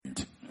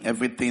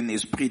Everything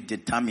is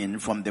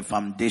predetermined from the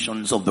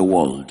foundations of the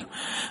world.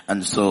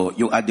 And so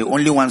you are the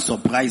only one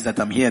surprised that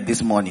I'm here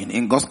this morning.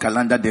 In God's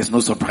calendar, there's no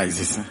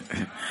surprises.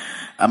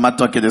 I'm not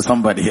talking to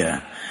somebody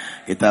here.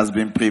 It has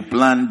been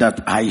pre-planned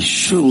that I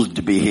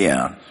should be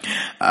here.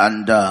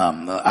 And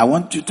I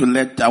want to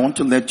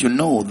let you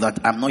know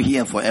that I'm not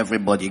here for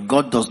everybody.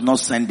 God does not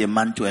send a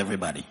man to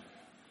everybody.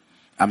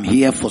 I'm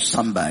here for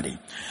somebody.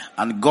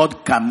 And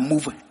God can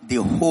move the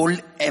whole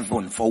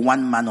heaven for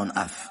one man on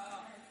earth.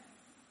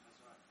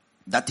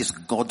 That is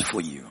God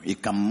for you. He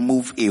can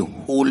move a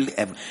whole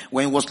heaven.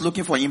 When he was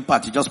looking for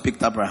impact, he just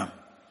picked Abraham.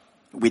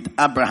 With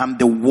Abraham,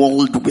 the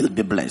world will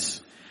be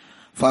blessed.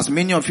 For as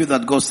many of you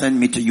that God sent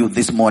me to you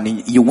this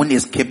morning, you won't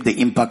escape the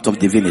impact of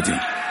divinity.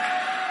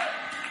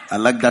 I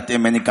like that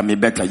amen, it can be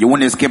better. You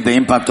won't escape the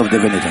impact of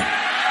divinity.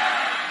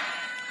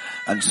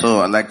 And so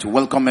I'd like to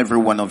welcome every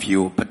one of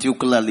you,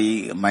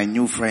 particularly my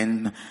new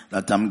friend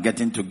that I'm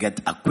getting to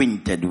get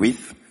acquainted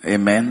with.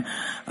 Amen.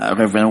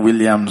 Reverend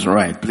Williams,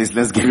 right. Please,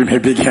 let's give him a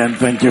big hand.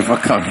 Thank you for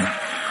coming.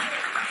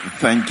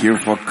 Thank you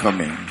for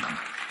coming.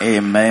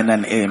 Amen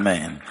and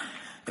amen.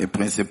 A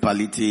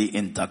principality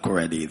in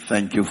Takoradi.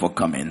 Thank you for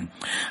coming.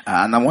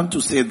 And I want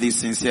to say this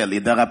sincerely.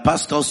 There are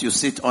pastors you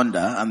sit under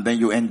and then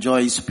you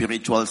enjoy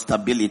spiritual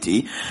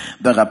stability.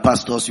 There are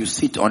pastors you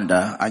sit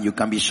under and you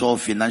can be sure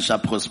of financial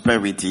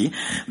prosperity.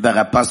 There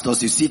are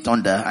pastors you sit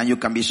under and you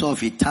can be sure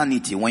of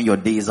eternity when your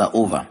days are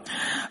over.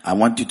 I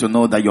want you to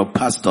know that your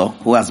pastor,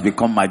 who has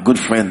become my good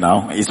friend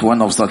now, is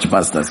one of such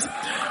pastors.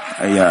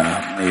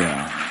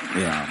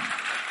 Yeah.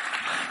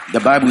 The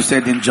Bible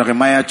said in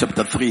Jeremiah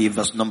chapter 3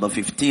 verse number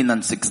 15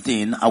 and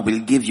 16, I will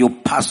give you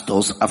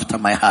pastors after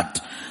my heart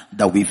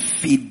that will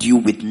feed you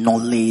with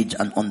knowledge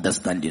and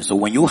understanding. So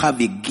when you have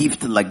a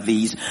gift like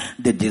this,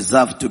 they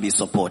deserve to be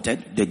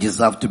supported. They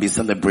deserve to be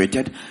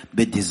celebrated.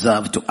 They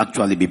deserve to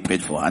actually be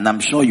prayed for. And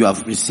I'm sure you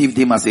have received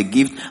him as a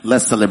gift.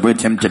 Let's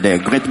celebrate him today.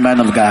 Great man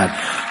of God.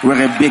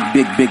 We're a big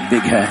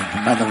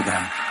hand. Man of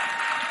God.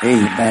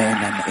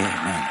 Amen and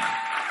amen.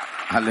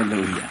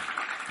 Hallelujah.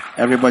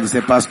 Everybody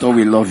say, Pastor,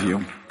 we love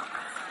you.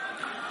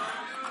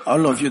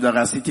 All of you that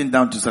are sitting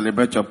down to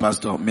celebrate your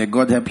pastor, may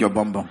God help your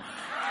bum bum.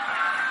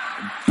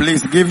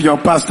 Please give your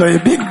pastor a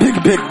big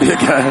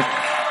hand.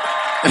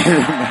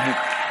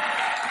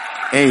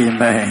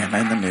 Amen.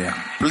 Amen.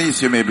 Please,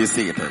 you may be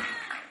seated.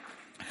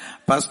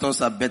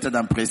 Pastors are better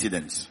than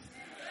presidents.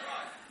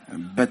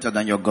 Better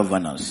than your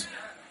governors.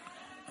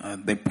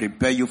 They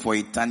prepare you for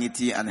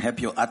eternity and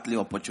help your earthly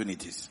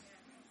opportunities.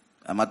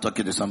 I'm not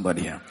talking to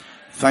somebody here.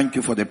 Thank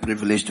you for the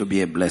privilege to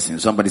be a blessing.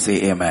 Somebody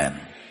say amen.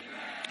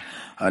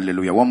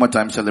 Hallelujah. One more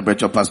time, celebrate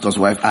your pastor's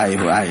wife.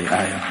 Amen.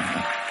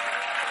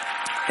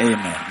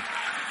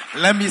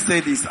 Let me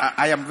say this.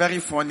 I am very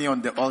funny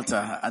on the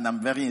altar and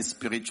I'm very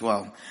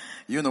spiritual.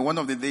 You know, one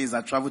of the days I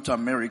traveled to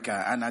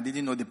America and I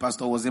didn't know the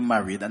pastor wasn't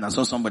married and I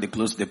saw somebody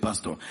close to the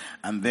pastor.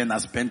 And then I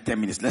spent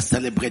 10 minutes. Let's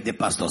celebrate the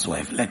pastor's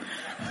wife.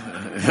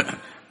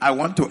 I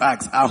want to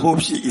ask. I hope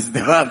she is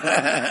the one.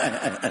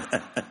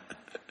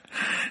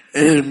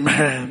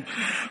 Amen.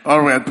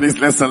 All right, please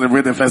let's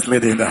celebrate the first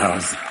lady in the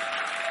house.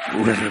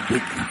 We're a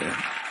big fan.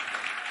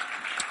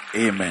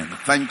 Amen.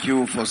 Thank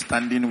you for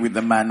standing with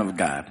the man of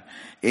God.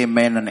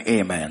 Amen and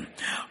amen.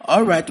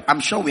 All right. I'm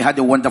sure we had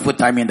a wonderful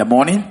time in the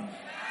morning.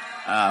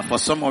 For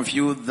some of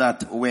you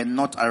that were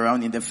not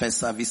around in the first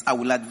service, I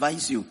will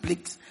advise you,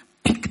 please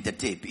pick the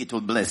tape. It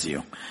will bless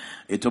you.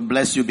 It will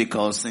bless you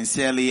because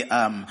sincerely,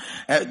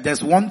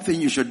 there's one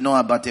thing you should know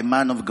about a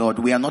man of God.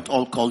 We are not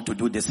all called to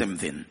do the same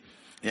thing.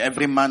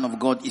 Every man of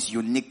God is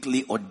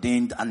uniquely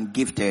ordained and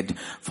gifted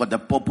for the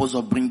purpose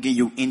of bringing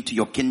you into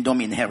your kingdom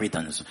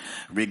inheritance.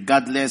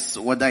 Regardless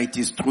whether it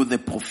is through the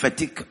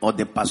prophetic or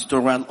the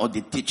pastoral or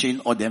the teaching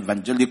or the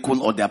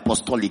evangelical or the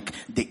apostolic,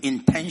 the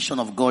intention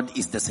of God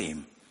is the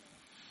same.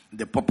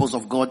 The purpose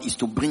of God is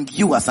to bring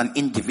you as an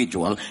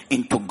individual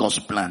into God's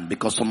plan.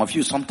 Because some of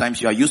you,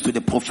 sometimes you are used to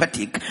the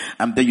prophetic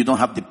and then you don't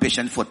have the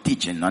patience for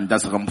teaching. And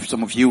that's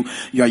some of you,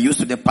 you are used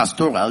to the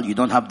pastoral, you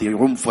don't have the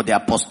room for the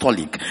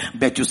apostolic.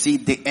 But you see,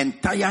 the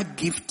entire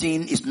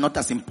gifting is not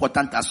as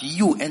important as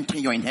you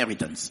entering your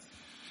inheritance.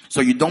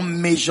 So you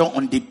don't measure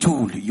on the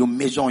tool, you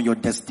measure on your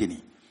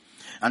destiny.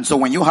 And so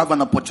when you have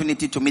an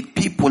opportunity to meet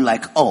people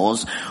like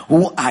us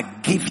who are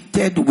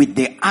gifted with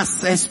the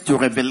access to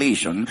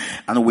revelation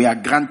and we are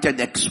granted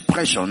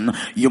expression,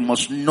 you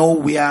must know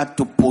where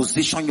to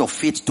position your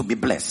feet to be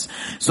blessed.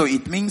 So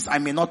it means I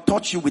may not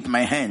touch you with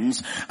my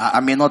hands, I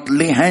may not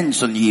lay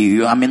hands on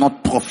you, I may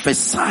not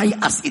prophesy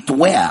as it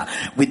were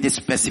with the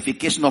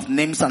specification of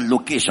names and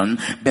location,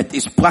 but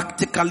it's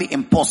practically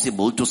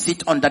impossible to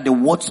sit under the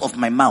words of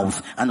my mouth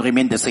and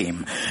remain the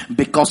same.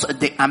 Because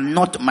they are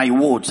not my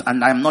words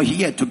and I am not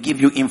here to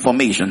give you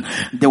information.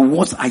 The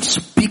words I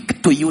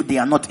speak to you, they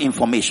are not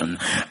information.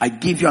 I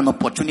give you an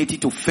opportunity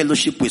to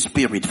fellowship with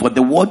spirit. For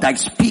the word I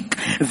speak,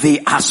 they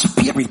are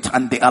spirit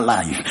and they are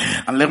life.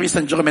 And ladies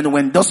and gentlemen,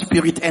 when those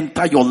spirit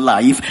enter your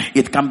life,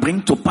 it can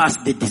bring to pass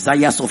the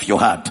desires of your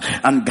heart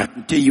and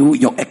guarantee you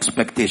your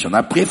expectation.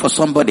 I pray for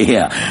somebody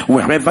here,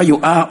 wherever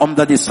you are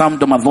under the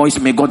sound of my voice,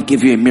 may God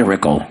give you a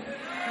miracle.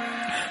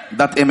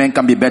 That amen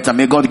can be better.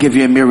 May God give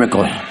you a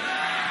miracle.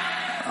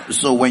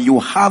 So when you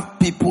have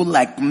people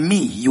like me,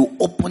 you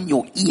open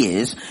your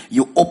ears,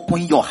 you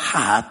open your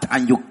heart,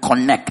 and you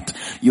connect.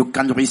 You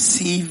can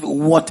receive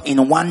what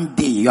in one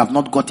day you have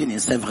not gotten in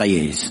several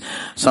years.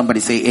 Somebody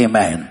say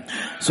amen.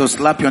 So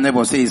slap your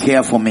neighbor, say it's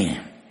here for me.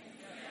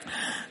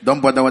 Don't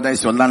bother whether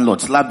it's your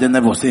landlord. Slap the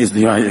neighbor, say it's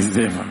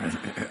there for me.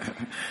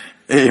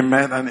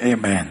 Amen and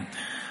amen.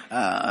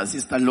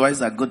 Sister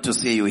Loisa, good to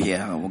see you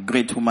here. A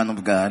great woman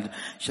of God.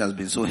 She has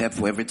been so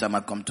helpful every time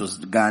I come to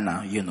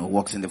Ghana,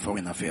 works in the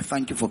foreign affairs.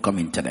 Thank you for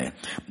coming today.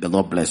 The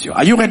Lord bless you.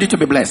 Are you ready to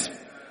be blessed?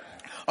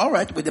 All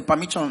right, with the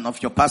permission of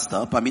your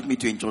pastor, permit me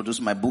to introduce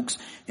my books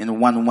in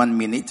one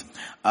minute.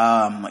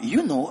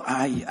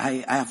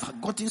 I have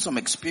gotten some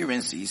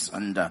experiences,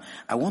 and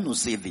I want to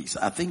say this.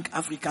 I think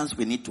Africans,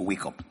 we need to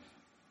wake up.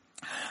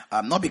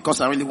 Not because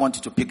I really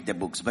wanted to pick the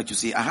books, but you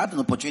see, I had an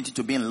opportunity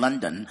to be in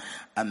London,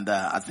 and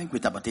I think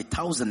with about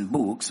 1,000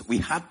 books, we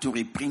had to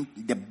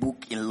reprint the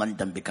book in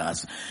London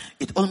because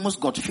it almost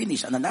got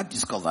finished. And then I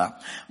discovered,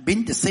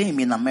 being the same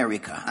in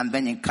America and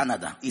then in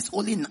Canada, it's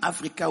only in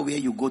Africa where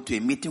you go to a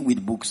meeting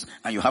with books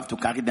and you have to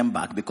carry them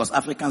back because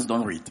Africans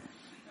don't read.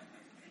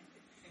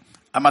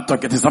 I'm not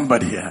talking to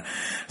somebody here.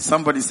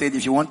 Somebody said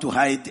if you want to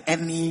hide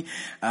any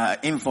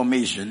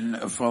information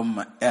from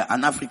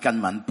an African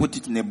man, put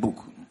it in a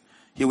book.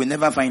 He will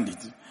never find it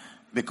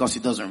because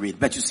he doesn't read.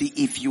 But you see,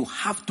 if you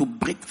have to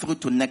break through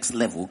to next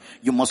level,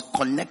 you must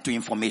connect to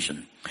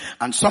information.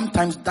 And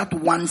sometimes that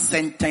one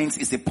sentence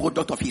is a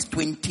product of his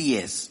 20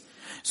 years.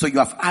 So you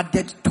have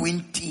added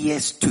 20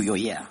 years to your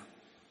year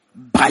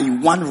by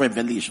one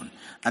revelation.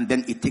 And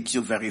then it takes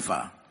you very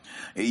far.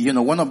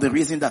 One of the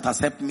reasons that has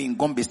helped me in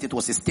Gombe State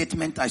was a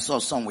statement I saw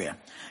somewhere.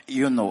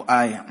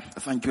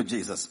 Thank you,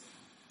 Jesus.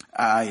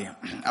 I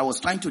was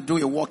trying to do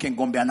a walk in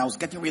Gombe and I was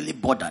getting really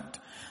bothered.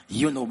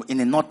 In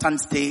a northern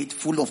state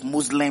full of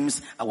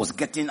Muslims, I was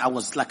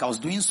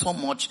doing so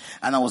much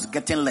and I was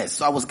getting less.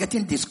 So I was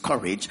getting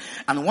discouraged.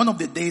 And one of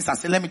the days I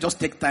said, let me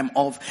just take time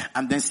off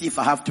and then see if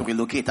I have to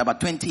relocate,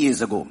 about 20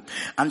 years ago.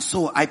 And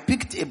so I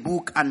picked a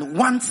book and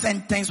one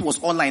sentence was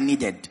all I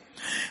needed.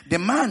 The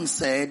man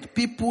said,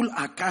 people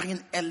are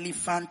carrying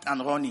elephant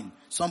and running.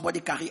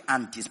 Somebody carry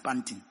ant is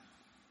panting.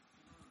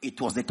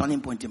 It was the turning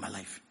point in my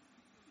life.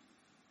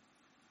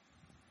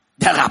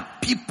 There are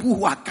people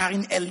who are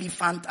carrying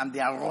elephant and they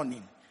are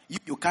running.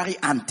 You carry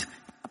ant,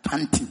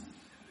 panting.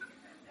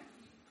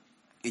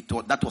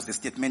 That was the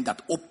statement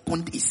that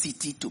opened a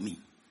city to me.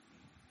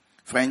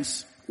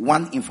 Friends,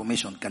 one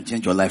information can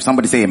change your life.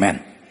 Somebody say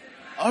amen.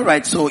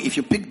 Alright, so if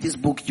you pick this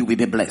book, you will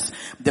be blessed.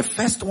 The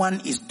first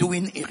one is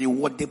doing a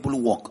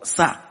rewardable work.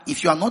 Sir,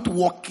 if you are not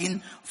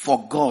working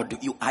for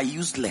God, you are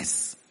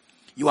useless.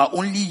 You are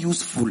only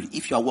useful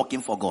if you are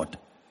working for God.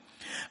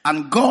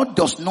 And God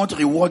does not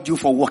reward you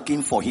for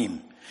working for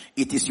Him.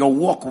 It is your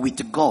work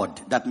with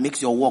God that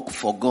makes your work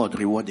for God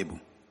rewardable.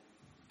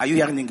 Are you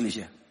hearing English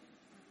here?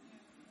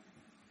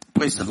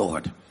 Praise the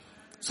Lord.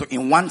 So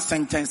in one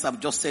sentence, I've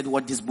just said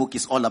what this book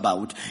is all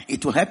about.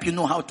 It will help you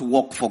know how to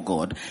work for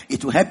God.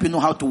 It will help you know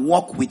how to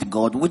walk with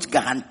God, which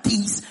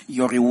guarantees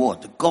your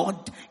reward.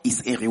 God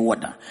is a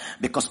rewarder.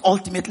 Because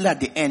ultimately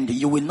at the end,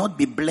 you will not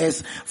be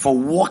blessed for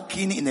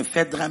working in a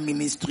federal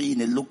ministry,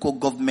 in a local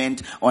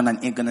government, or an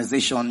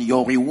organization.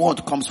 Your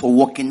reward comes for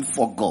working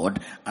for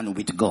God and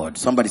with God.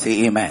 Somebody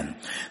say amen.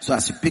 So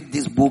as you pick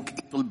this book,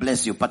 it will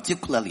bless you,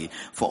 particularly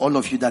for all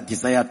of you that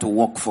desire to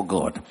work for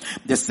God.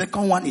 The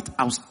second one is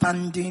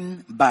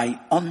outstanding by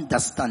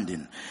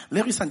understanding.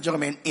 Ladies and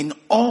gentlemen, in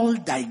all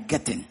thy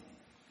getting,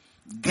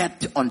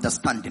 get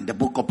understanding, the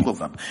book of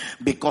Proverbs.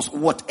 Because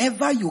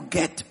whatever you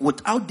get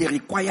without the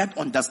required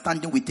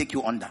understanding will take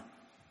you under.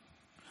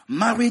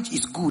 Marriage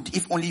is good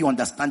if only you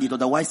understand it,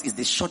 otherwise it's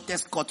the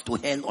shortest cut to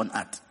hell on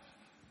earth.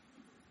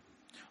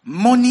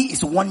 Money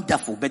is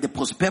wonderful, but the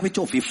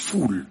prosperity of a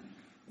fool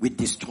will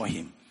destroy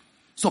him.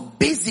 So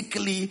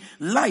basically,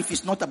 life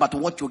is not about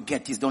what you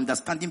get, it's the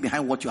understanding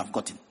behind what you have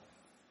gotten.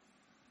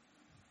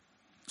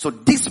 So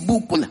this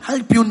book will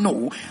help you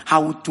know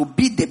how to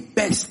be the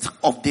best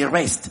of the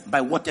rest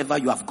by whatever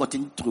you have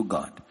gotten through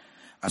God.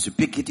 As you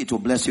pick it, it will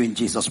bless you in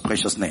Jesus'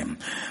 precious name.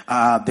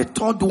 The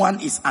third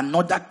one is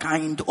another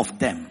kind of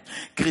them.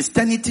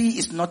 Christianity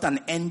is not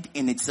an end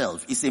in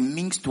itself. It's a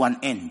means to an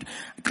end.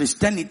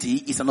 Christianity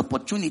is an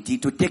opportunity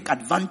to take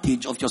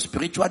advantage of your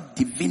spiritual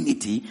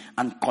divinity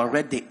and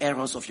correct the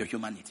errors of your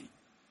humanity.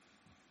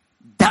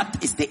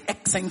 That is the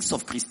essence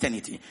of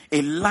Christianity.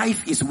 A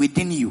life is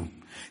within you.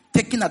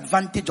 Taking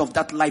advantage of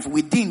that life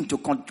within to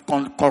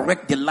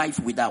correct the life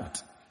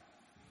without.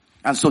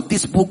 And so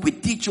this book will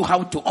teach you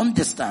how to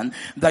understand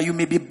that you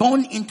may be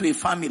born into a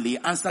family,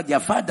 answer their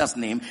father's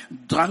name,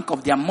 drunk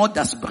of their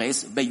mother's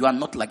breast, but you are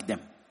not like them.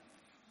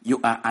 You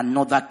are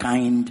another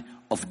kind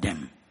of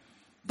them.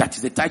 That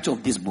is the title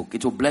of this book.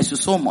 It will bless you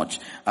so much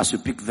as you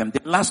pick them.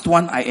 The last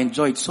one I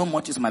enjoyed so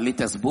much is my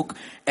latest book,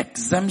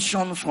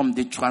 Exemption from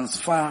the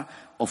Transfer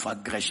of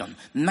Aggression.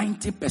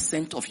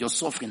 90% of your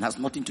suffering has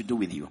nothing to do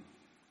with you.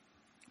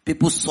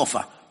 People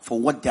suffer for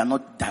what they are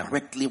not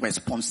directly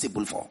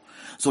responsible for.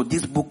 So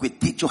this book will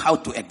teach you how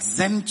to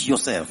exempt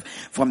yourself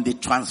from the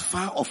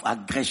transfer of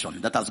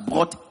aggression that has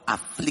brought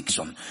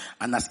affliction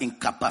and has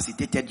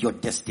incapacitated your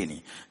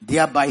destiny,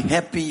 thereby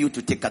helping you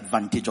to take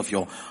advantage of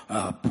your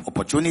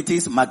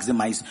opportunities,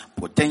 maximize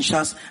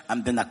potentials,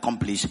 and then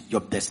accomplish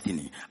your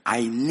destiny.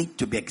 I need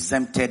to be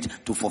exempted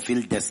to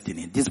fulfill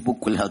destiny. This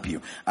book will help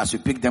you. As you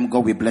pick them,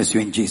 God will bless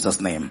you in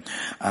Jesus' name.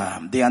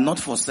 They are not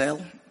for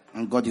sale,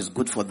 and God is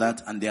good for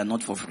that, and they are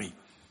not for free.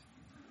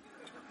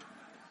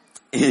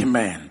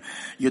 Amen.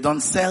 You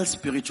don't sell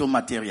spiritual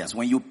materials.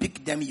 When you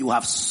pick them, you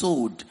have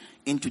sold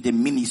into the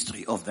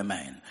ministry of the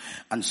man.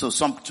 And so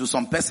to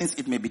some persons,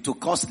 it may be too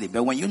costly.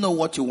 But when you know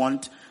what you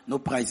want, no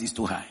price is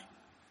too high.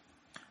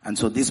 And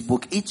so this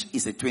book, each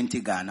is a 20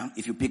 Ghana.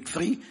 If you pick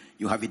 3,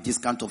 you have a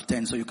discount of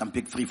 10, so you can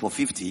pick 3 for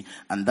 50.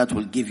 And that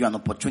will give you an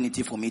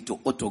opportunity for me to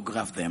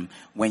autograph them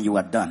when you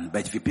are done.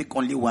 But if you pick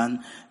only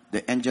 1,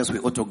 the angels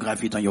will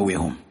autograph it on your way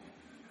home.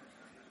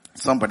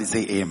 Somebody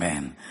say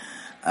amen.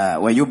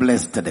 Were you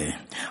blessed today?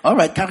 All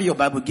right, carry your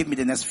Bible. Give me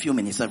the next few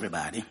minutes,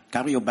 everybody.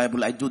 Carry your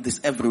Bible. I do this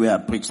everywhere I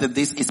preach. Say,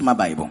 this is my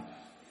Bible.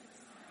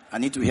 I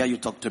need to hear you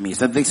talk to me.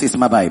 Say, this is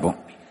my Bible.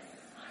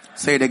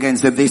 Say it again.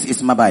 Say, this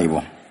is my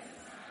Bible.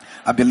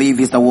 I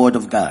believe it's the word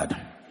of God.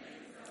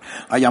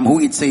 I am who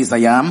it says I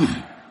am.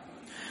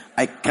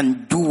 I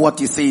can do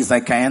what it says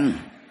I can.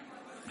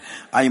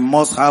 I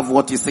must have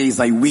what it says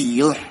I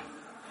will.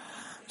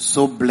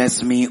 So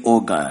bless me,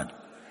 oh God.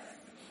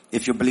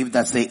 If you believe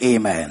that, say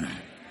amen.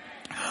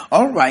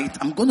 All right,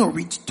 I'm going to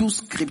read 2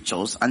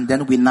 scriptures and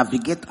then we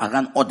navigate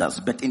around others.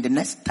 But in the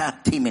next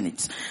 30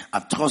 minutes, I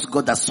trust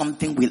God that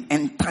something will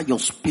enter your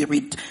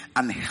spirit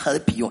and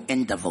help your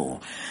endeavor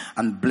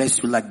and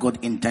bless you like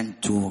God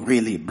intend to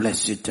really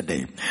bless you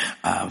today.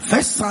 1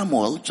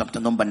 Samuel chapter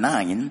number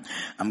 9.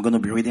 I'm going to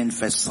be reading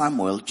 1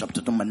 Samuel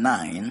chapter number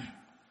 9.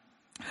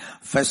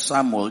 1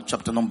 Samuel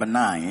chapter number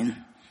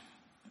 9.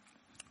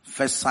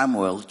 1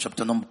 Samuel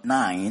chapter number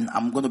 9.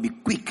 I'm going to be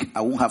quick.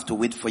 I won't have to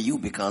wait for you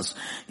because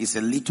it's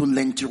a little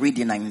lengthy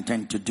reading I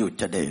intend to do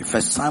today.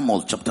 1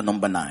 Samuel chapter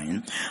number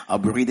 9. I'll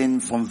be reading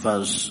from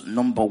verse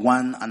number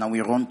 1 and I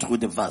will run through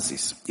the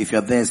verses. If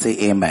you're there,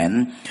 say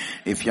amen.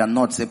 If you're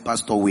not, say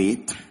Pastor,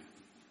 wait.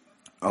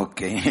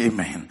 Okay,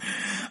 amen.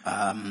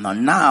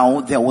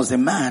 Now there was a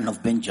man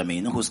of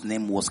Benjamin whose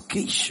name was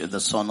Kish, the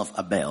son of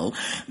Abel,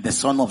 the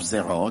son of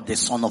Zerah, the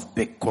son of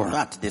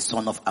Bekorat, the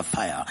son of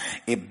Aphiah,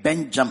 a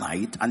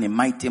Benjamite and a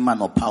mighty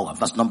man of power.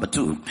 Verse number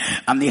 2.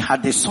 And he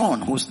had a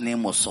son whose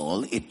name was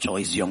Saul, a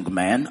choice young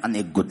man and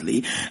a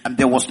goodly. And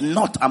there was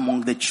not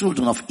among the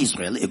children of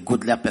Israel a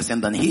goodlier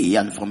person than he,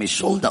 and from his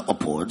shoulder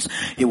upwards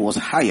he was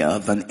higher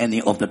than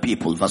any of the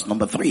people. Verse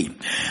number 3.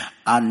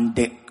 And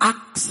the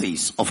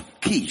axes of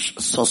Kish,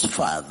 Saul's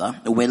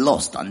father, were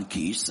lost. And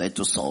Kish said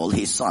to Saul,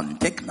 his son,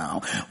 take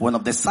now one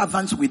of the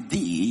servants with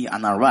thee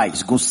and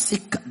arise, go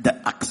seek the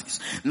axes.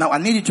 Now I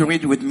need you to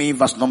read with me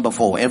verse number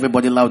 4.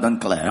 Everybody loud and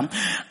clear.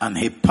 And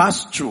he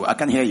passed through, I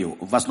can hear you.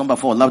 Verse number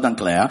 4, loud and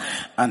clear.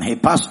 And he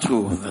passed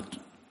through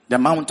the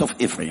mount of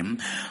Ephraim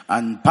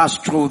and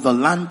passed through the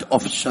land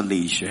of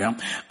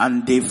Shalisha,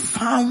 and they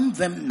found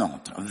them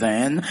not.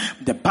 Then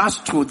they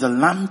passed through the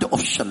land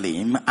of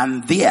Shalim,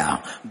 and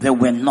there they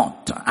were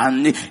not.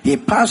 And he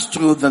passed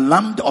through the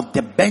land of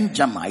the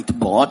Benjamite,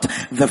 but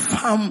they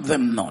found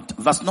them not.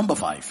 Verse number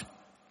 5.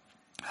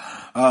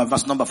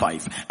 Verse number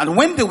 5. And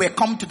when they were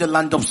come to the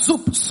land of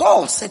Zuph,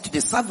 Saul said to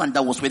the servant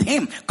that was with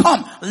him,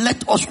 come,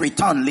 let us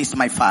return, lest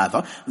my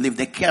father leave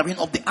the carrying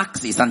of the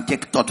axes and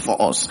take thought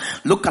for us.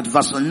 Look at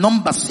verse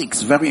number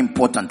 6, very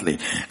importantly.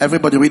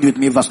 Everybody read with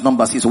me verse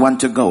number 6, 1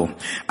 to go.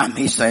 And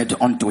he said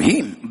unto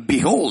him,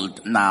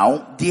 behold,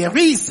 now there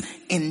is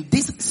in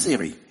this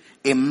city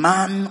a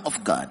man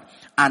of God,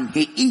 and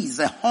he is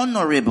a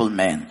honorable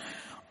man.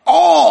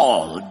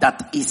 All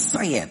that he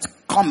saith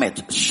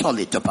cometh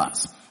surely to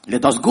pass.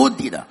 Let us go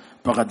thither,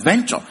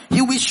 peradventure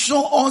he will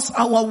show us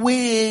our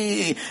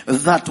way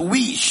that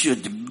we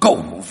should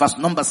go. Verse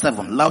number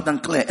 7, loud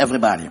and clear,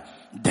 everybody.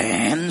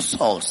 Then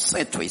Saul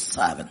said to his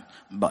servant,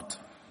 but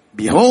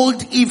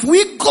behold, if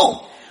we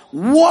go,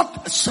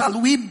 what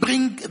shall we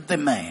bring the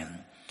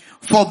man?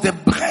 For the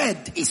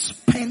bread is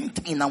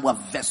spent in our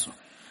vessel,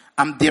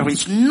 and there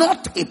is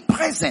not a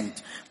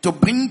present to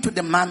bring to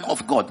the man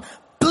of God.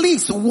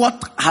 Please,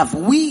 what have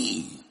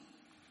we?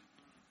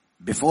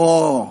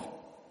 Before,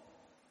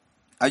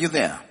 are you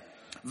there?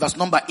 Verse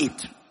number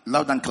 8,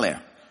 loud and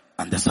clear.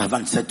 And the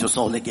servant said to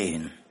Saul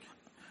again,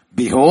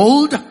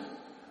 behold,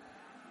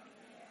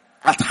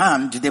 at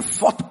hand the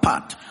 4th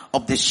part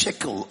of the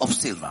shekel of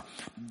silver,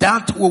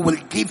 that we will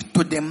give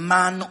to the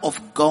man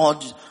of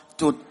God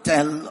to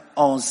tell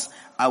us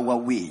our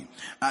way.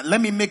 Let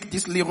me make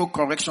this little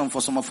correction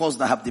for some of us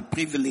that have the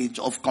privilege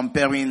of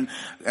comparing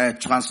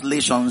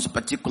translations,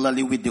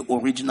 particularly with the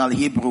original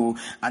Hebrew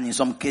and in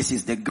some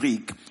cases the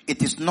Greek.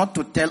 It is not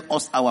to tell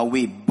us our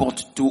way,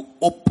 but to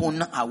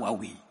open our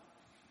way.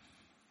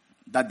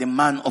 That the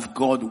man of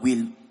God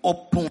will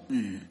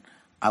open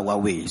our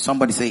way.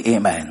 Somebody say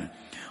amen.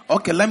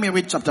 Okay, let me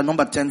read chapter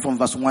number 10 from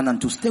verse 1 and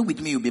 2. Stay with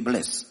me, you'll be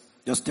blessed.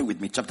 Just stay with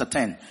me. Chapter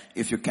 10,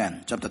 if you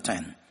can. Chapter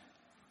 10.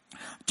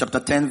 Chapter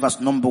 10, verse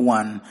number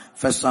 1.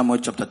 1 Samuel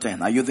chapter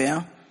 10. Are you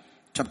there?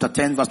 Chapter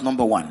 10, verse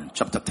number 1.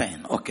 Chapter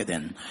 10. Okay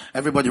then.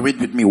 Everybody read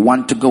with me.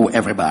 1 to go,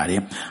 everybody.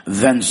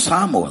 Then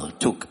Samuel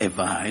took a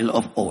vial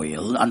of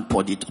oil and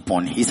poured it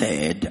upon his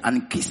head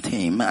and kissed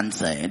him and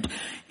said,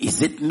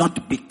 is it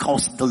not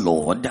because the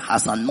Lord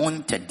has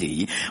anointed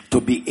thee to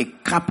be a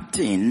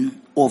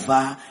captain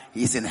over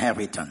his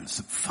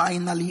inheritance?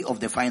 Finally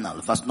of the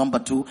final. Verse number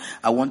 2,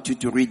 I want you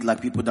to read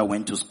like people that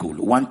went to school.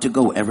 1 to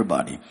go,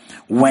 everybody.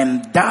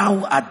 When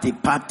thou art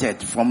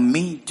departed from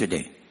me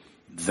today,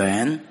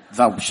 then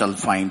thou shalt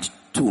find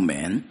 2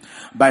 men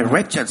by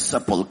Rachel's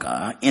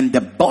sepulchre in the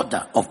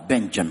border of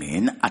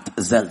Benjamin at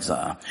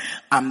Zelzah,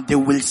 and they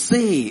will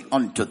say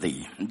unto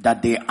thee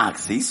that the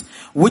axes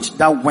which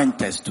thou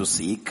wentest to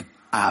seek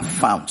are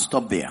found.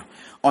 Stop there.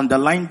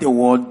 Underline the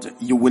word,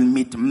 you will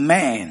meet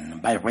men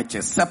by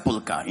Rachel's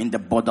sepulchre in the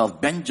border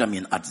of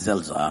Benjamin at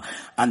Zelzah,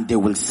 and they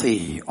will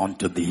say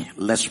unto thee.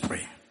 Let's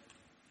pray.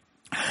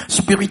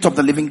 Spirit of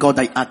the living God,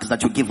 I ask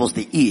that you give us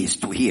the ears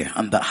to hear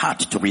and the heart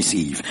to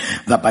receive,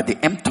 that by the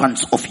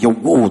entrance of your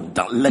word,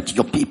 let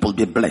your people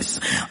be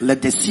blessed.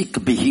 Let the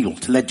sick be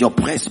healed. Let your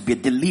oppressed be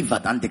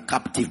delivered and the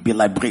captive be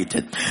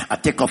liberated. I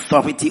take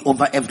authority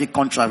over every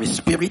contrary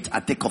spirit.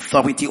 I take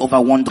authority over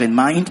wandering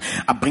mind.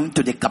 I bring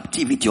to the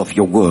captivity of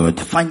your word.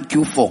 Thank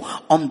you for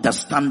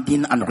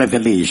understanding and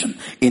revelation.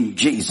 In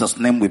Jesus'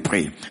 name we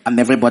pray. And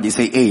everybody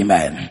say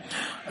amen.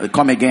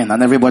 Come again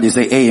and everybody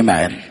say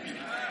amen.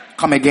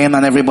 Come again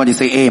and everybody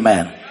say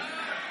amen.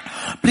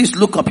 Please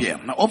look up here.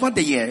 Now, over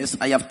the years,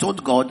 I have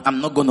told God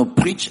I'm not going to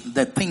preach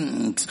the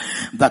things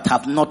that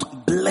have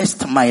not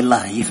blessed my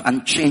life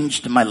and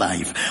changed my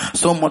life.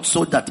 So much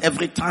so that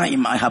every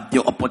time I have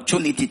the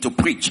opportunity to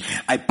preach,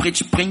 I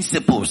preach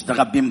principles that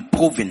have been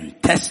proven,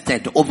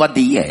 tested over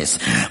the years,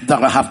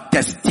 that I have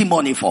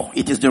testimony for.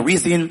 It is the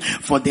reason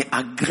for the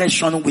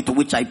aggression with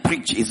which I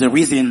preach. It's the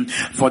reason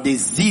for the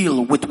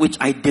zeal with which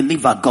I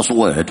deliver God's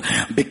word.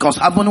 Because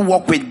having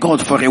walked with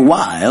God for a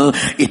while,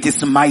 it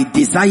is my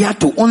desire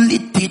to only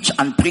teach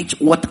and preach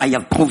what I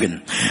have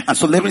proven. And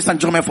so, ladies and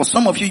gentlemen, for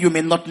some of you, you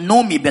may not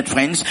know me, but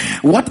friends,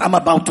 what I'm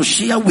about to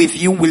share with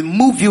you will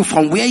move you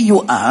from where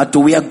you are to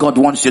where God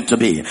wants you to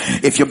be.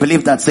 If you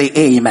believe that, say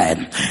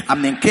amen.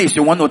 And in case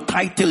you want to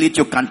title it,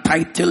 you can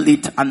title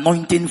it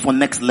Anointing for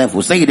Next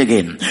Level. Say it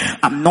again.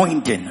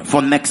 Anointing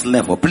for Next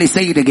Level. Please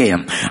say it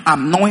again.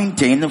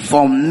 Anointing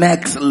for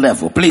Next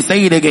Level. Please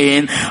say it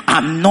again.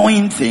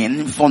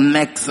 Anointing for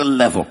Next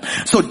Level.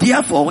 So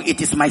therefore,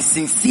 it is my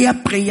sincere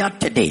prayer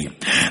today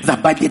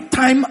that by the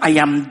time I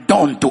am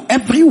done, to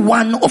every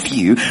one of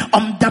you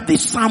under the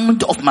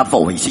sound of my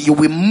voice, you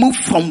will move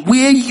from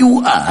where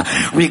you are,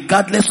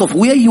 regardless of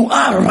where you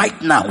are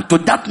right now, to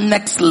that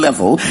next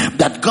level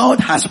that God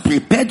has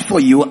prepared for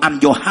you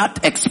and your heart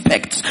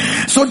expects,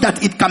 so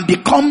that it can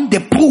become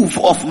the proof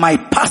of my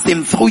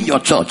passing through your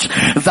church,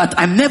 that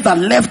I never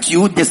left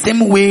you the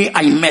same way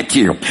I met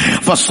you.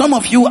 For some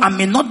of you, I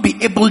may not be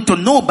able to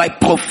know by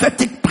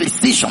prophetic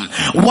precision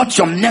what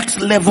your next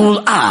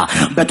level are,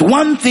 but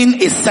one thing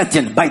is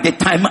certain: by the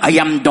time I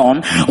am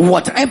done,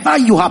 whatever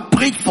you have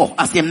prayed for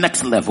as a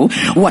next level,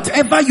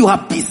 whatever you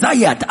have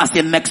desired as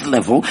a next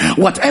level,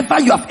 whatever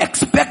you have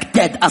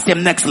expected as a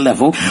next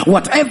level,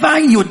 whatever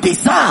you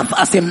deserve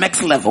as a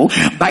next level,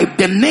 by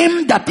the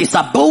name that is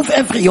above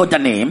every other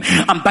name,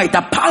 and by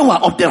the power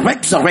of the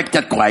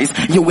resurrected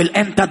Christ, you will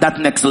enter that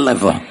next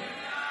level.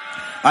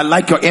 I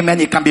like your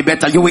amen. It can be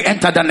better. You will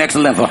enter the next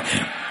level.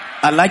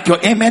 I like your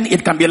amen.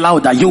 It can be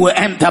louder. You will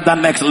enter the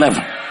next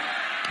level.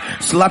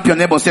 Slap your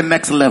neighbor, say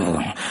next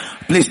level.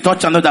 Please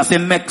touch another, say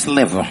next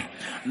level.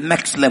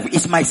 Next level.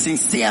 It's my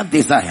sincere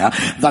desire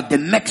that the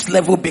next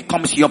level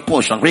becomes your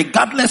portion,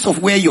 regardless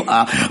of where you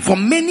are. For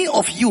many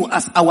of you,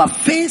 as our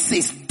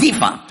faces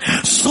differ,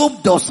 so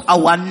does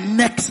our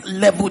next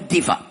level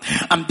differ.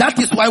 And that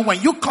is why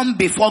when you come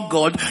before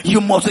God,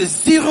 you must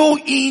zero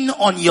in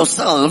on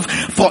yourself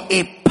for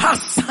a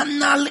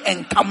personal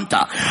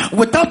encounter,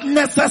 without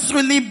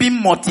necessarily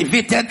being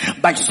motivated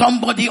by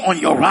somebody on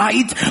your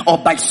right or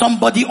by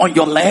somebody on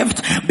your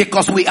left,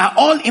 because we are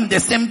all in the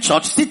same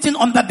church, sitting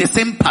under the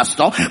same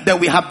pastor, but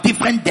we have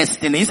different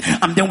destinies,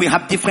 and then we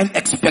have different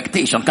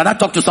expectations. Can I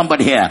talk to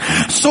somebody here?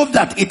 So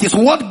that it is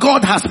what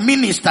God has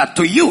ministered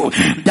to you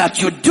that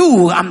you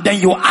do, and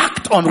then you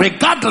act on,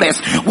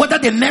 regardless whether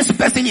the next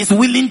person is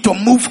willing to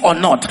move or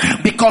not.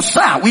 Because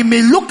sir, we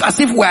may look as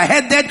if we are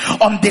headed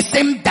on the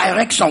same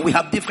direction. We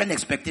have different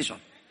expectations.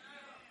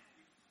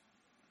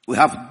 We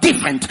have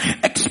different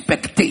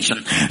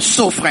expectations.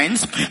 So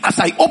friends, as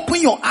I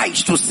open your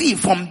eyes to see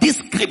from these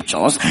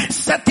scriptures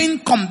certain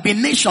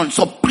combinations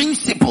of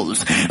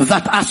principles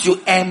that as you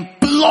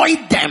employ deploy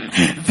them,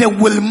 they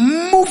will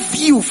move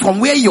you from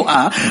where you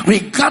are,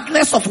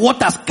 regardless of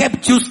what has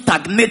kept you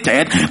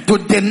stagnated, to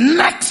the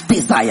next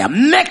desire,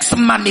 next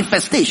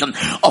manifestation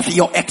of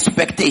your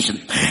expectation.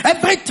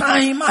 Every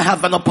time I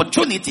have an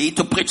opportunity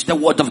to preach the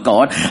word of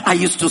God, I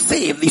used to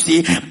say, you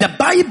see, the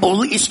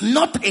Bible is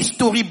not a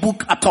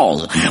storybook at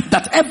all.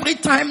 That every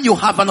time you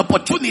have an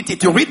opportunity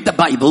to read the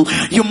Bible,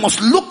 you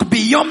must look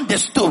beyond the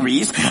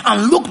stories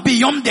and look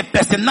beyond the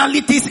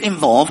personalities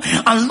involved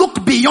and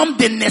look beyond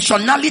the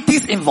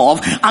nationalities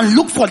involved and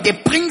look for the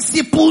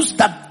principles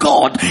that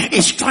God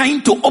is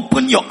trying to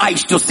open your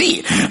eyes to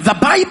see. The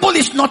Bible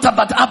is not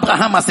about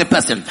Abraham as a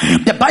person.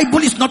 The Bible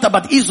is not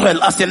about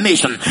Israel as a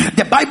nation.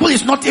 The Bible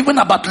is not even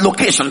about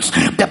locations.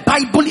 The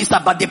Bible is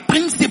about the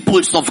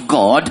principles of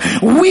God,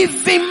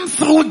 weaving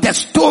through the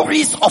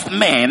stories of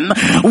men,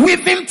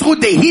 weaving through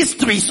the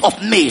histories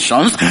of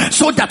nations,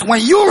 so that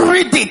when you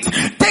read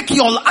it, take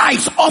your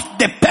eyes off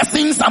the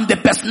persons and the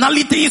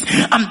personalities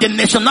and the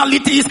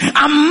nationalities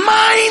and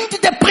mind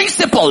the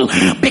principle,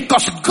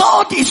 because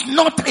God is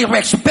not a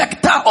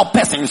respecter of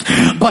persons,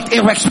 but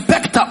a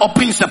respecter of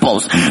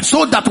principles.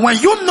 So that when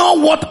you know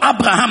what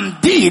Abraham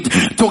did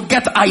to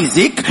get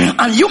Isaac,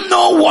 and you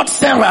know what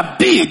Sarah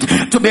did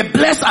to be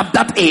blessed at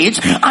that age,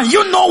 and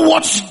you know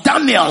what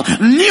Daniel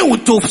knew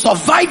to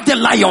survive the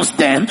lion's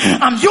den,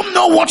 and you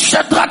know what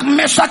Shadrach,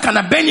 Meshach, and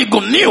Abednego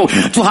knew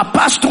to have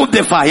passed through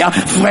the fire,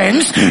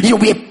 friends, you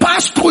will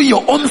pass through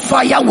your own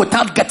fire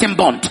without getting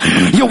burnt.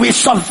 You will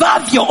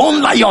survive your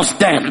own lion's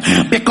den,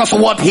 because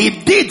what he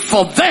did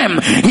for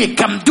them, he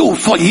can do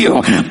for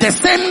you. The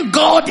same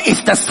God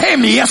is the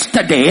same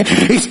yesterday,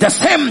 is the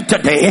same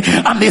today,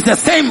 and is the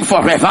same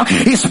forever.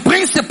 His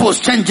principles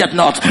changeth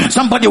not.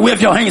 Somebody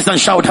wave your hands and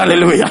shout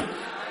hallelujah.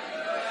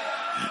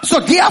 So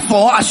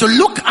therefore, as you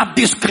look at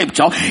this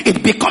scripture,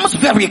 it becomes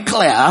very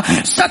clear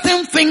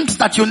certain things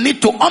that you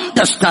need to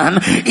understand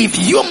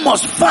if you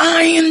must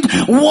find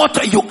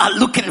what you are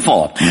looking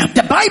for.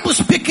 The Bible,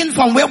 speaking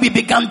from where we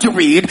began to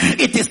read,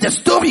 it is the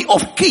story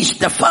of Kish,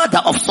 the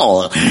father of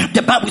Saul.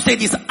 The Bible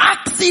said his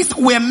axes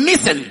were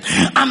missing,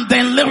 and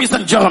then, ladies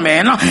and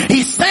gentlemen,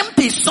 he sent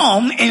his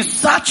son in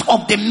search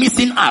of the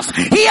missing axe.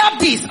 Hear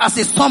this as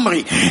a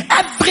summary.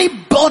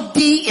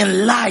 Everybody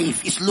in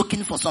life is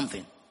looking for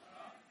something.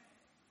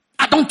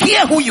 I don't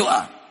care who you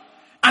are,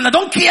 and I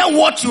don't care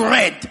what you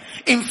read.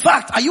 In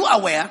fact, are you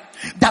aware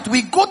that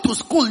we go to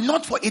school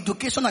not for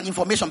education and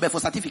information, but for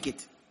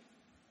certificate?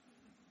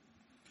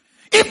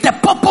 If the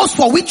purpose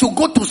for which you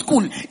go to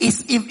school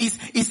is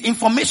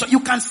information, you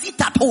can sit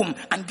at home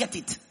and get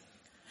it.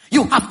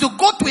 You have to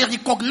go to a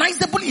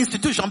recognizable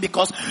institution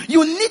because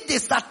you need a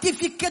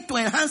certificate to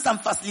enhance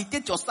and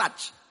facilitate your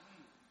search.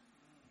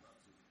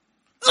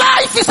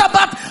 Life is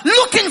about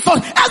looking for,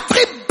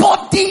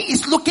 everybody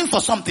is looking for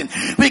something.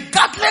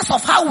 Regardless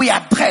of how we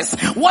are dressed,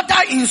 whether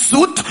in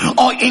suit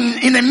or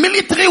in a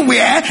military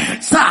wear,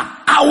 sir,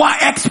 our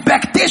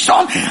expectation,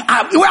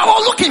 we are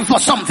all looking for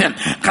something.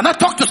 Can I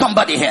talk to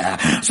somebody here?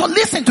 So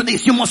listen to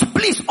this. You must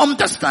please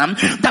understand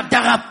that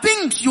there are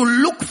things you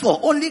look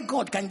for, only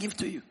God can give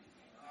to you.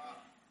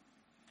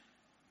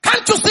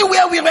 Can't you see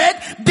where we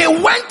read? They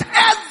went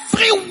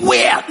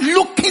everywhere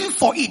looking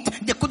for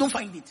it. They couldn't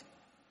find it.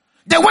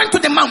 They went to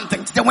the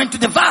mountains, they went to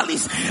the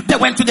valleys, they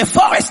went to the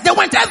forests, they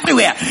went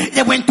everywhere.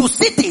 They went to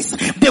cities,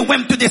 they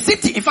went to the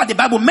city. In fact, the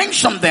Bible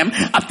mentioned them,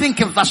 I think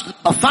in verse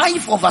number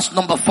 5 or verse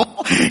number 4.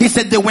 He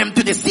said they went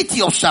to the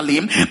city of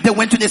Shalem, they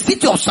went to the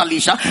city of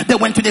Shalisha, they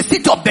went to the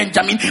city of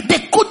Benjamin. They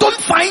couldn't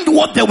find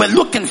what they were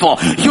looking for.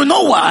 You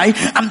know why?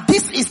 And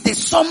this is the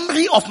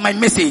summary of my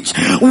message.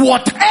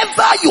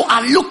 Whatever you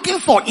are looking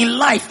for in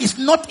life is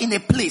not in a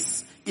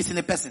place, it's in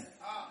a person.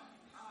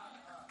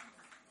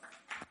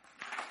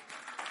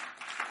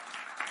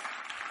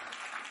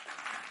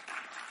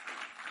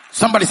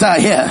 Somebody say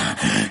here.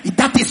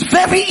 That is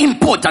very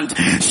important,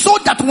 so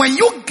that when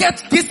you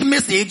get this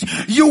message,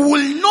 you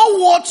will know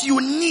what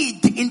you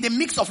need in the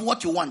mix of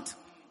what you want.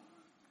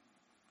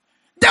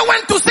 They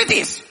went to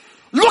cities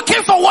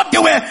looking for what they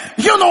were,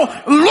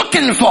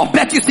 looking for.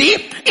 But you see,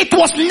 it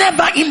was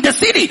never in the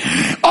city.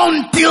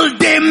 Until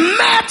they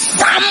met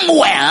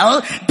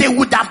Samuel, they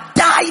would have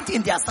died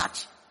in their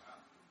search.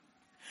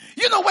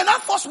 You know, when I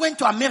first went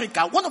to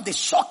America, one of the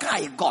shocker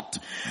I got,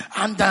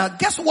 and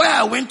guess where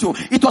I went to?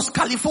 It was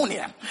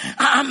California.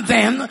 And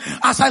then,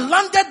 as I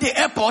landed the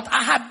airport,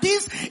 I had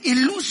this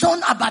illusion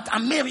about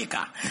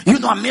America. You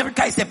know,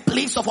 America is a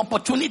place of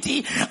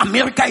opportunity.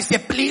 America is a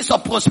place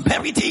of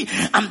prosperity.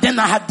 And then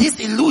I had this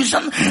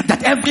illusion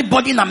that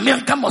everybody in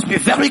America must be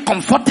very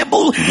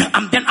comfortable.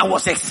 And then I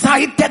was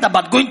excited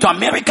about going to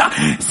America.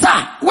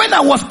 Sir, when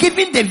I was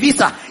given the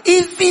visa,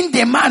 even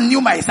the man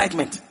knew my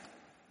excitement.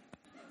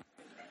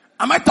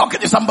 Am I talking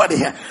to somebody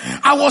here?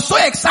 I was so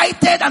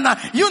excited, and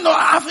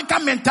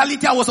African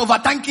mentality, I was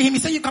over-thanking him. He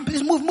said, you can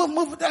please move.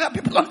 There are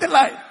people on the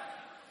line.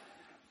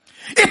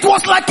 It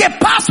was like a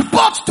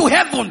passport to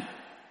heaven.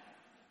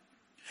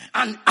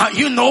 And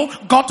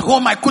got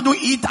home, I couldn't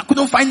eat, I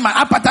couldn't find my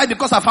appetite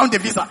because I found the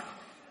visa.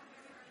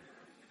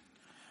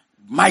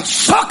 My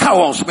shocker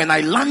was when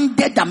I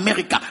landed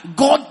America,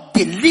 God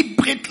deliberately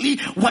deliberately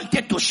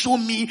wanted to show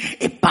me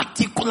a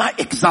particular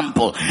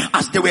example.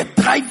 As they were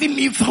driving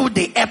me through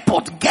the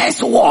airport,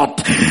 guess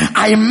what?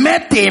 I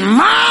met a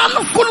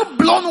man,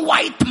 full-blown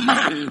white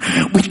man,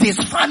 with his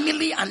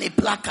family and a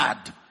placard.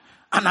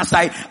 And as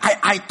I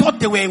thought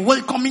they were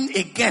welcoming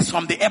a guest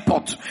from the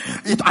airport.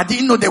 I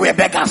didn't know they were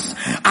beggars.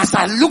 As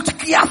I looked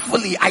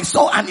carefully, I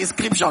saw an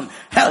inscription,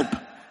 help,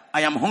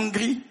 I am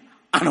hungry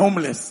and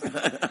homeless.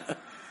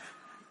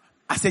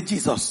 I said,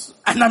 Jesus,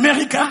 in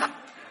America?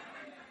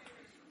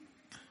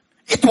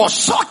 It was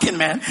shocking,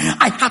 man.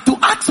 I had to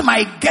ask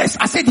my guest.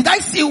 I said, did I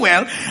see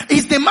well?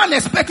 Is the man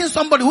expecting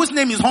somebody whose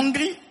name is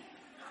hungry?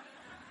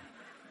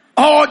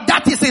 Oh,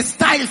 that is a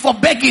style for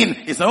begging.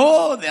 He said,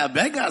 oh, they are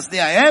beggars. They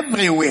are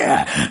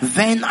everywhere.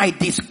 Then I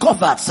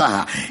discovered,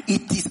 sir,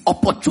 it is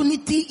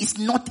opportunity is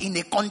not in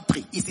a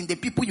country. It's in the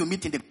people you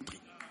meet in the country.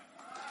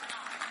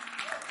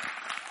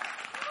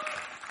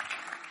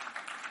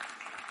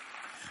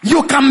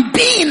 You can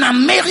be in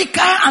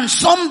America and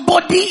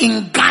somebody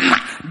in Ghana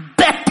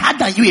better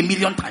than you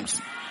 1,000,000 times.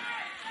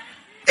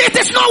 It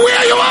is not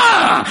where you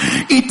are.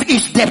 It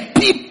is the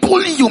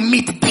people you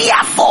meet.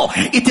 Therefore,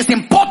 it is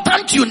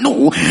important you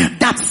know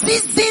that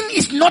season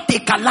is not a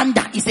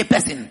calendar, it's a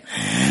person.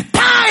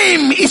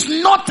 Time is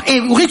not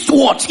a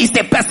wristwatch, it's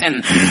a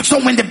person. So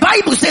when the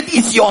Bible said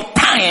it's your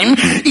time,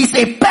 it's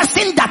a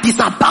person that is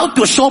about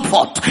to show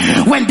forth.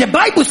 When the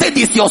Bible said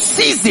it's your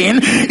season,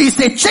 it's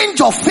a change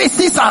of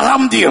faces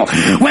around you.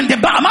 When the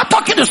Bible, am I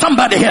talking to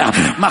somebody here?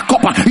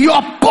 Makopa,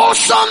 your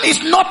portion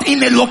is not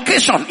in a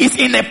location, it's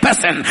in a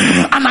person.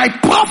 And I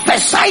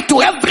prophesy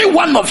to every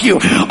one of you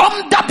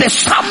under the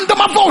sound of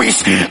my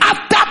voice,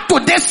 after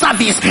today's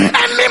service,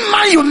 any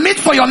man you meet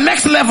for your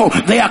next level,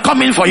 they are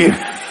coming for you.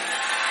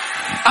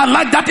 I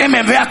like that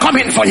amen, they are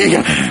coming for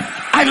you.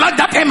 I like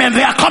that amen,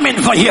 they are coming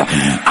for you.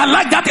 I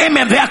like that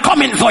amen, they are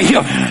coming for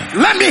you.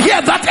 Let me hear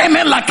that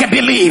amen like a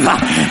believer.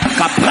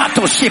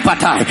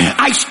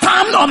 I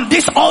stand on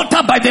this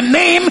altar by the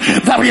name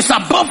that is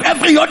above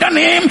every other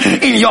name,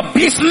 in your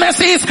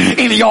businesses,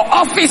 in your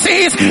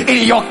offices,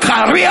 in your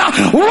career,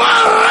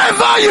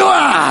 wherever you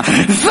are.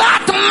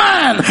 That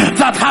man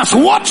that has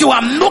what you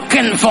are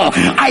looking for,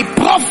 I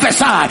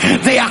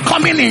prophesy, they are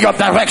coming in your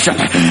direction.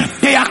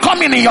 They are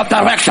coming in your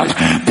direction.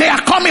 They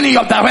are coming in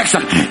your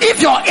direction. If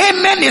your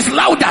amen is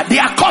louder, they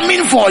are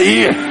coming for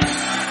you.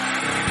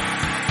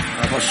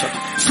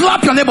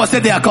 Slap your neighbor, say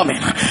they are coming.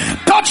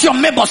 Touch your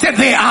neighbor, say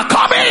they are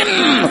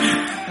coming.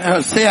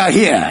 Say I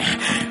hear.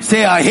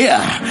 Say I hear.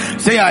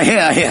 Say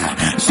I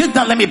hear. Sit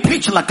down, let me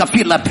preach like I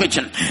feel like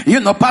preaching. You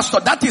know,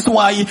 pastor, that is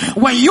why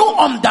when you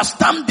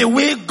understand the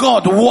way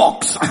God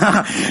works,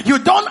 you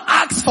don't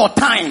ask for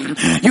time.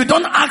 You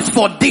don't ask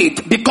for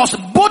date, because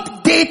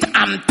both date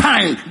and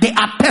time, they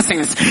are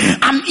persons.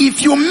 And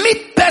if you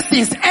meet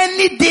persons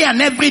any day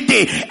and every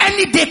day,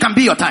 any day can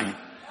be your time.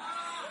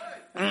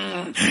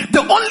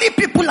 The only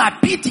people I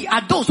pity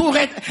are those who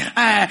read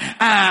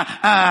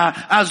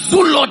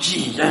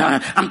zoology,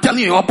 I'm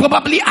telling you, or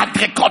probably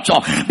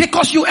agriculture,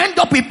 because you end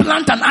up with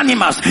plant and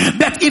animals.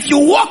 But if you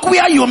walk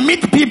where you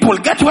meet people,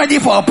 get ready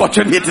for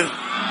opportunities.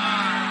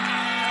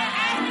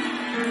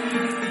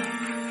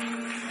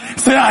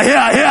 Say here.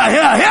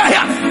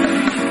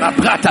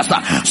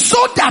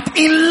 So that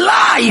in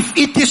life,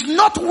 it is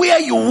not where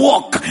you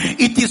walk,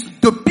 it is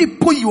the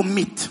people you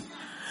meet.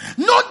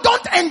 No,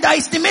 don't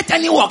underestimate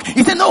any work.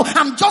 He said, no,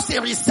 I'm just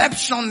a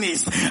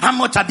receptionist. How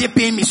much are they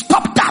paying me?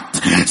 Stop that.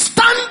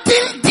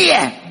 Standing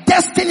there,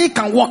 destiny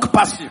can walk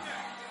past you.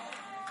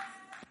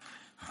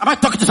 Am I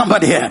talking to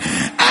somebody here?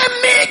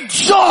 Any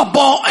job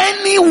or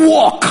any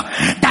work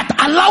that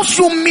allows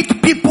you to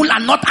meet people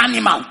and not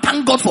animals,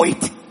 thank God for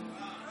it.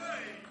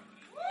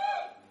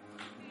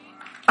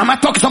 Am I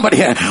talking to somebody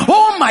here?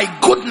 Oh my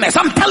goodness,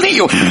 I'm telling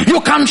you,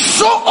 you can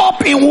show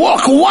up in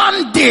work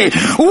one day,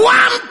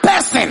 one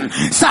person,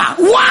 sir,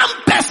 one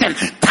person.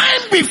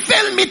 Time will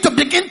fail me to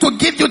begin to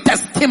give you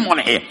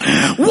testimony.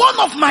 One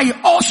of my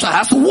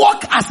ushers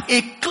worked as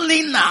a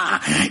cleaner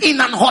in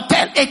an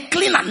hotel, a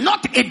cleaner,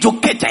 not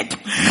educated.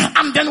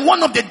 And then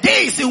one of the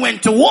days he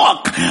went to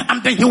work,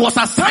 and then he was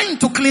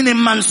assigned to clean a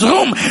man's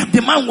room.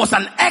 The man was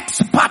an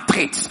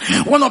expatriate,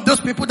 one of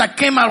those people that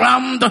came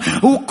around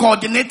who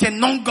coordinate a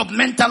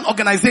non-governmental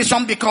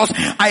organization, because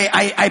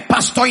I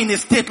pastor in a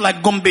state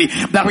like Gombe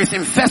that is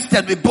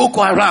infested with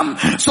Boko Haram.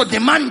 So the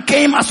man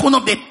came as one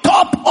of the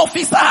top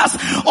officers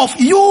of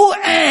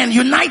UN,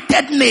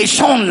 United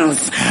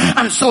Nations.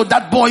 And so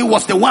that boy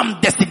was the one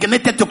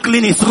designated to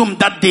clean his room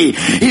that day.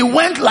 He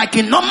went like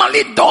he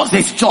normally does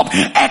his job,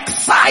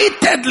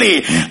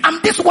 excitedly.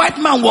 And this white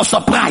man was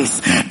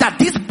surprised that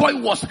this boy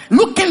was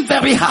looking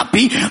very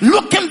happy,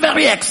 looking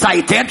very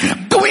excited,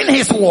 doing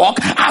his work,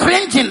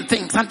 arranging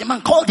things. And the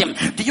man called him,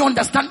 do you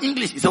understand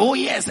English? He said, oh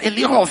yes, a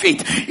little of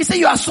it. He said,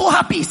 you are so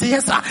happy. He said,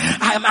 yes sir,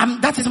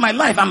 that is my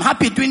life. I'm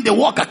happy doing the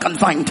work I can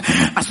find,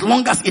 as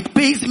long as it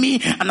pays me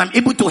and I'm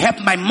able to help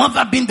my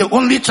mother being the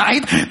only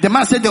child. The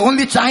man said, the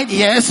only child?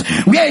 Yes.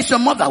 Where is your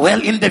mother?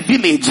 Well, in the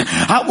village.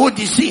 How old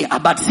is she?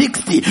 About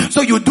 60.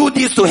 So you do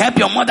this to help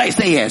your mother? He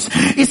said, yes.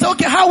 He said,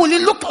 okay, how will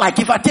it look like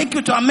if I take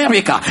you to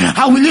America?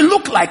 How will it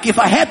look like if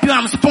I help you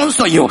and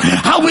sponsor you?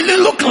 How will it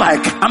look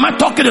like? Am I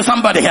talking to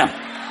somebody here?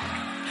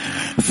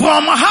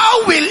 From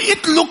how will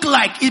it look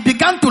like, it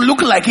began to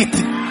look like it.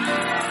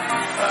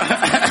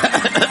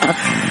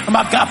 Am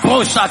I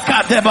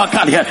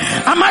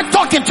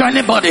talking to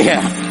anybody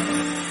here?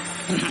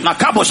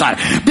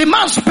 The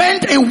man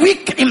spent a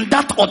week in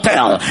that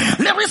hotel.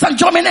 Ladies and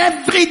gentlemen,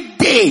 every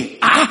day,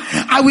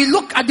 I will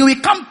look at, they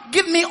will come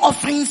give me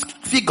offerings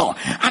figure,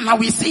 and I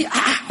will see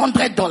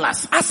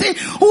 $100. I say,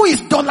 who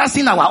is dollars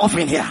in our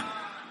offering here?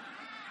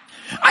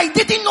 I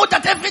didn't know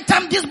that every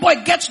time this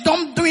boy gets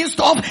done doing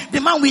stuff, the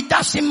man will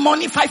dash him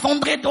money,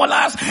 $500.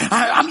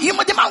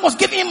 The man was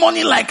giving him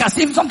money like as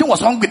if something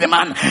was wrong with the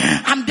man.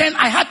 And then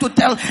I had to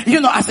tell,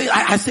 I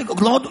said,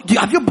 Lord,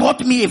 have you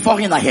brought me a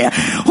foreigner here?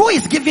 Who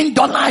is giving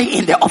dollar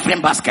in the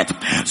offering basket?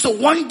 So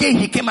one day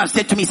he came and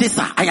said to me, he said,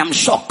 sir, I am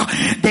shocked.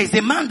 There is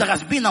a man that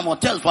has been in a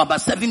hotel for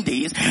about 7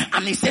 days,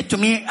 and he said to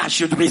me, I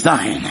should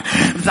resign.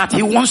 That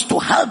he wants to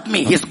help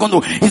me. He's going to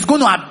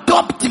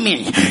adopt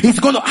me.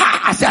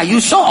 I said, are you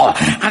sure?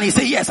 And he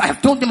said, yes, I have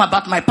told him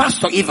about my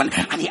pastor even.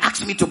 And he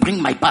asked me to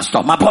bring my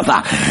pastor, my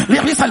brother.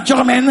 Ladies and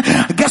gentlemen,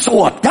 guess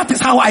what? That is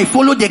how I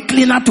followed the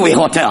cleaner to a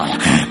hotel.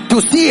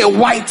 To see a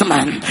white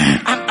man.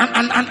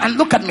 And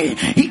look at me.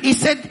 He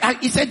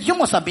said, you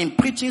must have been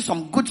preaching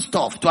some good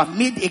stuff to have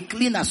made a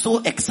cleaner so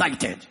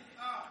excited.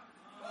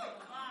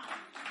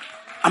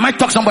 I might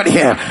talk somebody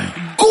here.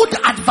 Good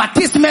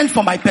advertisement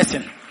for my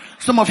person.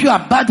 Some of you are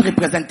bad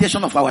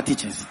representation of our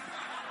teachings.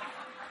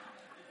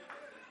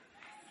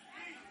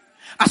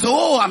 I said,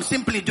 I'm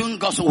simply doing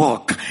God's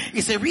work.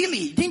 He said,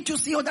 really? Didn't you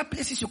see other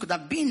places you could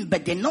have been,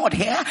 but they're not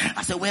here?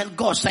 I said, well,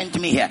 God sent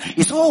me here.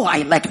 He said,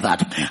 I like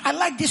that. I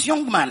like this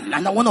young man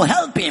and I want to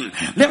help him.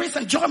 Ladies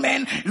and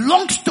gentlemen,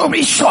 long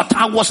story short,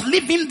 I was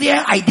living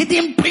there. I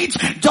didn't preach,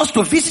 just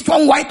to visit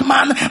one white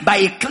man by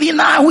a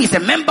cleaner who is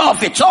a member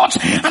of a church,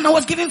 and I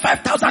was giving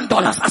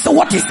 $5,000. I said,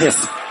 what is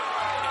this?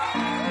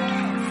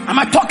 Am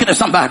I talking to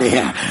somebody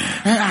here?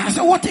 I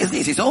said, what is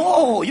this? He said,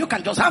 you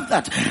can just have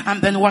that. And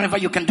then whatever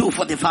you can do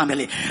for the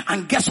family.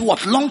 And guess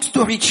what? Long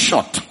story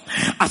short,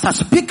 as I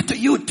speak to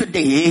you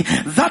today,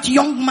 that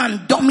young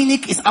man,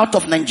 Dominic, is out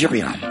of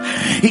Nigeria.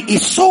 He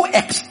is so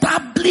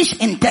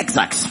established in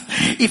Texas.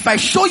 If I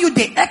show you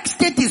the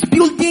estate is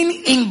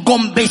building in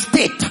Gombe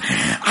State,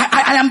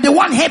 I am the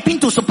one helping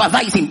to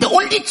supervise him. The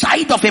only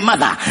child of a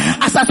mother.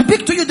 As I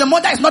speak to you, the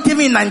mother is not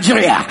even in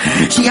Nigeria.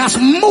 She has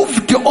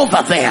moved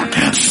over there.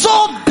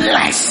 So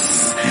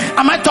blessed.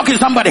 Am I talking to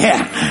somebody here?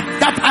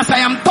 That as I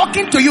am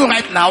talking to you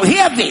right now,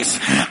 hear this.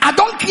 I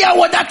don't care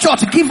what that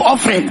church give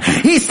offering.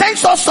 He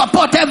sends us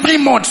support every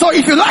month. So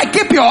if you like,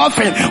 keep your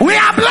offering. We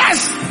are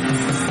blessed.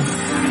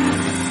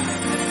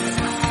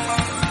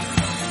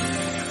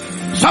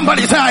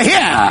 Somebody say, I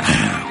hear.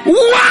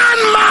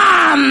 One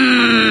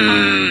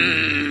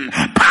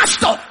man.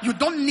 Pastor, you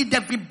don't need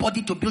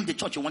everybody to build the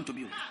church you want to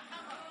build.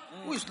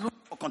 Who is looking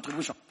for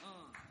contribution?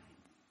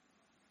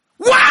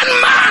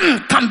 One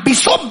man can be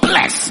so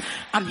blessed,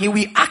 and he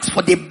will ask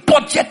for the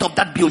budget of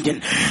that building.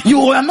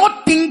 You are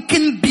not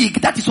thinking big.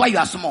 That is why you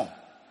are small.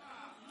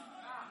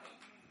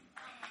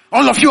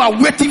 All of you are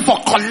waiting for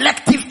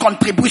collective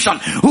contribution.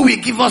 Who will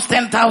give us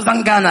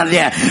 10,000 Ghana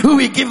there? Who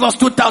will give us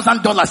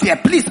 $2,000 here?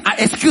 Please,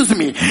 excuse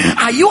me.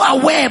 Are you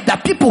aware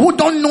that people who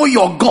don't know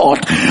your God,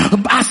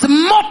 as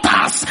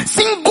mortals,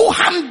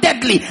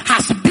 single-handedly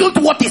has built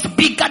what is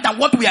bigger than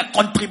what we are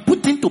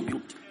contributing to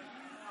build?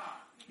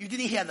 You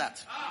didn't hear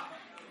that?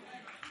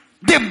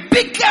 The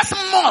biggest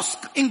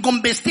mosque in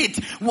Gombe State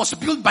was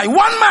built by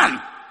one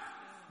man.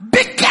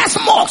 Biggest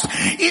mosque.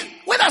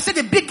 When I say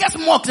the biggest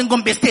mosque in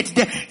Gombe State,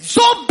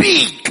 so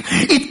big,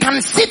 it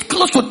can sit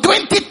close to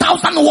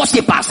 20,000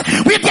 worshippers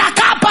with their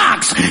car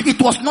parks.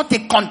 It was not a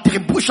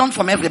contribution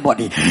from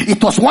everybody.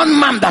 It was one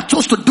man that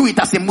chose to do it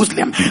as a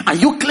Muslim.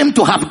 And you claim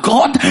to have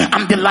God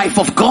and the life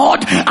of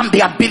God and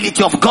the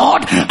ability of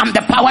God and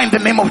the power in the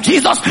name of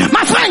Jesus.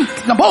 My friend,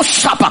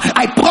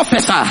 I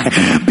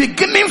prophesy,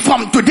 beginning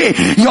from today,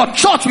 your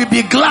church will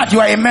be glad you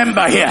are a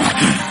member here.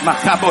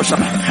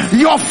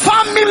 Your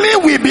family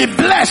will be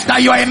blessed that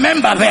you are a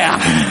member there.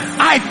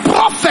 I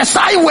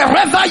prophesy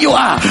wherever you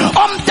are,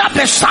 under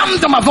the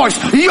sound of my voice,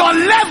 your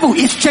level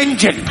is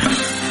changing.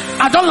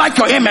 I don't like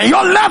your amen.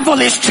 Your level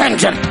is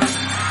changing.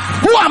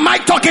 Who am I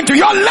talking to?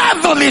 Your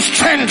level is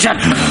changing.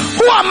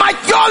 Who am I?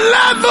 Your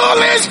level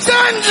is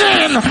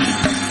changing.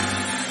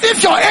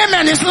 If your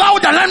amen is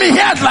louder, let me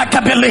hear it like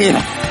I believe.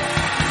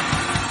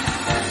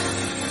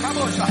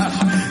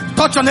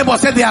 Touch your neighbor,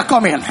 say they are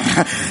coming.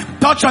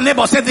 Touch your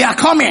neighbor, say they are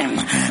coming.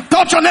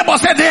 Touch your neighbor,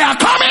 say they are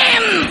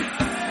coming.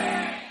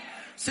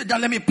 Sit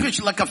down, let me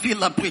preach like I feel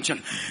like preaching.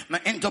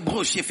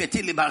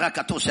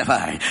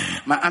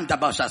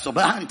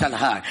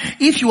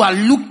 If you are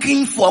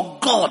looking for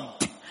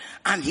God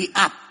and he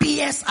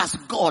appears as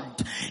God,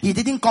 he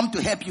didn't come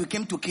to help you, he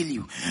came to kill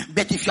you.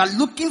 But if you are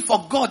looking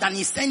for God and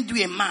he sent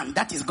you a man,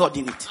 that is God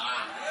in it.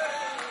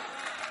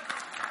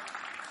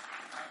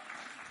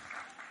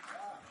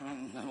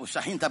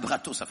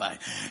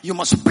 You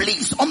must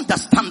please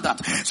understand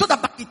that, so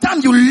that by the time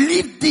you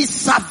leave this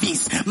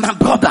service, my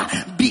brother,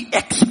 be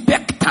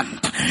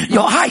expectant.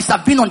 Your eyes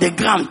have been on the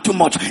ground too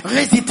much.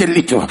 Raise it a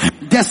little.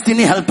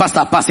 Destiny helpers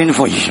are passing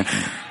for you.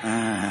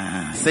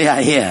 Say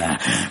I hear.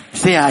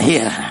 Say I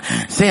hear.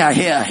 Say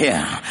I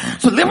hear.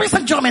 So ladies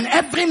and gentlemen,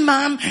 every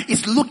man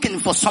is looking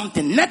for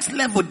something. Next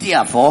level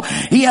therefore,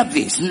 hear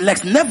this.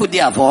 Next level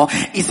therefore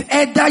is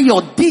either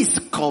your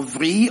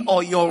discovery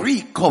or your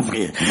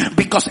recovery.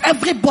 Because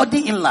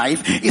everybody in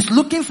life is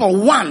looking for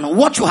one,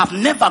 what you have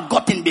never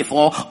gotten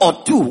before,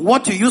 or two,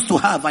 what you used to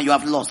have and you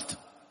have lost.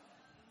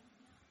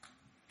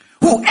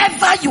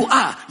 Whoever you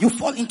are, you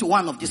fall into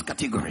one of this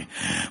category.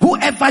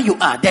 Whoever you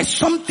are, there's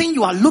something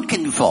you are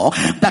looking for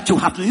that you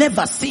have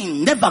never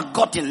seen, never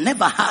gotten,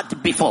 never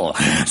had before.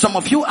 Some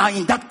of you are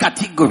in that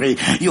category.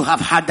 You have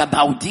heard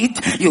about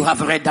it, you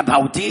have read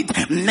about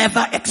it,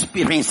 never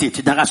experienced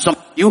it. There are some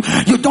of you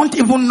don't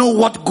even know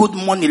what good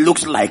money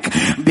looks like,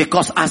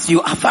 because as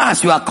far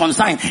as you are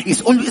concerned,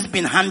 it's always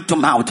been hand to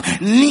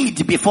mouth,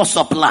 need before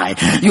supply.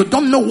 You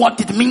don't know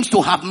what it means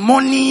to have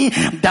money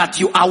that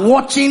you are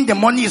watching, the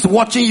money is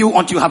watching you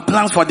until you have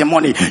plans for the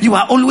money. You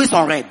are always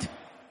on red.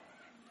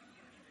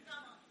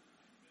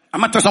 I'm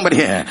not talking somebody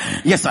here.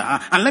 Yes, sir.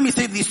 And let me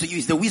say this to you.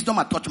 It's the wisdom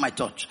I taught my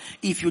church.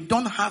 If you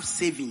don't have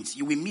savings,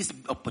 you will miss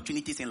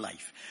opportunities in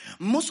life.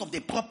 Most of the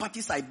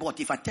properties I bought,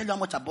 if I tell you how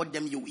much I bought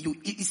them,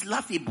 it's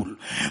laughable.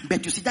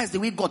 But you see, that's the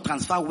way God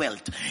transfer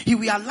wealth. He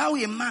will allow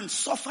a man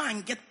suffer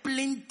and get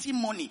plenty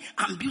money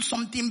and build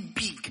something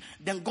big.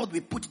 Then God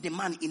will put the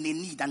man in a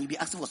need and he'll be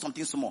asking for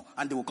something small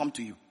and they will come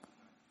to you.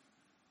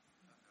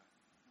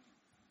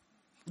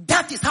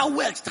 That is how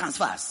wealth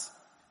transfers.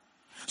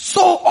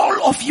 So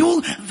all of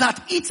you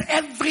that eat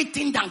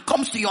everything that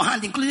comes to your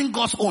hand, including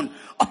God's own,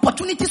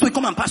 opportunities will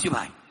come and pass you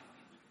by.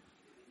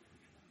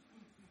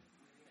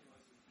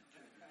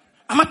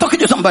 Am I talking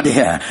to somebody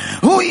here?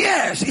 Oh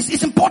yes,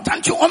 it's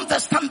important you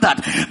understand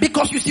that.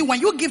 Because you see, when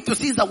you give to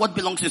Caesar what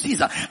belongs to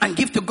Caesar and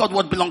give to God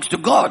what belongs to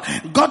God,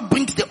 God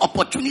brings the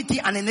opportunity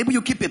and enable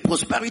you keep a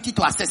prosperity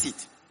to access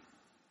it.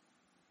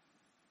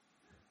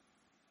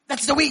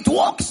 That's the way it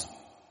works.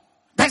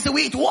 That's the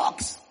way it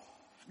works.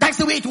 That's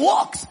the way it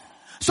works.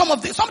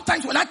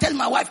 Sometimes when I tell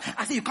my wife,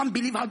 I say, you can't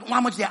believe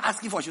how much they're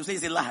asking for. She'll say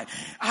it's a lie.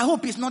 I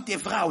hope it's not a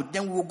fraud.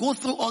 Then we'll go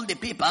through all the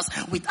papers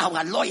with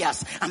our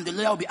lawyers. And the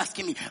lawyer will be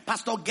asking me,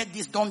 Pastor, get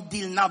this done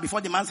deal now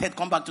before the man's head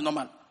come back to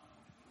normal.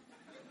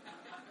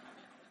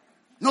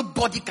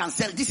 Nobody can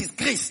sell. This is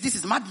grace. This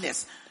is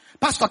madness.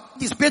 Pastor,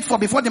 this paid for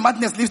before the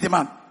madness leaves the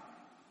man.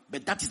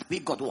 But that is the way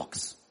God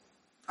works.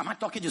 Am I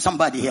talking to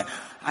somebody here?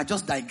 I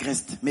just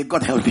digressed. May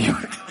God help you.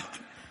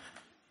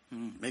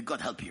 May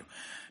God help you.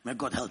 May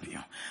God help you.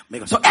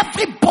 So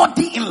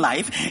everybody in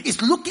life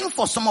is looking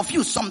for some of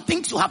you, some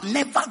things you have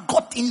never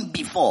gotten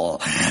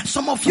before.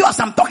 Some of you, as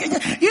I'm talking,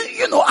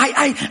 you know,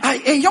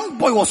 a young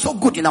boy was so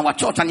good in our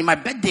church, and in my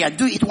birthday I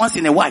do it once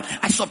in a while.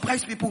 I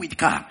surprise people with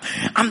car.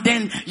 And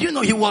then, you know,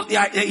 he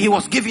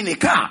was given a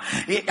car.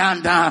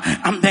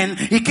 And then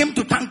he came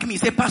to thank me. He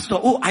said, Pastor,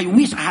 I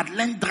wish I had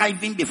learned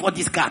driving before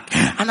this car.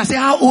 And I said,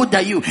 how old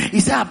are you?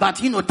 He said, about,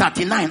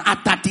 39.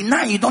 At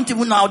 39, you don't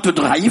even know how to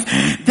drive.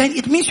 Then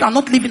it means you are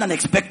not living an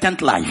expectant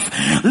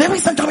life.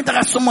 Ladies and gentlemen, there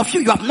are some of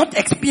you have not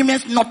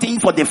experienced nothing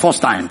for the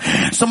first time.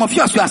 Some of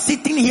you, as you are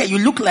sitting here, you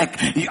look like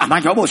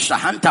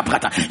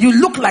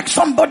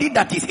somebody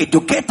that is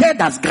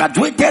educated, has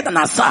graduated, and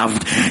has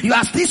served. You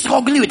are still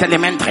struggling with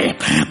elementary.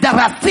 There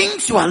are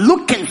things you are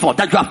looking for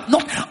that you have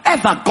not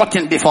ever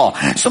gotten before.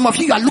 Some of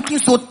you are looking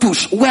so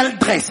tush, well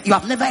dressed. You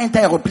have never entered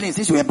an aeroplane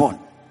since you were born.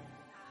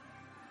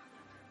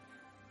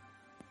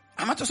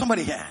 I'm not to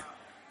somebody here.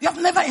 You have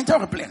never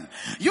entered a plane.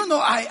 You know,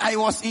 I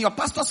was in your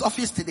pastor's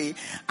office today,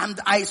 and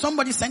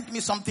somebody sent me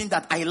something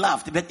that I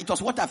laughed, but it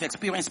was what I've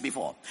experienced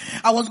before.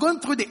 I was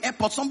going through the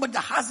airport, somebody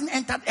that hasn't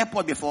entered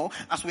airport before,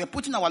 as we were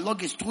putting our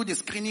luggage through the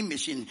screening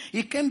machine,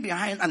 he came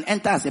behind and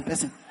entered as a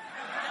person.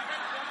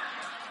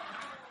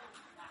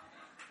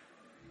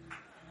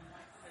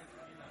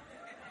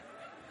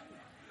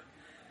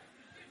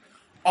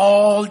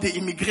 All the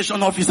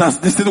immigration officers,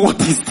 they said, what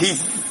is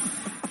this?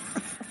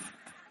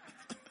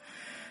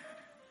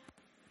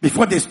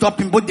 Before they stop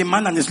him, both the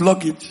man and his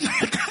luggage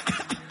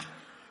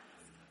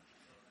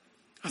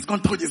has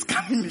gone through the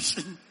scanning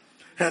machine.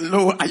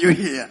 Hello, are you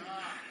here?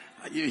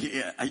 Are you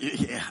here? Are you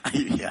here? Are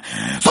you here?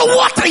 So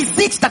what is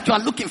it that you are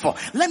looking for?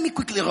 Let me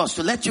quickly rush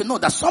to let you know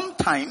that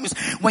sometimes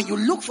when you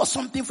look for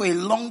something for a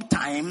long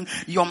time,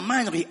 your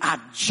mind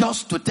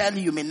readjusts to tell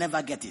you may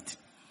never get it.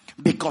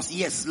 Because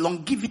yes,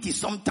 longevity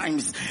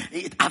sometimes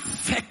it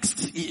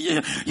affects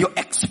your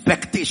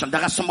expectation.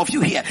 There are some of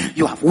you here,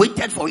 you have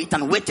waited for it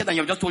and waited, and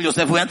you've just told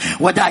yourself, well,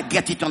 whether I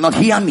get it or not,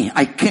 hear me,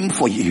 I came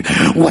for you.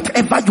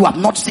 Whatever you have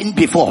not seen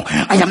before,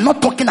 I am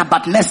not talking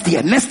about next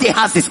year. Next year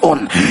has its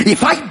own.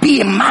 If I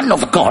be a man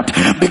of God,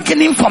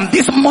 beginning from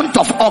this month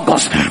of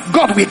August,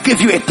 God will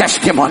give you a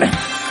testimony.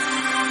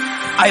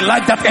 I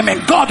like that,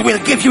 amen. God will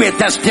give you a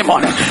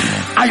testimony.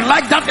 I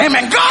like that,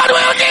 amen. God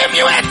will give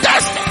you a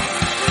testimony.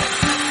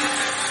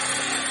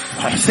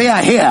 Say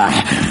I hear.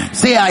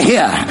 Say I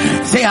hear.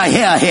 Say I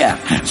hear.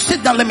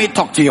 Sit down, let me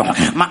talk to you.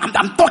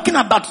 I'm talking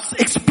about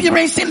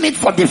experiencing it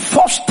for the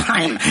first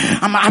time.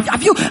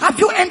 Have you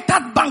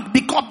entered bank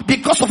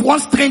because of one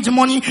strange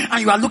money and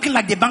you are looking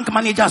like the bank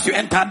manager as you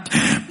entered?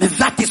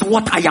 That is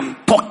what I am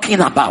talking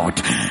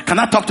about. Can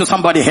I talk to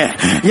somebody here?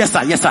 Yes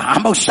sir, yes sir.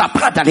 I'm about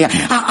Shaprada here.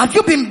 Have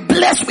you been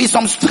blessed with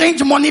some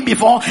strange money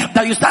before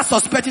that you start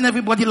suspecting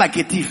everybody like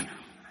a thief?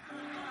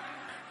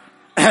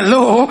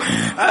 Hello,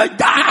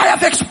 I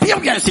have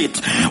experienced it.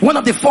 One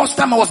of the first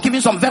time I was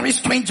given some very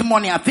strange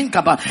money. I think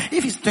about,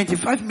 if it's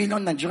 25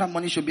 million Nigerian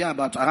money, should be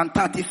about around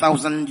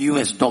 30,000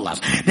 US dollars.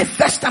 The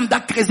first time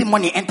that crazy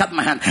money entered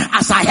my hand,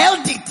 as I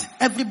held it,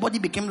 everybody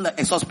became like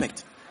a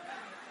suspect.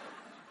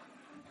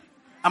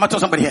 I'm going to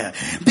tell somebody here.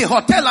 The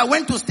hotel I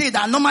went to stay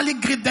that I normally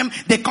greet them,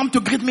 they come to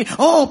greet me.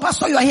 Oh,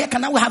 pastor, you are here.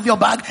 Can I have your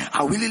bag?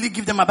 I will really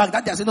give them a bag.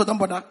 That day I said, no, don't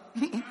bother.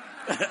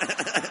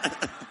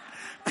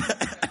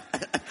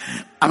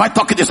 Am I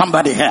talking to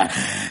somebody here?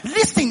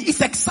 Listen,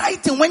 it's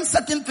exciting when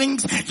certain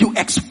things you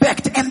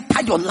expect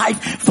enter your life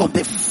for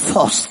the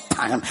first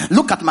time.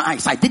 Look at my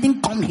eyes. I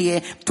didn't come here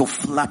to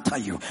flatter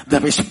you.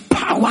 There is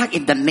power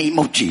in the name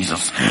of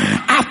Jesus.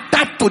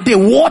 After today,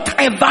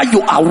 whatever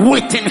you are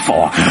waiting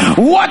for,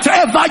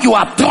 whatever you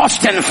are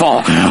trusting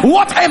for,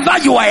 whatever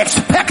you are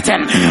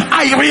expecting,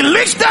 I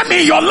release them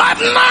in your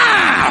life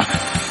now.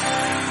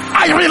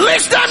 I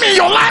release them in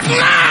your life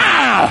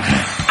now.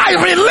 I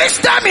release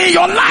them in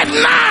your life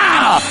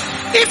now.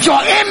 If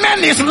your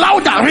amen is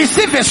louder,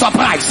 receive a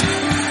surprise.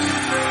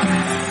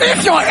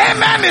 If your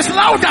amen is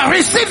louder,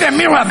 receive a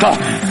miracle.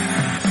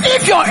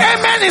 If your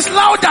amen is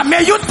louder,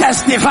 may you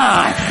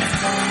testify.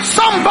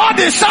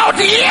 Somebody shout,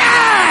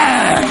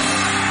 yeah!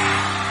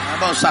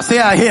 Say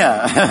I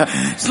hear.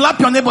 Slap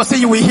your neighbor, say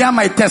you will hear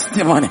my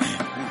testimony.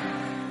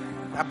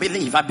 I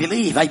believe.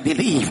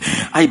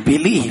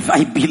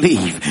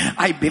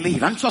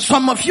 And so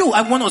some of you,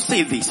 I want to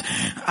say this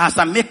as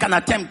I make an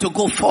attempt to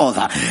go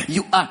further.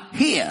 You are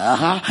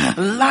here.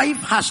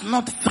 Life has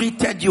not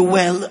treated you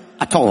well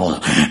at all.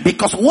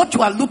 Because what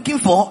you are looking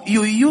for,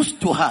 you used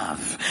to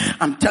have.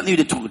 I'm telling you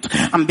the truth.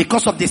 And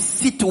because of the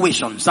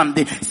situations and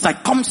the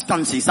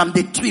circumstances and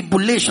the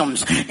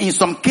tribulations, in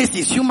some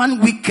cases human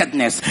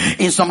wickedness,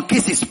 in some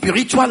cases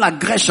spiritual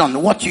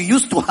aggression, what you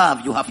used to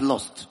have, you have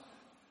lost.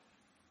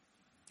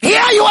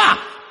 Here you are,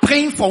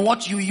 praying for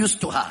what you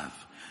used to have.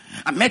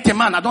 I met a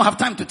man, I don't have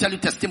time to tell you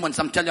testimonies,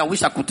 I'm telling you, I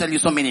wish I could tell you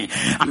so many.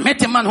 I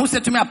met a man who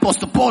said to me,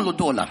 Apostle Paul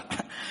Odola,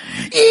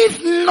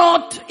 if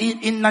not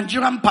in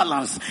Nigerian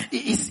parlance,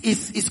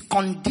 it's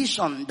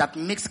condition that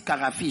makes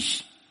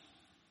carafish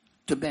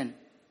to burn.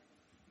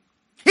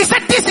 He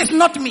said, this is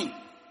not me.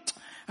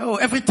 Oh,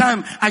 every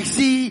time I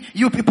see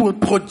you people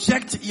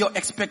project your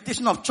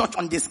expectation of church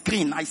on the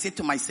screen, I say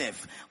to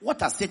myself,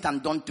 what has Satan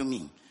done to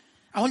me?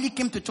 I only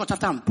came to church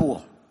after I'm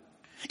poor.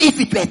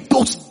 If it were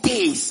those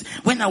days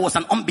when I was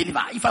an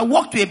unbeliever, if I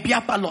walked to a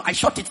beer parlor, I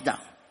shut it down.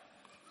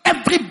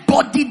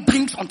 Everybody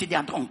drinks until they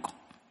are drunk.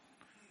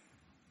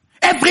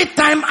 Every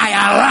time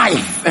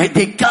I arrive,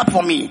 they clap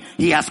for me.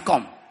 He has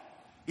come.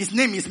 His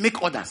name is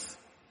Make Orders.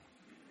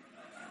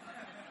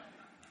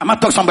 I'm not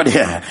talking to somebody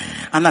here.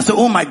 And I say,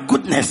 oh my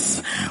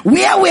goodness,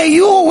 where were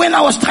you when I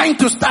was trying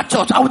to start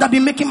church? I would have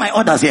been making my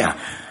orders here.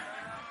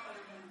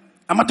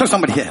 I'm not talking to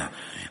somebody here.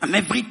 And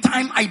every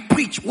time I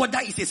preach, whether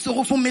it's a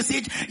sorrowful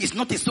message, it's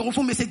not a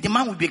sorrowful message, the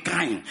man will be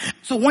crying.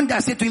 So one day I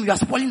said to him, you are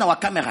spoiling our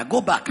camera,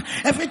 go back.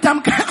 Every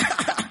time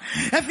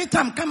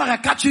camera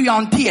catch you, you are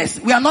on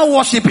tears. We are not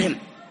worshiping.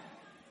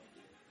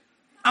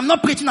 I'm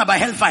not preaching about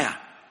hellfire.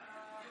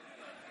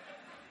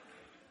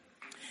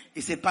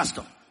 He said,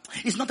 Pastor,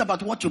 it's not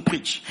about what you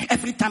preach.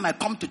 Every time I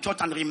come to church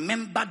and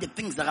remember the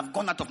things that have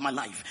gone out of my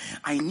life,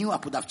 I knew I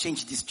could have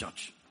changed this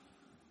church.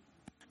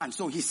 And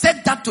so he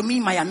said that to me,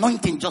 my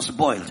anointing just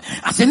boiled.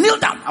 I said, kneel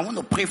down. I want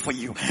to pray for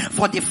you.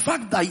 For the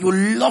fact that you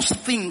lost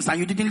things and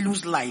you didn't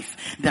lose life,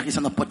 there is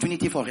an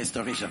opportunity for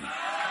restoration.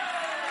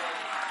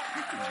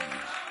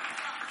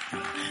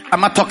 I'm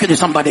not talking to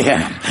somebody here.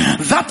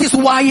 That is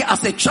why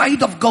as a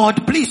child of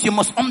God, please, you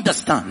must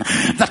understand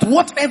that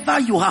whatever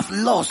you have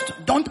lost,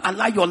 don't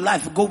allow your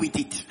life go with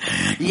it.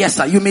 Yes,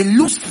 sir, you may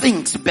lose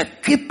things,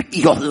 but keep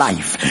your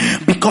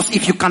life. Because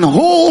if you can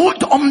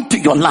hold on to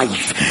your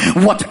life,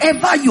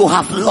 whatever you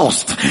have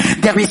lost,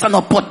 there is an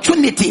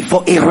opportunity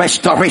for a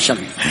restoration.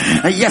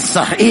 Yes,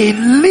 sir, a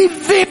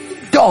living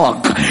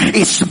dog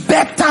is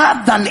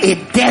better than a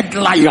dead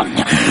lion.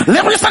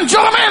 Ladies and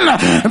gentlemen,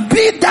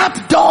 be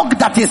that dog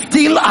that is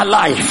still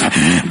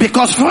alive.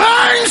 Because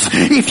friends,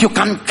 if you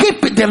can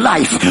keep the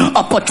life,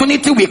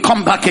 opportunity will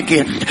come back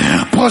again.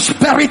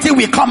 Prosperity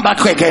will come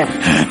back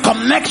again.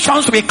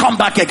 Connections will come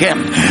back again.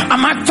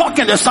 Am I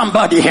talking to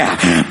somebody here?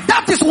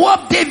 That is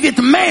what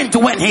David meant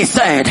when he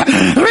said,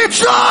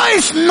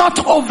 rejoice not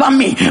over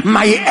me,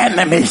 my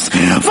enemies.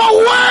 For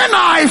when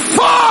I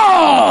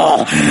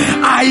fall,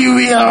 I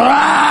will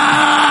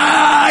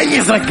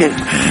rise again.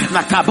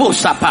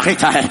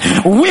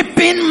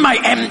 Weeping my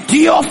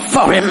endure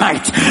for a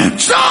night.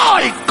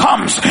 Joy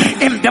comes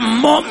in the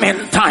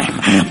moment time.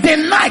 The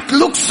night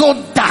looks so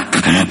dark.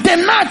 The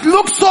night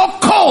looks so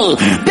cold.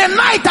 The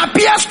night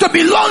appears to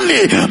be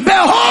lonely.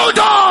 But hold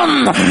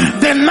on.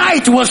 The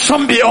night will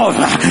soon be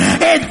over.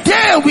 A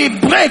day we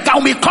break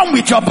and we come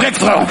with your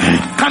breakthrough.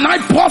 Can I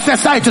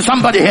prophesy to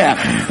somebody here?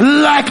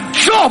 Like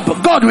Job,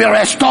 God will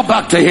restore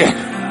back to you.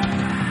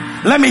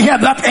 Let me hear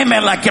that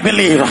amen like you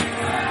believe.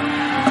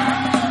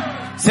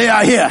 Say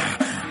I hear.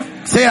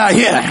 Say I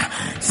hear.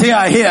 Say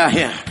I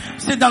hear.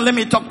 Sit down, let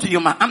me talk to you,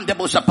 man. I'm the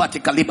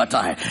Boshapati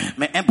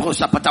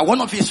Kalibatai.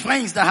 One of his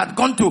friends that had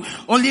gone to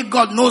only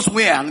God knows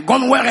where and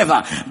gone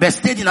wherever, but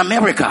stayed in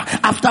America.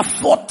 After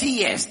 40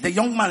 years, the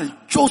young man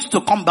chose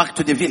to come back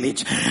to the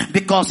village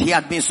because he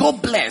had been so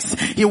blessed.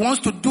 He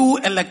wants to do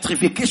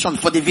electrification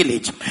for the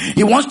village.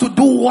 He wants to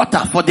do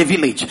water for the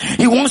village.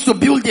 He wants to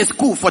build a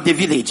school for the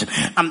village.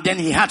 And then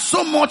he had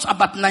so much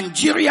about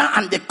Nigeria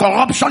and the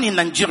corruption in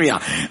Nigeria.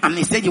 And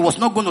he said he was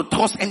not going to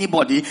trust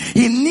anybody.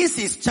 He needs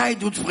his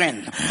childhood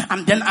friend.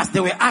 And then as they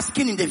were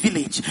asking in the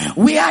village,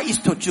 where is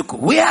Tochukwu?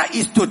 Where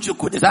is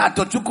Tochukwu? They said,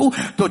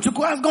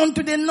 Tochukwu has gone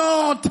to the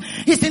north.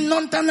 He's in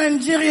northern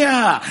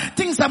Nigeria.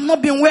 Things have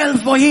not been well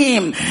for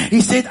him.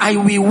 He said, I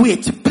will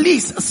wait.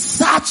 Please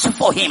search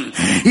for him.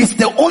 He's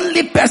the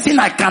only person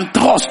I can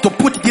trust to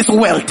put this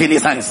wealth in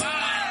his hands.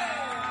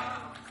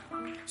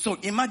 So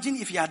imagine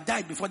if he had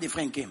died before the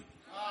friend came.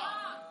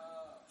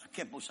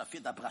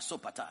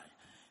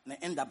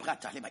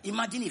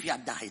 Imagine if he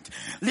had died.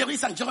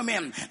 Ladies and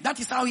gentlemen, that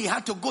is how he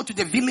had to go to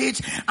the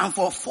village, and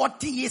for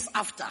 40 years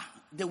after,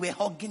 they were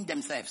hugging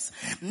themselves.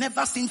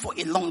 Never seen for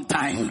a long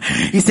time.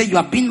 He said, you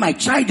have been my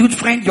childhood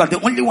friend. You are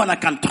the only one I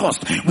can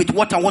trust with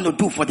what I want to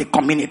do for the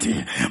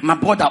community. My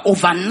brother,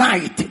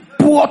 overnight,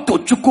 poor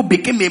Tochukwu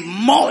became a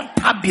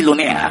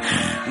multi-billionaire.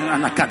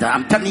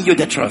 I'm telling you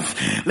the truth.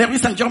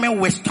 Ladies and gentlemen,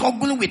 we're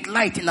struggling with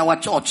light in our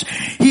church.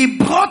 He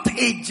brought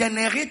a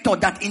generator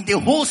that in the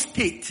whole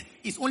state,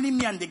 it's only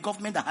me and the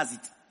government that has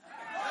it.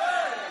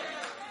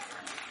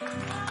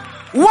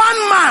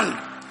 One man.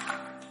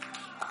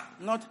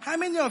 Not how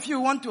many of you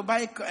want to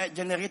buy a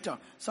generator?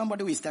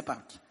 Somebody will step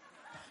out.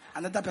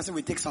 Another person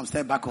will take some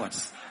step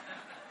backwards.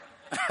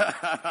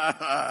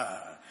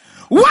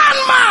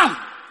 One man.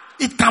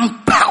 It can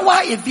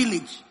power a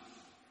village.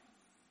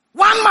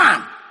 One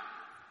man.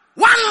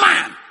 One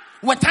man.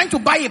 We're trying to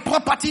buy a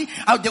property.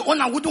 The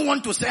owner wouldn't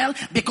want to sell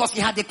because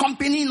he had a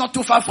company not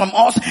too far from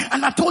us.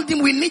 And I told him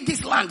we need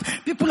this land.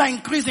 People are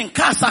increasing.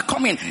 Cars are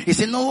coming. He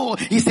said, no,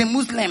 he's a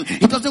Muslim.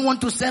 He doesn't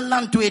want to sell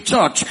land to a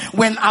church.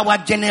 When our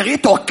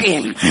generator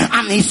came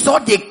and he saw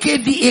the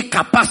KVA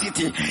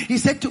capacity, he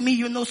said to me,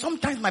 you know,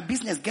 sometimes my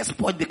business gets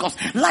spoiled because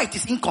light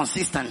is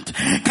inconsistent.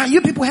 Can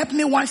you people help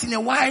me once in a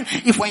while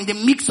if we're in the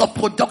mix of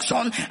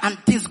production and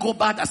things go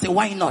bad? I said,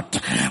 why not?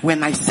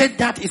 When I said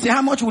that, he said,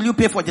 how much will you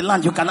pay for the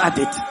land? You can add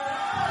it.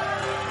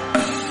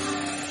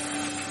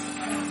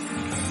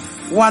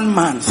 One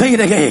man. Say it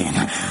again.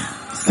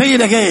 Say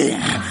it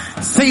again.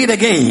 Say it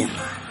again.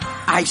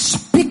 I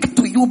speak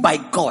to you by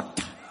God.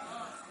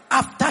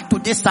 After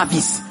today's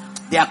service,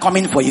 they are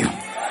coming for you.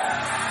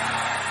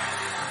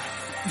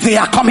 They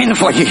are coming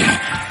for you.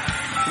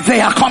 They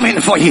are coming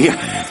for you.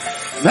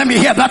 Let me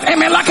hear that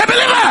amen like a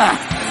believer.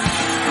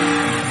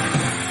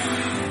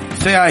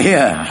 Say I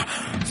hear.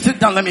 Sit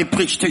down, let me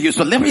preach to you.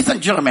 So ladies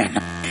and gentlemen,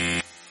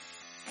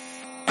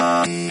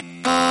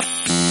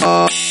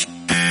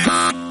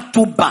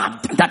 too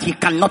bad that he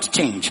cannot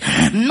change.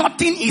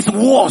 Nothing is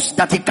worse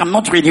that he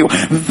cannot renew.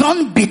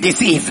 Don't be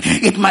deceived.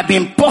 It might be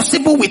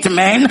impossible with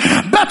men,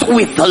 but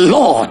with the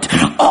Lord,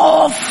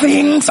 all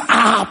things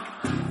are.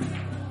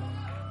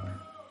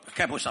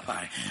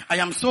 I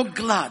am so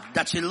glad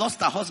that she lost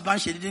her husband.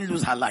 She didn't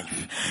lose her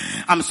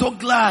life. I'm so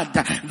glad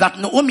that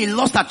Naomi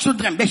lost her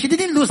children, but she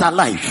didn't lose her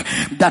life.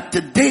 That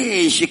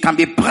today she can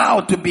be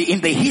proud to be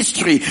in the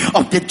history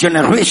of the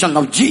generation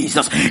of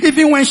Jesus.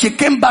 Even when she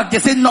came back, they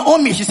said,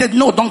 Naomi, she said,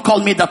 no, don't call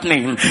me that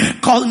name.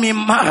 Call me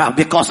Mara,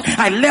 because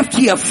I left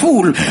here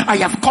full. I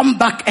have come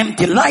back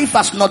empty. Life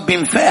has not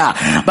been fair.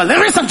 But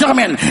ladies and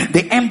gentlemen,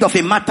 the end of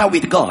a matter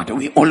with God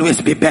will always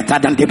be better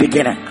than the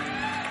beginning.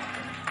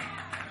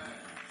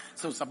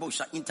 So,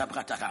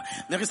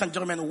 ladies and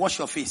gentlemen, wash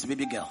your face,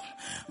 baby girl.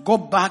 Go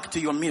back to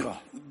your mirror.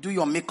 Do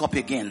your makeup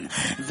again.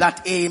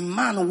 That a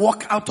man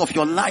walk out of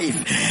your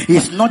life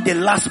is not the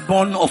last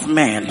born of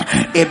men.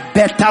 A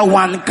better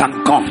one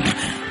can come.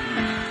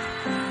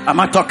 Am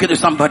I talking to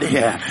somebody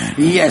here?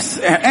 Yes.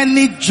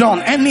 Any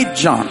John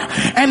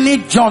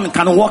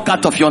can walk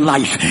out of your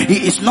life.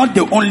 He is not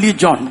the only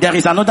John. There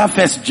is another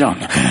first John.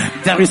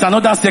 There is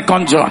another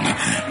second John.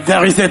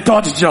 There is a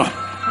third John.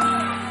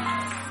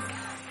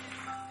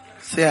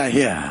 Say I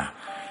hear.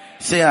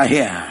 Say I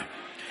hear.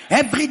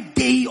 Every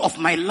day of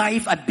my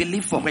life, I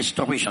believe for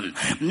restoration.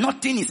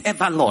 Nothing is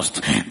ever lost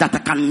that I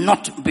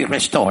cannot be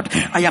restored.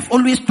 I have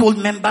always told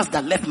members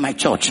that left my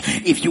church,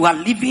 if you are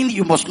living,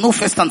 you must know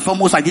first and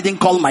foremost, I didn't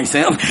call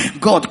myself.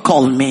 God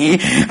called me.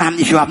 And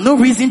if you have no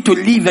reason to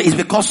leave, it's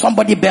because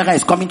somebody better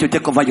is coming to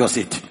take over your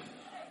seat.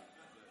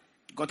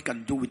 God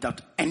can do without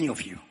any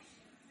of you.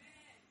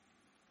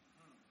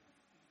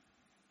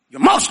 You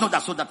must know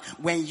that, so that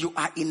when you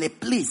are in a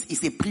place,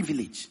 it's a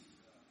privilege.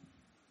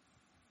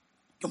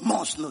 You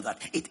must know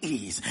that it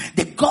is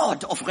the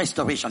God of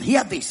restoration.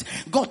 Hear this.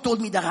 God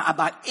told me there are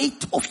about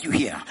 8 of you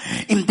here.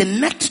 In the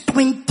next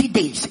 20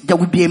 days, there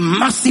will be a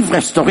massive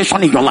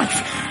restoration in your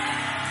life.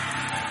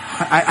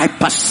 I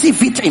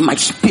perceive it in my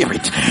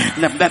spirit.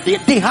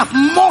 They have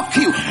mocked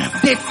you.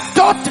 They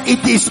thought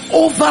it is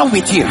over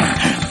with you.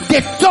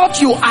 They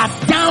thought you are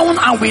down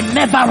and will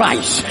never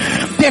rise.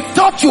 They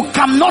thought you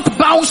cannot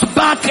bounce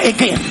back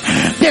again.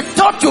 They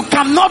thought you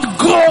cannot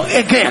grow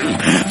again.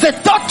 They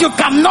thought you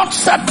cannot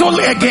settle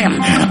again.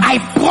 I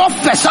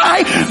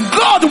prophesy,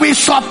 God will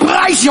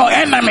surprise your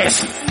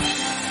enemies.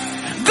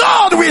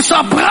 God will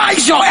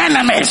surprise your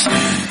enemies.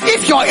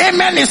 If your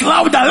amen is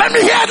louder, let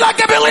me hear it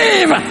like I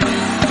believe.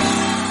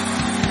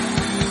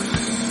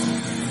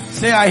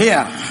 Say I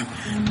hear.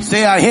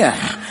 Say I hear.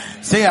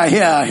 Say I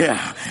hear. I hear.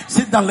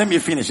 Sit down, let me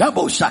finish.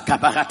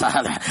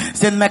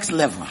 Say next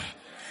level.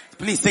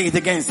 Please say it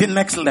again. Say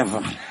next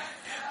level.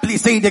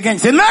 Please say it again.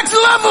 Say next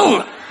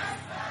level.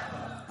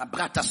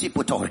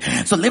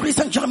 So ladies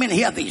and gentlemen,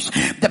 hear this.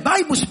 The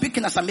Bible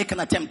speaking as I make an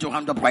attempt to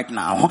round up right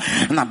now.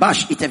 The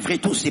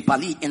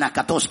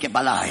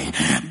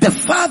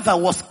father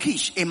was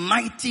Kish, a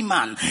mighty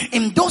man.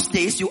 In those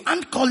days, you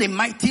can't call a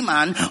mighty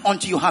man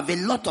until you have a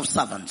lot of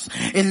servants.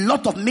 A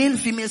lot of male,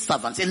 female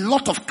servants. A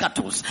lot of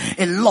cattle.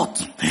 A lot.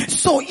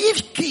 So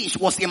if Kish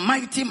was a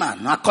mighty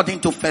man, according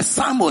to 1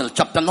 Samuel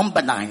chapter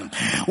number 9,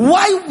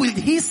 why will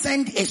he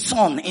send a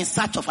son in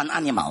search of an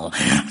animal?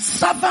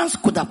 Servants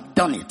could have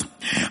done it.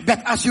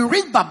 But as you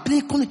read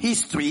biblical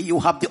history, you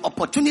have the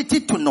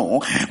opportunity to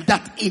know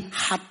that it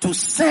had to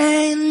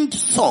send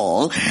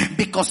Saul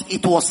because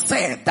it was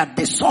said that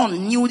the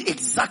son knew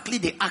exactly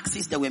the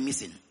axes they were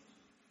missing.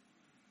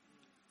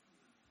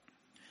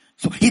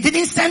 So he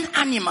didn't send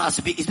animals,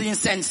 he didn't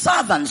send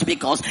servants,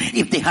 because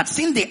if they had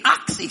seen the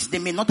axes, they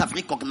may not have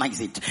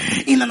recognized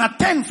it. In an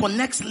attempt for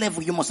next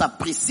level, you must have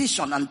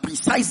precision and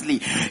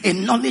precisely a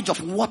knowledge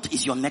of what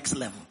is your next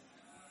level.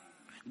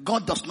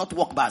 God does not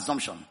work by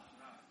assumption.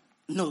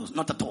 No,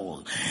 not at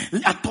all.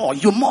 At all.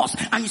 You must.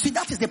 And you see,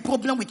 that is the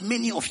problem with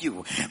many of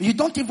you. You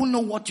don't even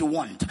know what you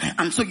want.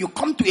 And so you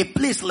come to a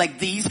place like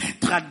this,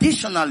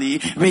 traditionally,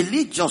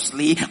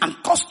 religiously,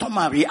 and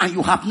customary, and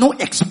you have no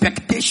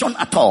expectation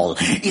at all.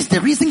 It's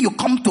the reason you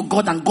come to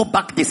God and go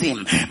back the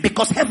same.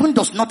 Because heaven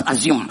does not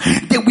assume.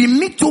 They will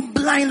meet you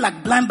blind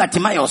like blind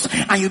Bartimaeus,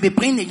 and you'll be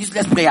praying a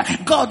useless prayer.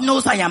 God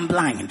knows I am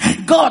blind.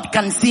 God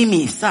can see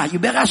me. Sir, you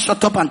better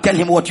shut up and tell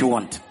him what you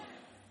want.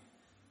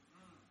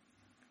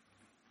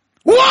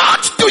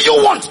 What do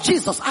you want?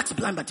 Jesus asked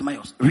blind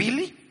Bartimaeus.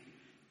 Really?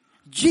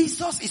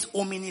 Jesus is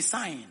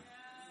omniscient.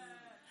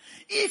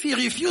 If he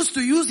refused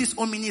to use his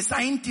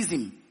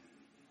omniscientism,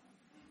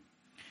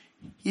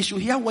 he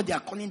should hear what they are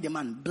calling the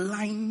man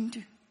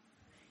blind.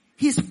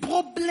 His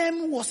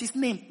problem was his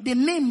name. The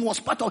name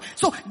was part of,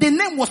 so the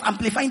name was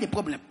amplifying the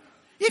problem.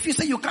 If you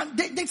say you can't,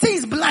 they say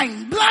he's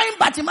blind. Blind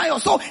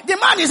Bartimaeus. So the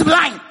man is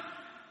blind.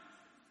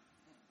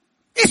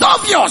 It's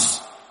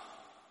obvious.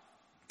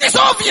 It's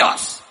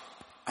obvious.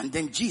 And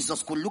then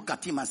Jesus could look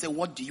at him and say,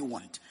 what do you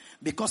want?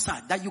 Because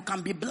sir, that you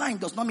can be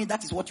blind does not mean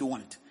that is what you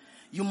want.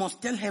 You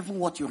must tell heaven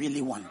what you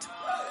really want.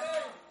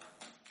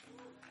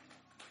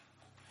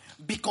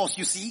 Because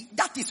you see,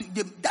 that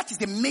is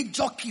the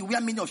major key where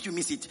many of you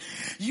miss it.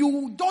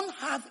 You don't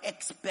have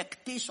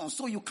expectations,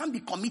 so you can't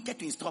be committed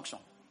to instruction.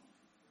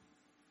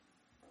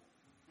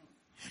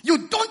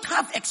 You don't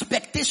have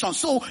expectations,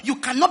 so you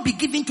cannot be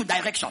given to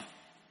direction.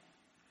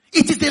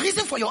 It is the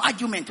reason for your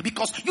argument,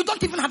 because you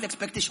don't even have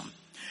expectation.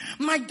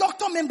 My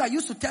doctor member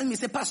used to tell me,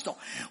 say, Pastor,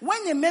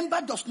 when a member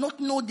does not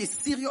know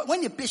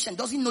when a patient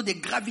doesn't know the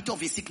gravity of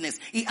his sickness,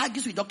 he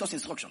argues with doctor's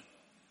instruction.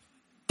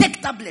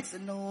 Take tablets.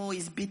 No,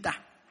 it's bitter.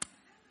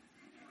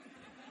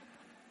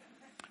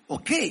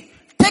 Okay.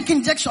 Take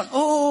injection.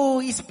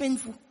 Oh, it's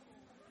painful.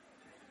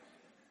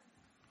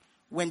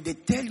 When they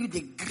tell you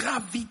the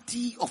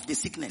gravity of the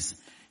sickness,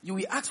 you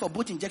will ask for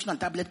both injection and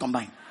tablet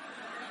combined.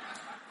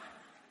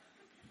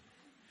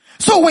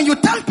 So when you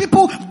tell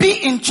people, be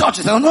in church,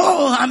 they say, oh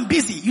no, I'm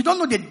busy. You don't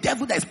know the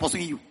devil that is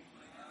pursuing you.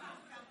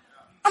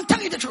 I'm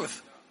telling you the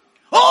truth.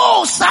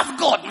 Oh, serve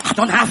God. I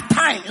don't have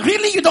time.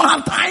 Really, you don't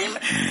have time?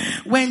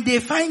 When they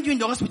find you in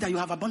the hospital, you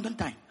have abundant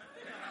time.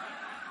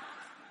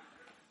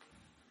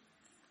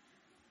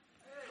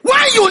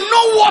 When you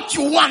know what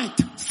you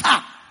want,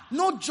 sir,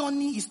 no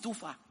journey is too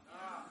far.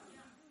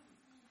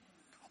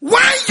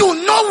 When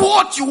you know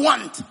what you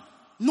want,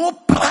 no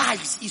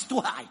price is too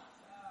high.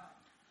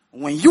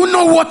 When you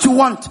know what you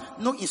want,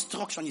 no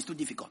instruction is too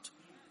difficult.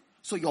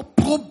 So your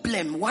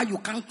problem, why you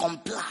can't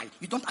comply,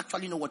 you don't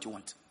actually know what you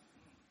want.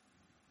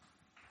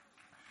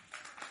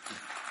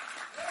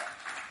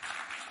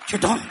 You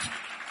don't.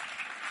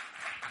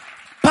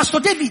 Pastor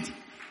David,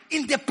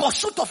 in the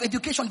pursuit of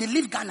education, they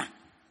leave Ghana.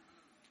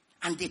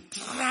 And they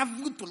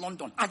travel to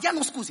London. Are there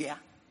no schools here?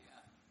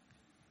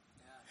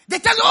 They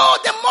tell you, oh,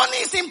 the money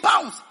is in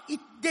pounds.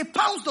 The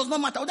pounds does not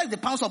matter. Whether it's the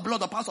pounds of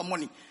blood or pounds of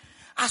money.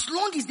 As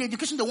long as the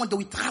education they want, they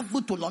will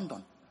travel to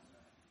London.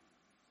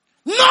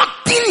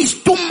 Nothing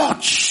is too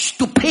much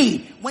to pay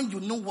when you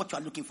know what you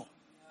are looking for.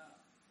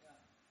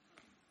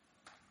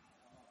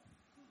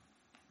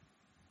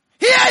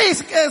 Here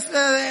is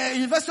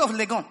University of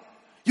Legon.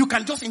 You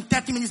can just in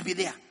 30 minutes be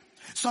there.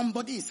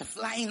 Somebody is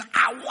flying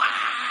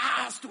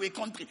hours to a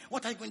country.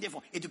 What are you going there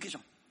for?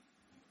 Education.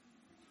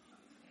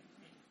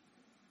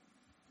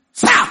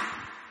 Sir,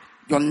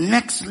 your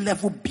next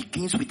level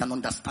begins with an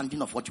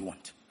understanding of what you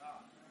want.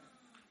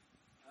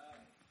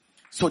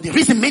 So the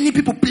reason many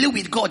people play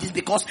with God is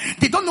because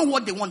they don't know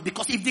what they want.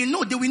 Because if they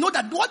know, they will know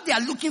that what they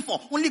are looking for,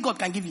 only God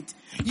can give it.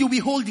 You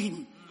will hold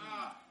him.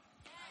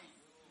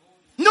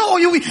 No,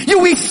 you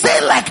will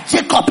say like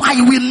Jacob,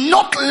 I will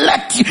not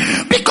let you,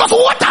 because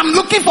what I'm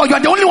looking for, you are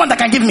the only one that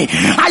can give me.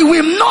 I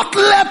will not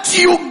let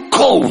you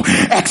go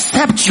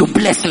except you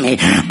bless me,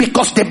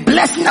 because the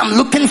blessing I'm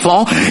looking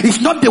for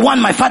is not the one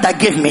my father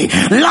gave me.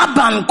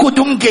 Laban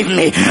couldn't give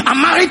me.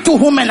 I'm married to a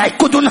woman, I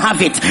couldn't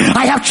have it.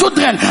 I have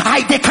children,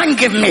 they can't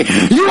give me.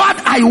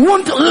 I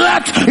won't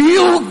let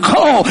you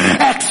go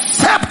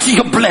except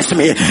you bless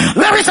me.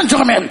 Ladies and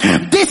gentlemen,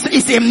 this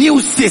is a new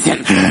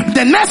season.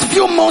 The next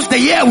few months, the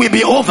year will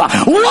be over.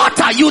 What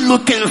are you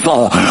looking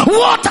for?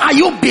 What are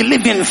you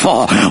believing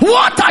for?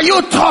 What are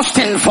you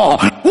trusting for?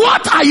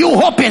 What are you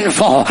hoping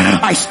for?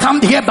 I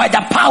stand here by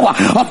the power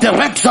of the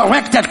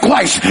resurrected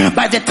Christ.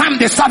 By the time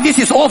the service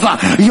is over,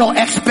 your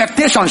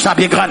expectation shall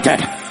be granted.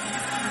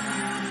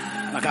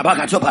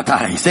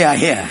 Say I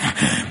hear.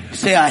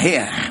 Say I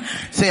hear.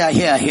 Say I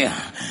hear. Here.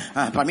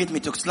 Permit me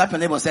to slap your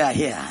neighbor. Say I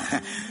hear.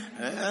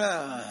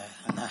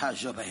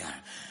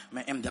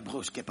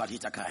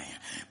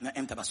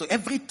 So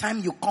every time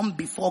you come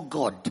before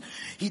God,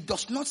 he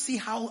does not see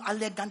how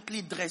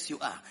elegantly dressed you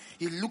are.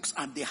 He looks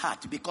at the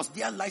heart, because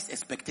there lies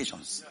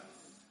expectations.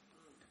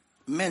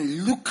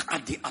 Men look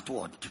at the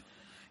outward.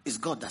 It's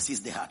God that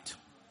sees the heart.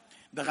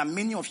 There are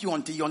many of you,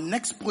 until your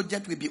next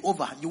project will be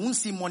over, you won't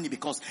see money,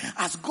 because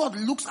as God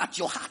looks at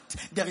your heart,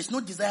 there is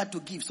no desire to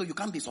give, so you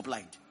can't be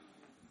supplied.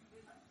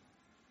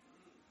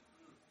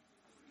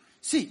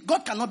 See,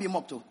 God cannot be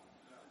mocked.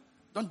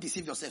 Don't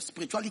deceive yourself.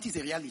 Spirituality is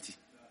a reality.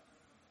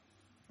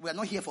 We are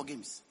not here for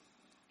games.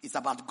 It's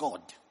about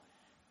God.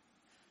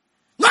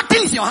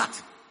 Nothing is in your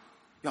heart.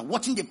 You are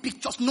watching the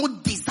pictures. No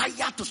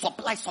desire to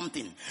supply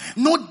something.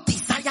 No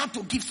desire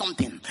to give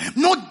something.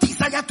 No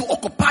desire to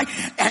occupy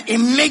a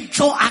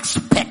major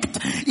aspect.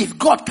 If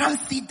God can't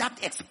see that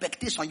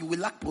expectation, you will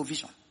lack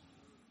provision.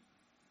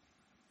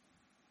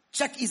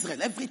 Check Israel.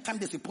 Every time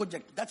there's a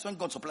project, that's when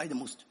God supplies the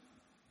most.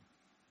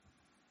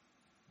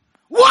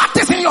 What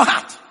is in your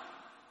heart?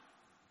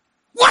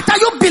 What are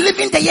you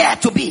believing the year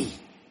to be?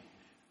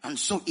 And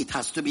so it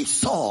has to be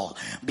Saul,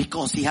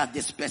 because he had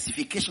the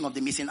specification of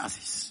the missing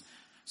asses.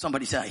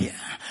 Somebody say here.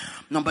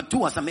 Number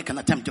 2, as I make an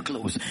attempt to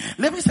close.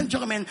 Ladies and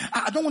gentlemen,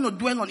 I don't want to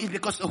dwell on it,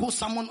 because the whole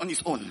sermon on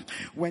its own.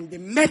 When they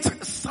met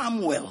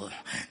Samuel,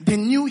 they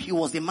knew he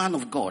was a man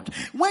of God.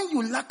 When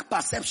you lack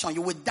perception,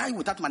 you will die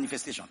without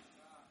manifestation.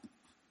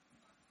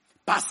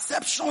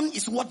 Perception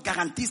is what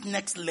guarantees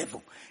next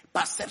level.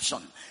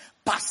 Perception.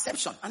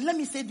 And let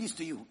me say this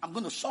to you. I'm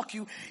going to shock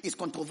you. It's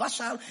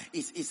controversial.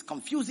 It's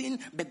confusing,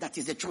 but that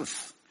is the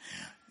truth.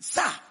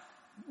 Sir,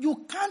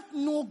 you can't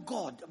know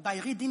God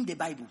by reading the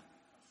Bible.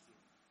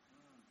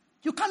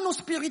 You can't know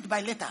spirit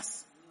by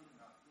letters.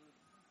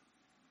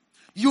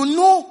 You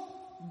know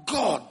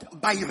God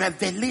by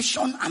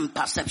revelation and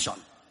perception.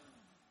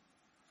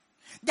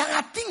 There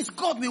are things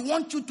God will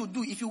want you to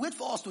do. If you wait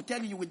for us to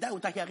tell you, you will die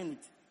without hearing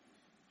it.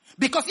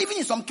 Because even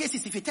in some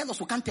cases, if you tell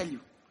us, we can't tell you.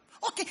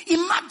 Okay,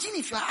 imagine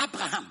if you are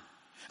Abraham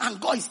and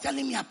God is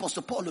telling me,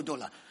 Apostle Paul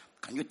Odola,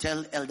 can you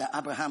tell Elder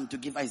Abraham to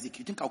give Isaac?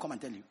 You think I'll come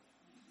and tell you?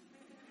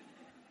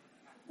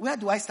 Where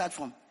do I start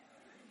from?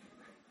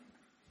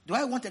 Do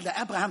I want Elder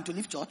Abraham to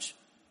leave church?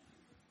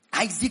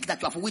 Isaac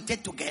that you have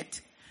waited to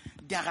get?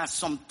 There are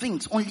some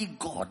things only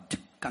God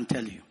can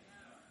tell you.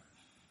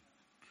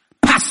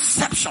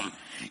 Perception.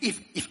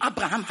 If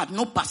Abraham had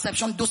no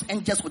perception, those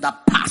angels would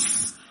have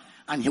passed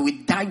and he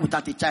would die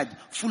without a child,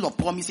 full of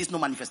promises, no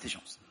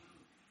manifestations.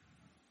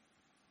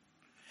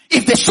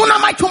 If the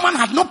Shunammite woman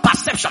had no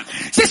perception,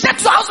 she said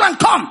to her husband,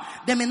 come.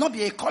 There may not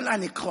be a collar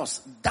and a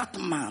cross. That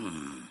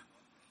man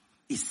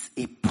is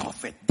a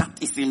prophet.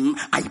 That is him.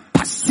 I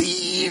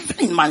perceive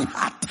in my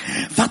heart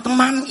that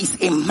man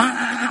is a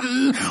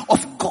man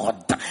of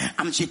God.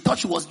 And she thought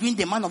she was doing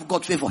the man of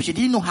God favor. She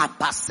didn't know her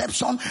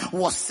perception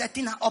was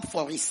setting her up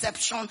for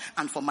reception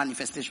and for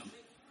manifestation.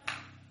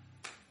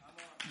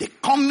 The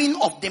coming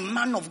of the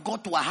man of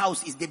God to her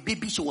house is the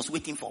baby she was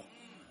waiting for.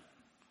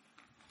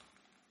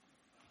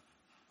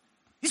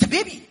 It's a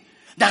baby.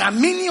 There are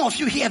many of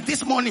you here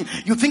this morning.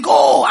 You think,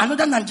 oh,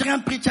 another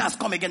Nigerian preacher has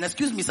come again.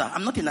 Excuse me, sir.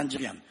 I'm not a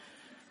Nigerian.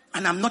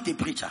 And I'm not a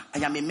preacher. I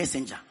am a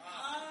messenger.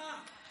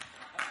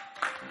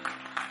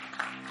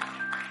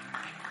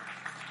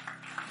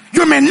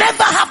 You may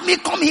never have me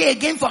come here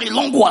again for a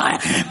long while,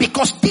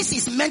 because this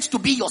is meant to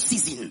be your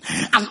season,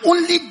 and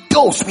only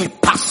those with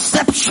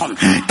perception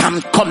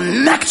can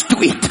connect to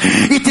it.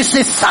 It is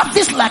a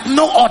service like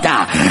no other.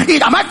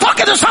 Am I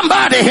talking to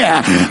somebody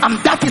here? And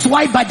that is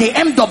why by the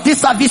end of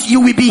this service you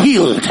will be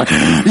healed,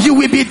 you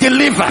will be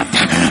delivered,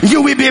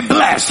 you will be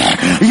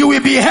blessed, you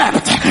will be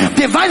helped.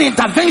 Divine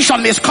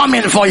intervention is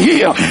coming for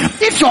you.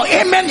 If your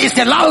amen is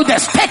the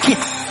loudest, take it.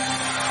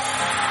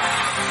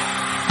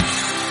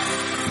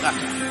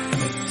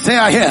 Say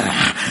I hear.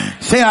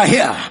 Say I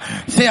hear.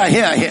 Say I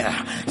hear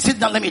here. Sit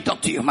down, let me talk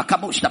to you.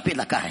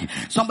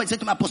 Somebody said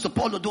to me, Apostle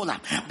Paul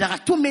Odola, there are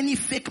too many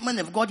fake men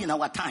of God in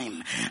our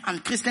time,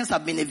 and Christians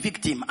have been a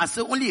victim. I say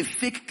only a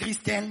fake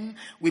Christian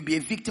will be a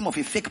victim of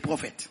a fake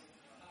prophet.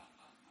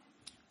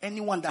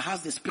 Anyone that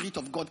has the Spirit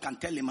of God can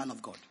tell a man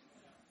of God.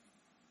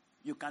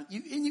 You can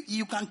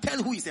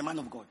tell who is a man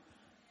of God.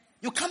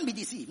 You can't be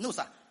deceived. No,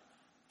 sir.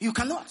 You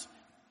cannot.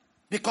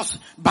 Because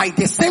by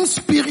the same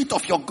Spirit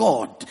of your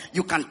God,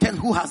 you can tell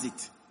who has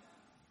it.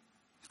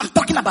 I'm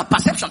talking about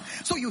perception.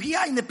 So you hear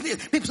in the place,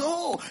 people say,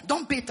 oh,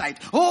 don't pay tithe.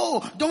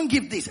 Oh, don't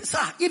give this. Sir,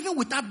 even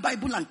without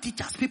Bible and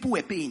teachers, people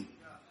were paying.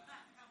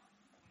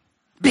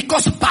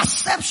 Because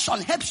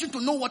perception helps you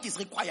to know what is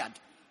required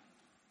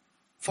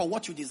for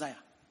what you desire.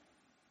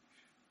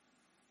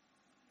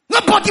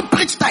 Nobody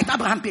preached tithe,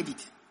 Abraham paid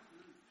it.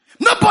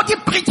 Nobody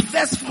preached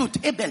first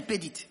fruit, Abel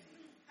paid it.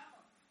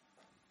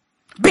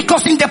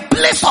 Because in the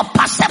place of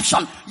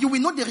perception, you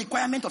will know the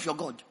requirement of your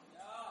God.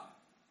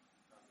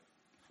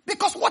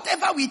 Because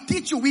whatever we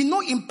teach you, we know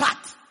in part.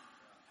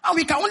 And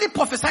we can only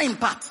prophesy in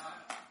part.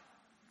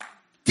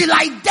 Till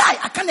I die,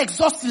 I can't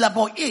exhaust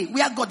syllable A,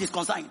 where God is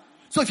concerned.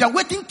 So if you're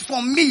waiting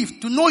for me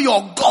to know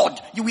your God,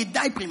 you will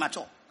die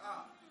premature.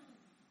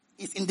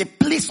 It's in the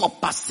place of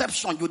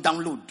perception you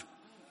download.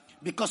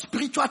 Because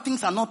spiritual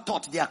things are not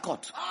taught, they are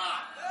caught.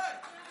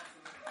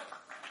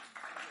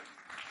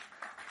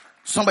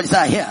 Somebody say,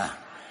 I hear.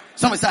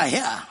 Somebody say, I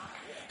hear.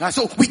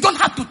 So we don't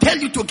have to tell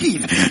you to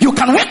give. You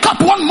can wake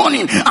up one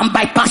morning and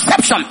by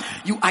perception,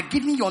 you are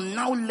giving your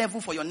now level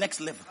for your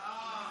next level.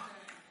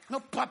 No,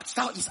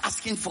 pastor is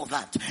asking for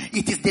that.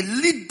 It is the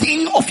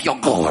leading of your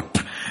God.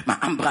 My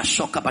ambra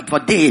shock, but for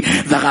they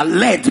that are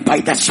led by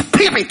the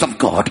Spirit of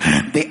God,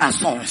 they are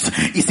sons.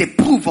 It's a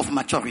proof of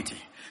maturity.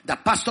 The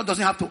pastor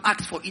doesn't have to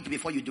ask for it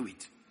before you do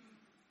it.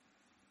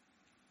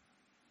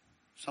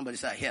 Somebody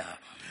say, here.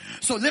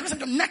 So ladies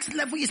and gentlemen, next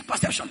level is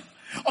perception.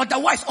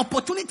 Otherwise,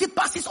 opportunity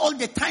passes all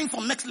the time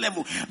from next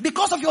level.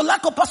 Because of your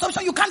lack of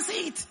perception, you can't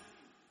see it.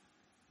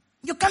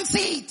 You can't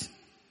see it.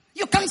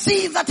 You can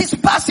see that is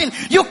passing.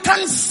 You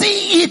can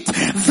see it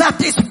that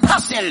is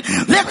passing.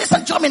 Ladies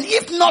and gentlemen,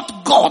 if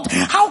not God,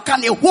 how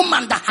can a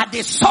woman that had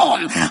a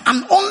son,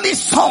 an only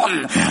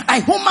son,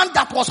 a woman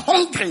that was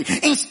hungry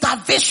in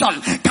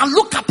starvation, can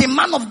look at a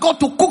man of God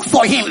to cook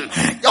for him?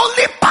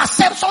 Only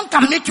perception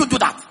can make you do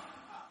that.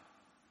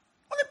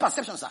 Only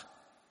perception, sir.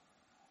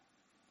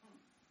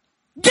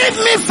 Give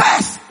me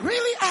first.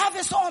 Really? I have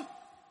a son.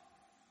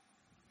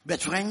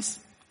 But friends,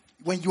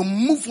 when you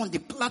move on the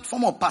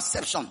platform of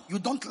perception, you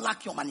don't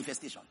lack your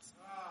manifestations.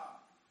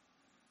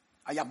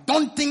 I have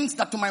done things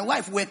that to my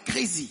wife were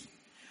crazy.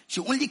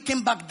 She only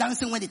came back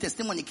dancing when the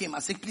testimony came. I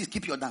said, please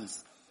keep your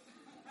dance.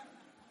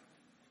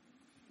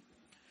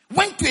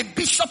 Went to a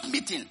bishop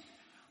meeting.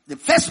 The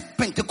first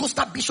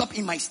Pentecostal bishop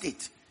in my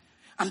state.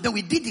 And then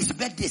we did his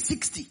birthday,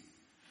 60.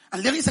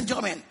 And ladies and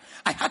gentlemen,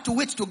 I had to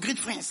wait to greet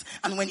friends.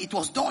 And when it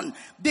was done,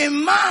 the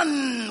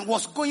man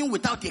was going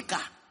without a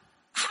car.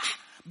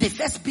 The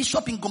first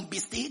bishop in Gombe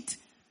State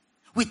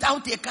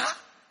without a car.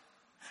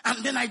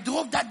 And then I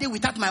drove that day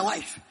without my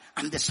wife.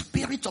 And the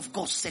Spirit of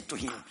God said to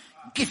him,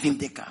 give him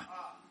the car.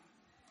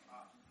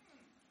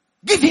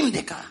 Give him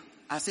the car.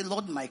 I said,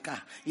 Lord, my car.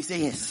 He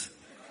said, yes.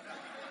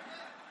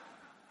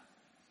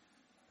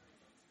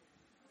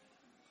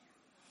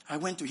 I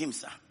went to him,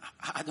 sir.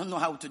 I don't know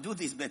how to do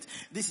this, but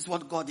this is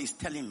what God is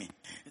telling me.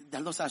 The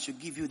Lord said I should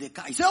give you the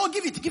car. He said, oh,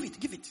 give it. Give it.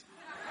 Give it.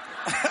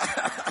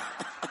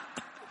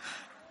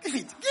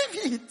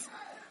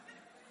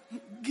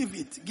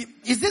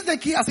 Is this the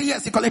key? I said,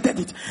 yes, he collected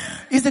it.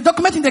 Is the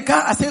document in the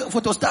car? I said,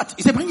 photo start.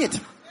 He said, bring it.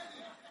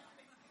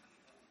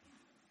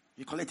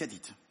 He collected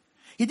it.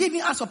 He didn't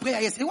even ask for prayer.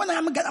 He said, when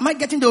am I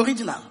getting the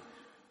original? I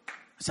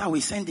said, I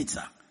will send it,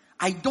 sir.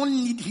 I don't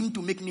need him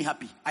to make me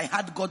happy. I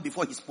had God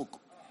before he spoke.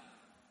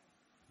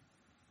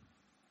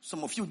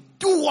 Some of you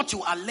do what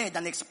you are led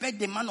and expect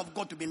the man of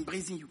God to be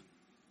embracing you.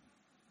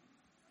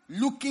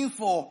 looking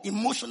for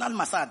emotional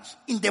massage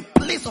in the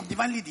place of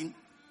divine leading,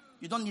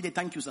 you don't need a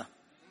thank you, sir.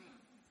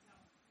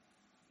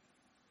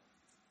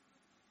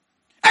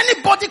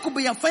 Anybody could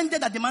be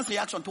offended at the man's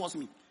reaction towards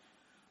me.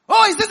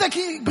 Oh, is this the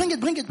key? Bring it.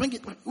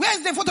 Where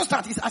is the photo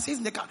start? I say it's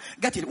in the car.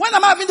 Get it. When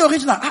am I having the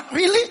original?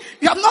 Really?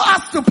 You have not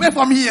asked to pray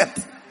for me yet.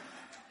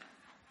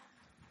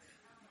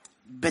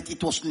 But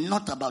it was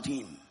not about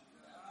him.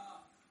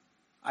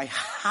 I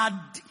had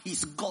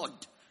his God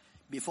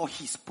before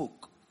he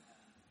spoke.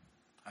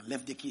 I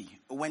left the key.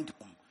 I went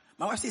home.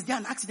 My wife says, is there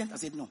an accident? I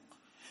said, no.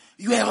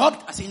 You were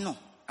robbed? I said, no.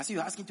 I said,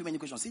 you're asking too many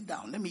questions. Sit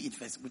down. Let me eat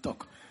first. We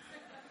talk.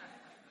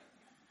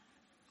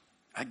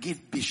 I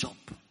gave Bishop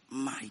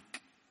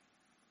Mike.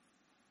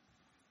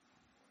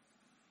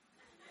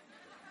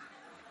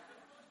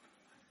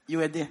 You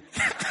were there.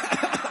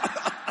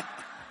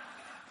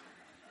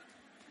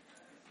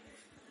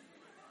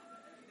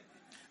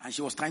 And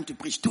she was trying to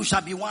preach, 2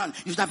 shall be 1.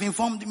 You should have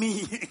informed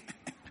me.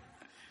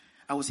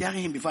 I was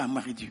hearing him before I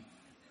married you.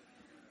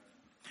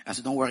 I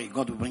said, don't worry,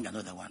 God will bring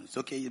another one. It's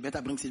okay, you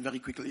better bring it very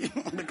quickly.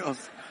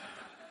 Because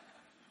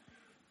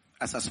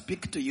as I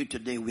speak to you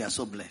today, we are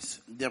so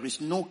blessed. There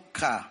is no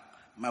car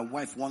my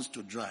wife wants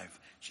to drive.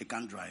 She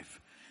can't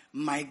drive.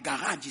 My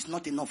garage is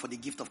not enough for the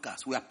gift of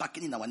cars. We are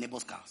parking in our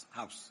neighbor's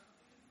house.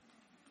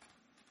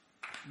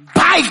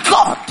 By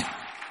God!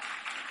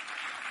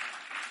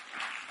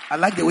 I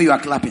like the way you are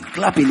clapping.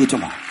 Clap a little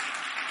more.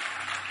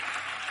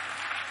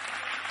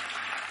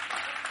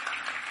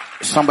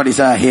 Somebody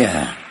say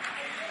here.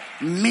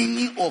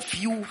 Many of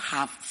you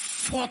have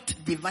fought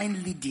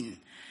divine leading,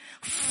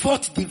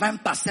 fought divine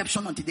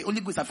perception until the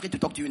Holy Ghost is afraid to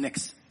talk to you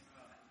next.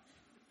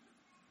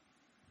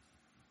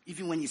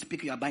 Even when you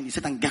speak, you are binding.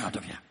 Satan, get out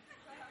of here.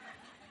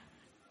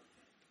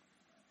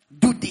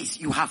 Do this.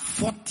 You have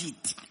fought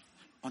it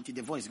until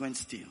the voice went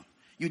still.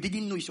 You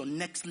didn't know it's your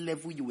next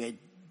level. You were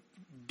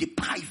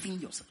depriving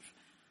yourself.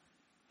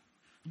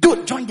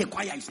 Don't join the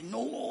choir. You say,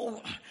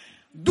 no.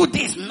 Do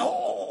this.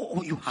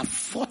 No. You have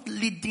fought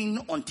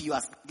leading until you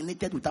are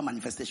stagnated without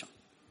manifestation.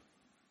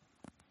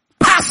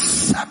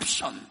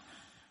 Perception.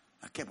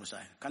 Okay,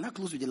 can I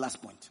close with the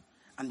last point?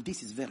 And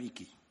this is very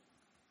key.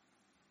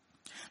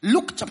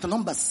 Luke chapter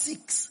number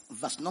 6,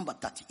 verse number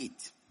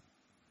 38.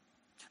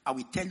 I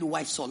will tell you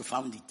why Saul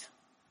found it.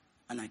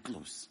 And I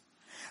close.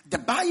 The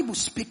Bible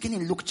speaking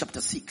in Luke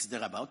chapter 6,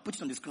 thereabout. Put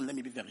it on the screen, let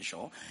me be very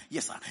sure.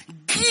 Yes, sir.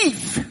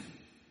 Give.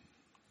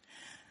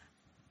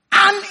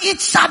 And it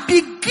shall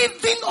be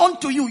given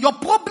unto you. Your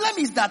problem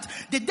is that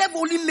the devil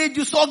only made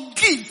you so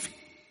give.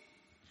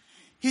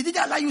 He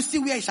didn't allow you to see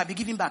where it shall be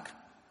given back.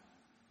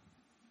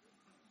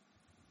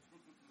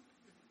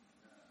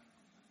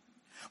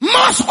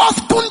 Most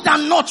often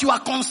than not, you are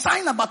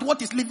concerned about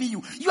what is leaving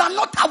you. You are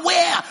not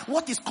aware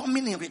what is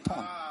coming in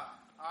return.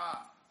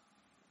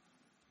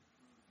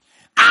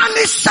 And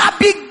it shall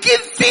be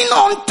given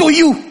unto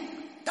you.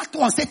 That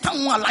one,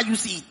 Satan won't allow you to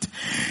see it.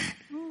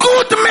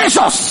 Good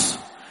measures,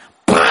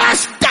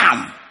 pressed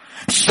down,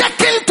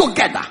 shaken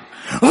together,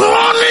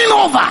 running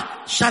over,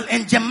 shall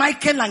angel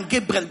Michael and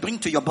Gabriel bring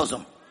to your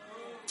bosom.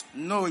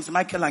 No, it's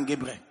Michael and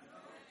Gabriel.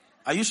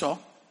 Are you sure?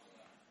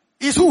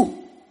 It's who?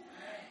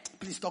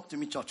 Please talk to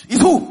me, church. It's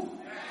who?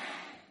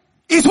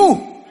 It's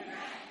who?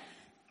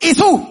 It's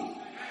who?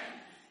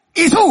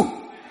 It's who?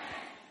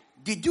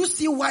 Did you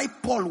see why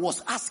Paul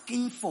was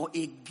asking for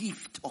a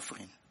gift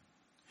offering?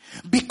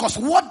 Because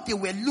what they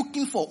were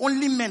looking for,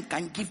 only men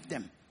can give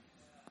them.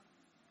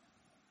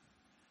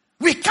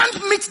 We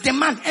can't meet the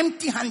man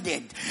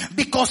empty-handed.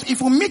 Because if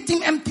we meet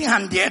him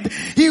empty-handed,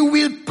 he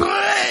will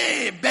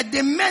pray. But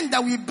the man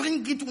that will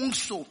bring it won't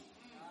show.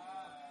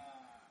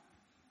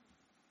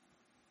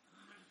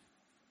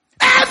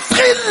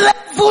 Every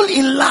level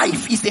in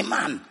life is a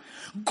man.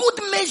 Good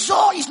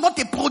measure is not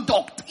a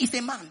product, it's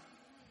a man.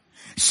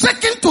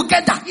 Shaken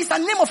together is the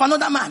name of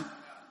another man.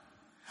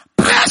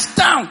 Pressed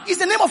down is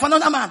the name of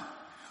another man.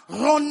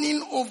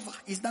 Running over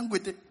is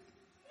Dangote.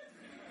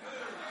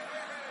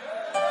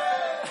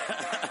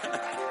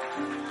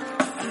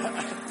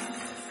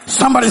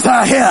 Somebody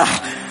say here.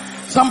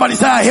 Somebody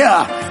say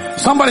here.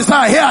 Somebody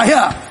say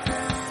here.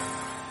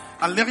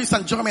 And ladies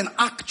and gentlemen,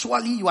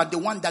 actually you are the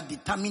one that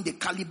determine the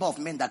caliber of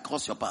men that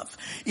cross your path.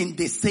 In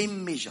the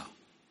same measure.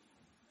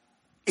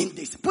 In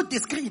this, put the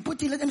screen,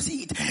 put it, let them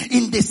see it.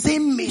 In the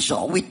same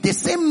measure, with the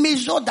same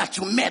measure that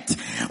you met,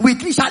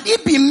 with shall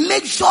it be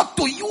measured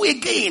to you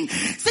again.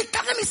 Say,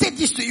 let me say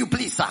this to you,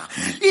 please, sir.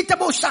 It's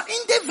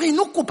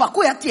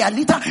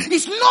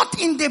not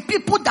in the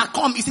people that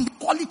come, it's in the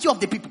quality of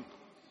the people.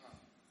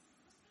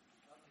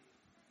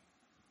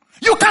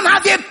 You can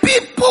have a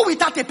people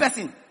without a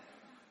person.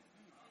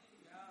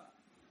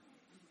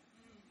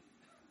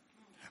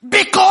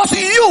 Because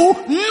you,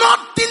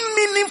 nothing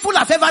meaningful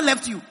has ever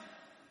left you.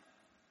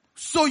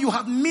 So you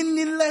have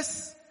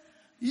meaningless,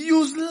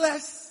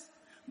 useless,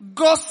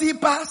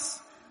 gossipers,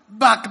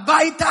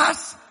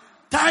 backbiters,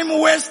 time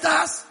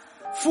wasters,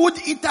 food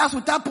eaters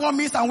without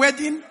promise and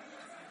wedding.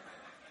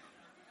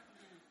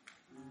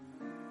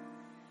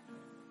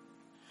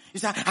 You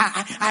say,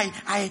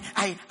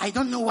 I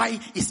don't know why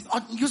it's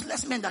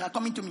useless men that are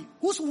coming to me.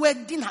 Whose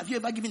wedding have you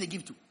ever given a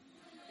gift to?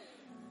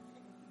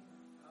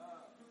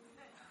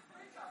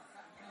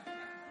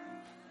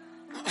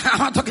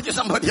 I'm talking to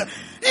somebody here.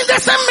 In the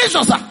same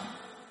measure, sir.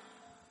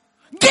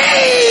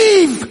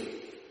 Give!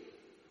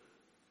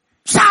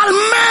 Shall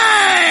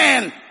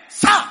men!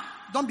 Sir,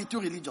 don't be too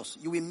religious.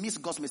 You will miss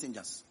God's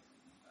messengers.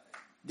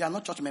 They are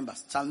not church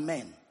members. Shall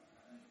men.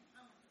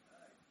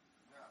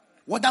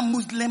 Whether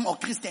Muslim or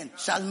Christian,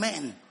 shall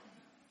men.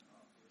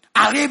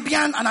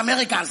 Arabian and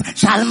Americans,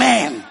 shall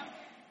men.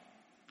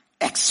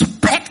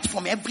 Expect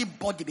from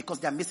everybody because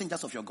they are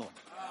messengers of your God.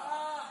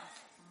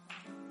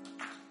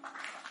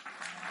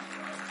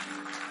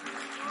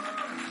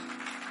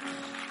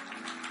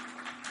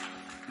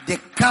 The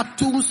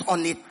cattle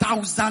on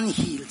 1,000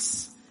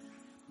 hills,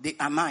 they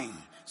are mine.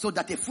 So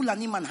that a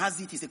Fulani man has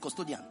it is a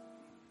custodian.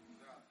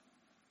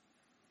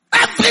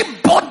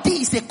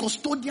 Everybody is a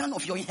custodian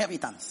of your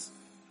inheritance.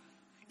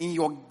 In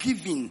your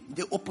giving,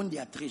 they open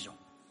their treasure.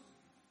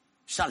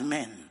 Shall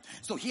men.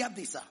 So hear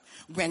this.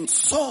 When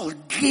Saul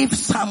gave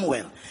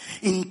Samuel,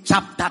 in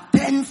chapter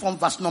 10 from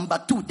verse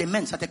number 2, the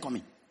men started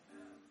coming.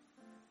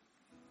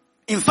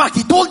 In fact,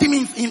 he told him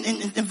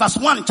in verse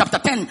 1, chapter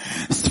 10, 1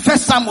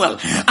 Samuel,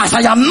 as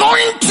I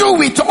anoint you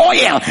with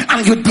oil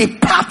and you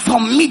depart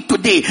from me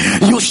today,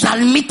 you shall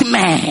meet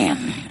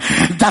men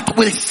that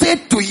will say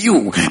to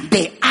you,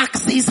 the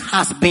axis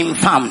has been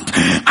found.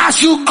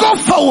 As you go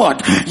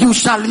forward, you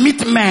shall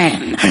meet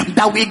men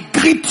that will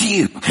greet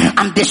you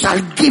and they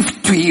shall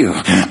give to you.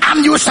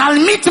 And you shall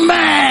meet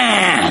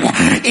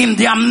men in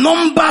their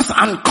numbers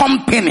and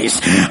companies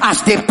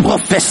as they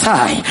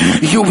prophesy.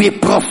 You will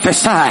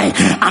prophesy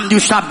and you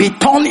shall be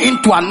turned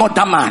into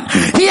another man.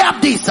 Hear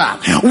this.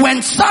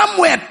 When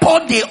Samuel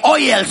poured the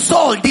oil,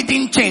 Saul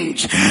didn't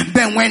change.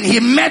 Then when he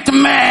met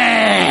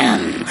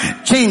men,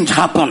 change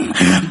happened.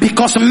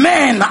 Because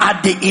men are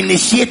the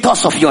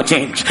initiators of your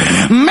change.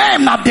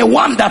 Men are the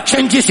one that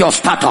changes your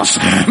status.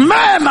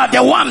 Men are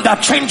the one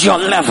that change your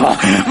level.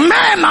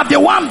 Men are the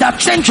one that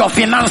change your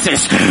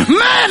finances.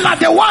 Men are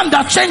the one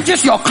that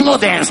changes your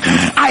clothing.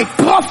 I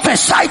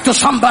prophesy to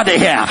somebody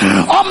here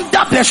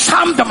under the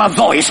sound of my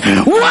voice,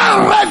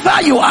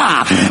 wherever you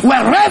are,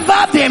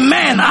 wherever the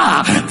men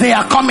are, they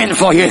are coming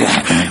for you.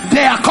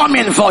 They are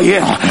coming for you.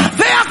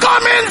 They are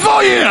coming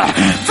for you.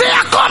 They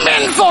are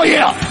coming for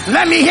you.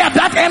 Let me hear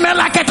that amen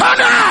like a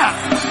thunder.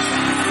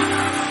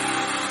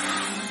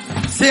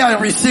 Say, I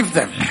receive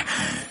them.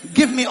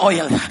 Give me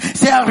oil.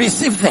 Say, I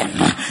receive them.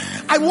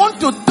 I want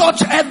to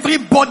touch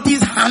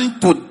everybody's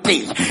hand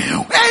today.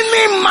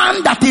 Any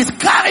man that is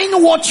carrying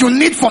what you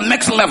need for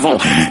next level,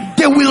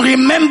 they will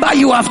remember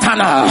you after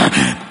now.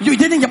 You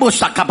didn't get about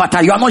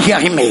Shakabata. You are not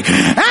hearing me.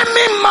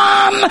 Any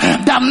man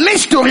that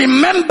needs to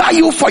remember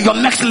you for your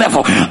next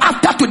level,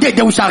 after today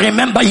they shall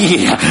remember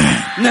you.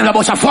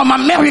 From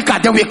America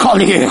they will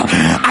call you.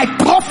 I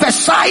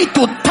prophesy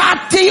to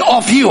 30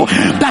 of you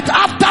that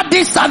after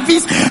this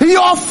service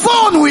your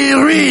phone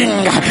will ring.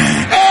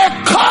 A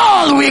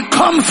call will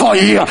come for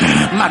you.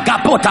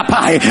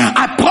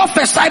 I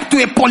prophesy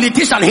to a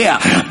politician here.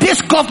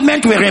 This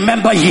government will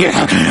remember you.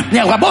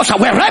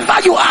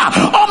 Wherever you are,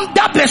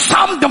 under the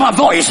sound of my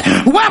voice,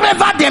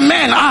 wherever the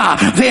men are,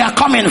 they are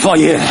coming for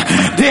you.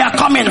 They are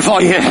coming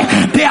for you.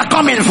 They are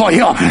coming for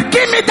you.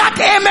 Give me that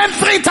amen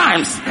 3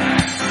 times.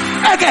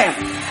 Again.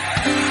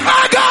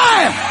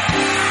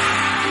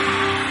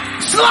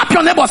 Slap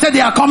your neighbor, say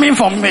they are coming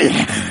for me.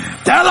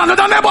 Tell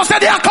another neighbor, say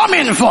they are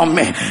coming for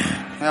me.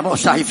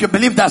 If you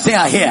believe that, say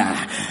I hear.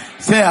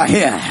 Say I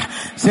hear.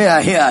 Say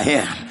I hear, I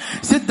hear.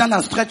 Sit down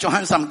and stretch your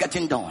hands. I'm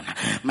getting down.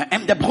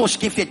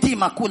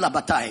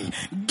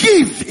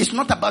 Give is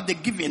not about the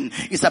giving.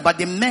 It's about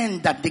the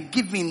men that the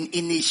giving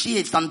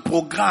initiates and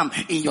program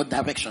in your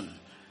direction.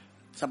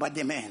 It's about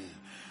the men.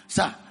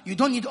 Sir, you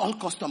don't need all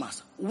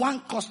customers.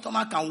 One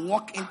customer can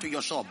walk into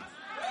your shop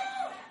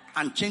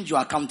and change your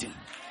accounting.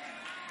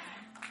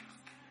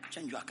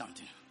 Change your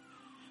accounting.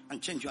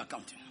 And change your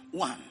accounting.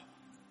 One.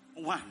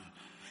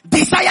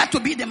 Desire to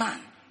be the man.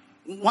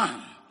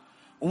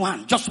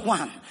 One, just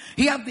one.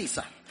 Hear this.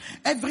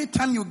 Every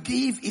time you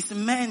give, it's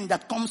men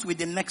that comes with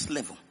the next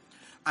level.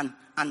 And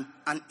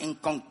in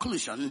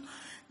conclusion,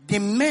 the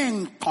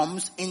men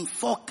comes in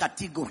 4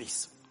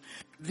 categories.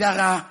 There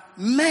are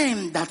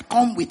men that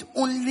come with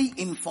only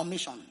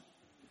information.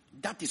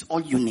 That is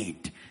all you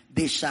need.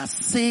 They shall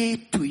say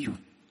to you,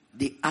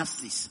 the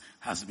axis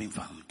has been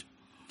found.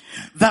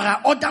 There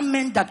are other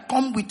men that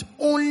come with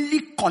only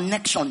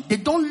connection. They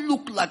don't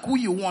look like who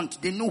you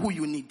want. They know who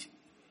you need.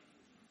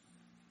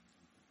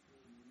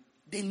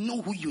 They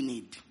know who you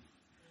need.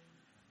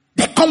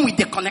 They come with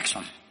the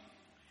connection.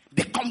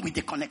 They come with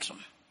the connection.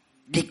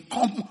 They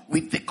come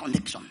with the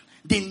connection.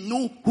 They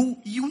know who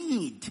you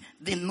need.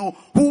 They know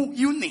who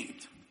you need.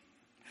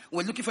 We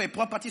were looking for a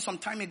property some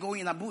time ago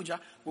in Abuja.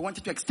 We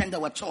wanted to extend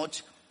our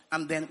church.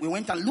 And then we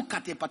went and looked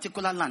at a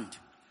particular land.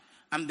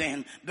 And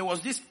then there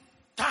was this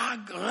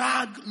tag,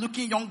 rag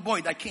looking young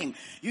boy that came.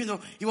 You know,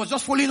 he was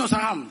just following us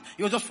around.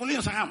 He was just following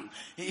us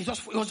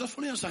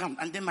around.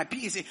 And then my PA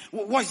said,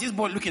 what is this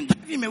boy looking?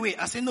 Drive him away.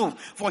 I said, no.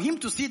 For him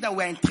to see that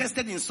we're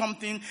interested in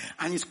something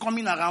and he's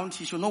coming around,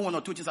 he should know one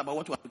or two things about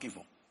what we're looking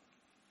for.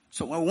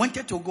 So when we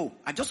wanted to go,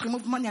 I just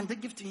removed money and they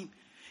give to him.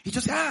 He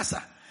just said,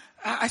 sir,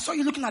 I saw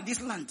you looking at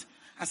this land.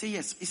 I said,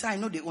 yes. He said, I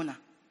know the owner.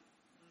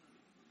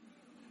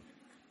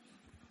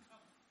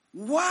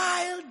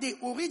 While the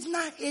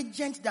original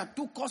agent that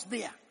took us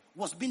there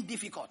was being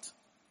difficult.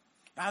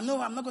 I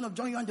know I'm not going to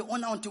join you on the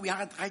owner until we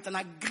write an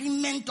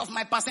agreement of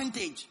my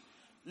percentage.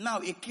 Now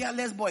a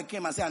careless boy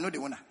came and said, I know the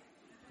owner.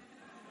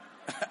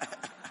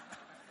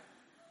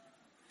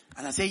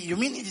 And I say, you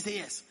mean it? He said,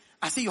 yes.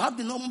 I say, you have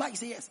the number? He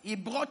said, yes. He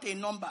brought a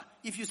number.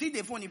 If you see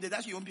the phone, if they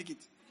dash you won't pick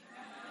it.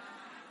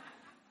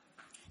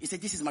 He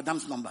said, this is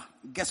Madam's number.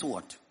 Guess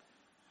what?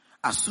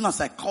 As soon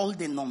as I called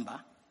the number,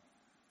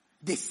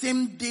 the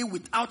same day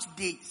without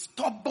the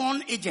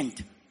stubborn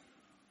agent,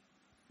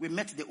 we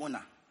met the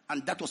owner.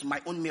 And that was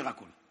my own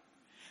miracle.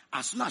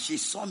 As soon as she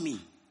saw me,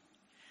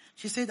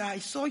 she said, I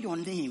saw your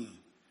name,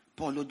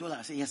 Paul Odola.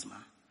 I said, yes, ma.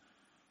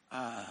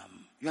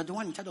 You are the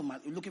one in charge of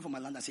looking for my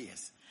land? I said,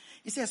 yes.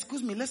 He said,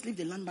 excuse me, let's leave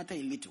the land matter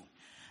a little.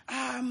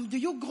 Do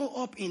you grow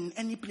up in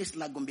any place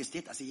like Gombe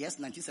State? I said, yes,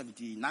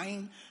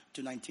 1979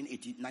 to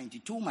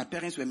 1992. My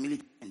parents were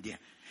military there.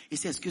 He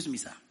said, excuse me,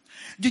 sir.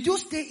 Did you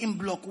stay in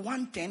block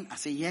 110? I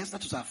said, yes,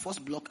 that was our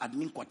first block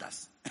admin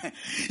quarters.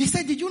 He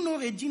said, did you know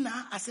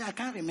Regina? I said, I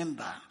can't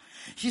remember.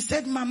 She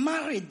said,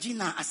 Mama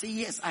Regina. I said,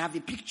 yes, I have a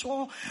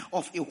picture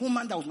of a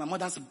woman that was my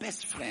mother's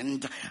best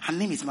friend. Her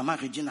name is Mama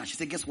Regina. She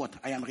said, guess what?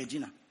 I am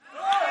Regina.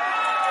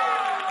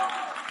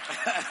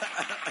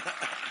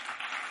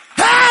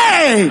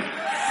 Hey!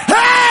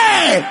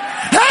 Hey!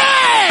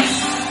 Hey!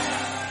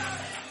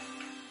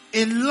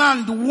 A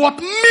land worth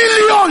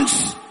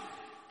millions.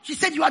 She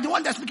said, you are the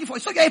one that's looking for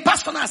it. So you're a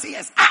pastor now? I said,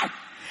 yes.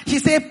 She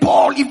said,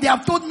 Paul, if they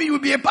have told me you will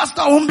be a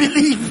pastor, I won't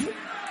believe.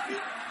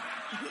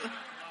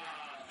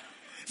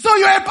 So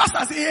you're a pastor?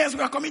 I said, yes,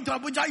 we are coming to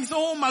Abuja. He said,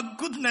 oh my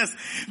goodness.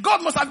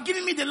 God must have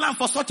given me the land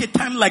for such a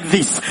time like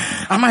this.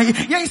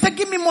 Yeah, he said,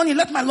 give me money.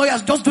 Let my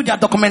lawyers just do their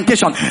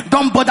documentation.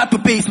 Don't bother to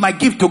pay. It's my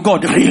gift to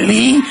God.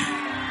 Really?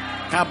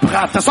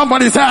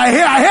 Somebody say, I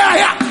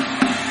hear.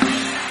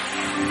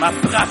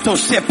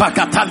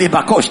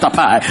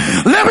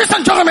 Ladies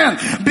and gentlemen,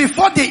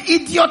 before the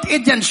idiot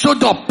agent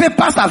showed up,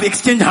 papers have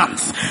exchanged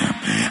hands.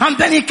 And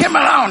then he came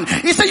around.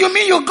 He said, you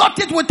mean you got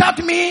it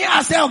without me?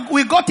 I said,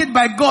 we got it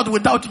by God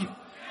without you.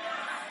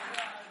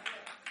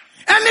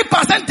 Any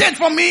percentage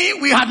for me,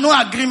 we had no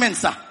agreement,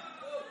 sir.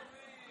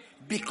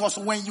 Because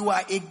when you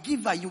are a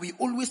giver, you will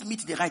always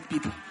meet the right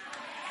people.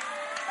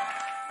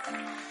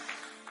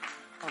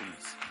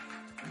 Always.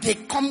 They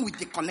come with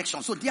the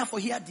connection. So therefore,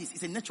 hear this.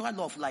 It's a natural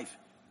law of life.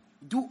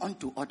 Do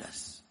unto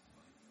others.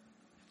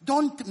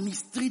 Don't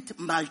mistreat,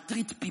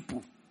 maltreat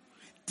people.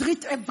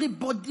 Treat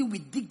everybody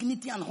with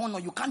dignity and honor.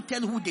 You can't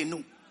tell who they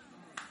know.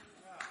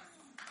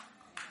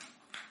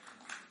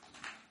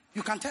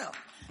 You can tell.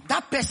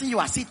 That person you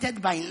are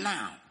seated by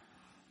now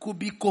could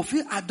be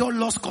Kofi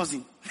Adolo's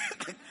cousin.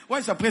 What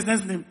is your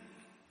president's name?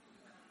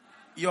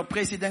 Your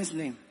president's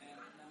name?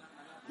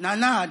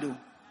 Nana Ado.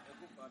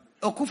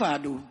 Okufa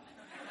Ado.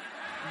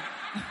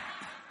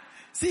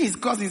 See his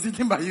cousin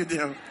sitting by you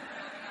there.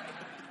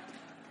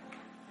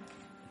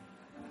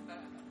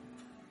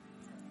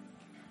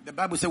 The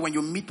Bible says when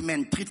you meet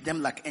men, treat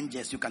them like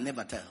angels. You can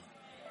never tell.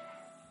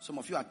 Some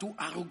of you are too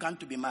arrogant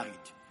to be married.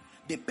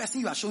 The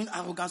person you are showing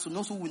arrogance to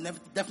knows who will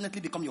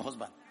definitely become your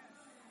husband.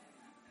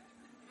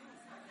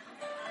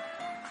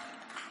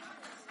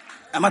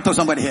 Am I talking to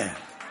somebody here?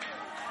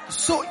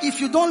 So if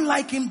you don't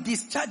like him,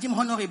 discharge him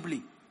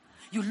honorably.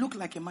 You look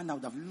like a man I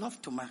would have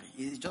loved to marry.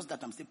 It's just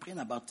that I'm still praying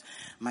about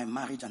my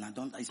marriage and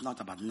it's not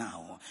about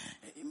now.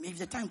 If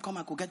the time comes,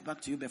 I could get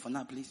back to you, but for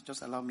now, please,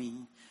 just allow me.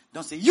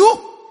 Don't say,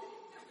 you!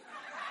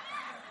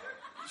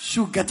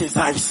 Should get his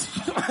eyes.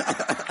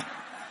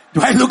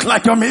 Do I look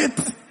like your mate?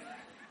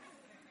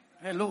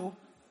 Hello?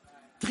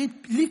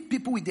 Leave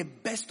people with the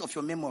best of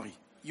your memory.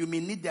 You may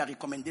need their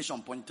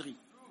recommendation. Point 3.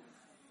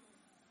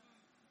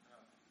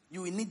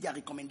 You will need their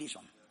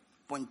recommendation.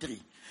 Point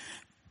 3.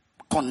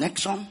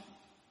 Connection,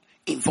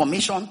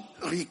 information,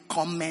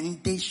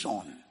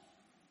 recommendation.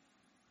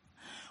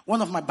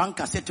 One of my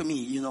bankers said to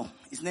me,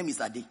 his name is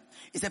Adi.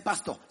 He said,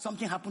 Pastor,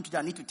 something happened today.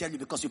 I need to tell you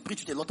because you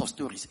preach with a lot of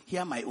stories.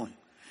 Hear my own.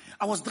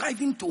 I was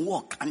driving to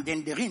work and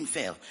then the rain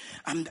fell.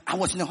 And I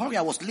was in a hurry.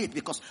 I was late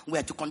because we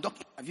had to conduct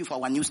an interview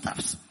for our new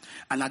staffs.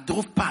 And I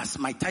drove past.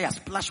 My tire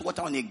splashed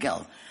water on a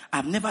girl.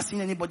 I've never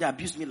seen anybody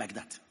abuse me like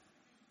that.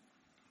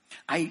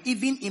 I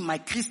even in my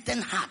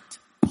Christian heart,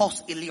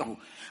 pause a little,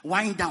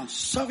 wind down.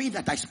 Sorry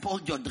that I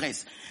spoiled your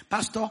dress.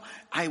 Pastor,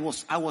 I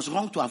was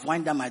wrong to have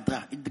wind down my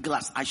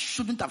glass. I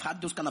shouldn't have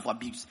had those kind of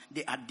abuse.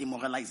 They are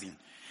demoralizing.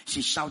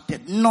 She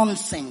shouted,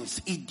 nonsense,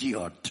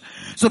 idiot.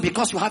 So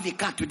because you have a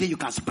car today, you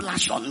can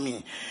splash on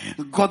me.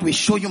 God will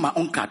show you my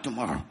own car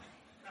tomorrow.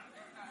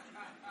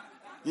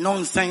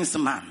 Nonsense,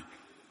 man.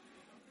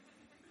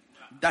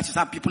 That is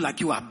how people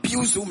like you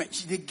abuse women.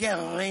 They get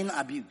rain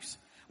abuse.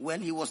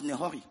 When he was in a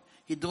hurry,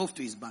 he drove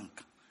to his bank.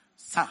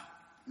 Sir,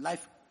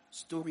 life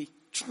story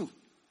true.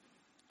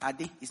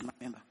 Ade is my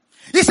member.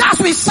 He says,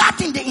 we sat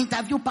in the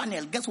interview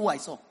panel. Guess who I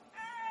saw?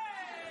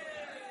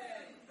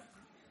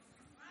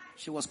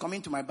 She was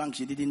coming to my bank.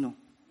 She didn't know.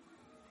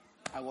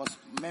 I was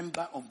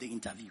member of the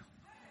interview.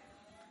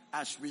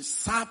 As we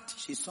sat,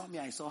 she saw me.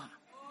 I saw her.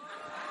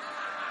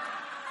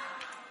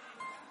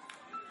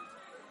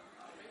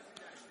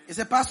 He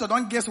said, Pastor,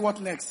 don't guess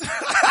what next.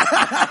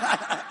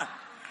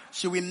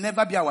 She will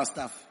never be our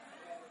staff.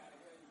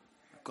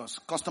 Because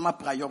customer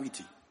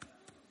priority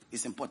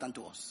is important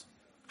to us.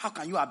 How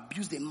can you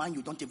abuse the man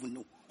you don't even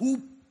know?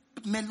 Who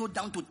mellowed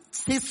down to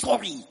say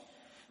sorry?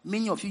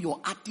 Many of you, your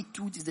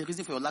attitude is the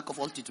reason for your lack of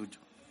altitude.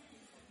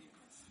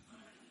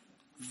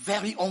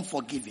 Very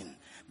unforgiving,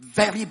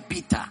 very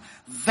bitter,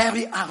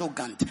 very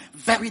arrogant,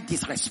 very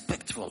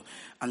disrespectful.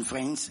 And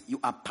friends, you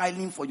are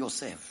piling for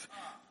yourself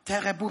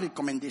terrible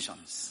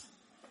recommendations.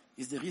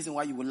 Is the reason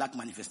why you will lack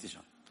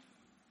manifestation.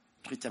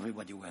 Treat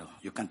everybody well.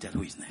 You can't tell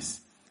who is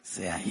next.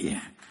 Say, I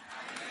hear.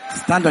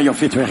 Stand on your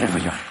feet wherever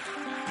you are.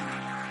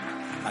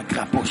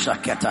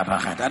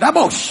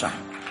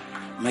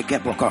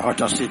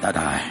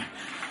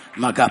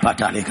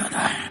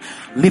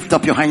 Lift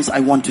up your hands. I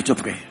want you to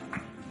pray.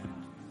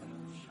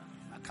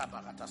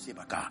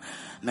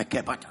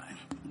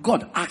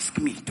 God asked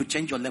me to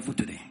change your level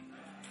today.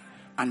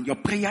 And your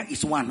prayer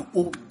is one.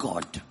 Oh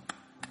God,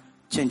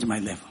 change my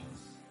level.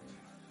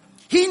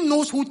 He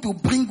knows who to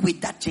bring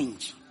with that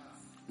change.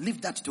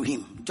 Leave that to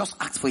him. Just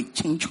ask for a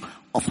change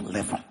of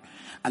level.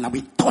 And I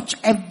will touch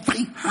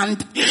every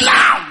hand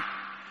now.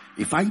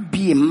 If I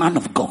be a man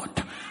of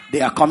God,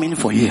 they are coming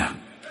for you.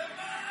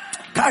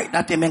 God,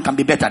 that amen can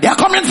be better. They are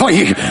coming for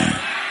you.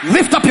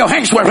 Lift up your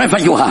hands wherever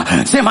you are.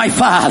 Say, my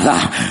Father.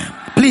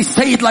 Please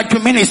say it like you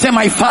mean it. Say,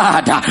 my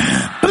Father.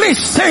 Please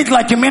say it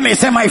like you mean it.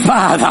 Say, my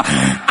Father.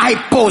 I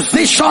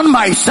position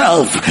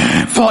myself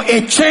for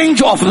a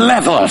change of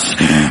levels.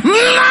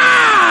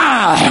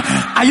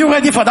 Are you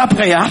ready for that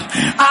prayer?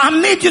 I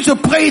need you to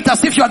pray it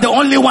as if you are the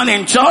only one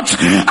in church.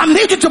 I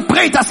need you to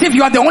pray it as if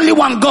you are the only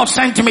one God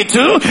sent me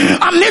to.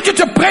 I need you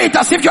to pray it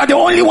as if you are the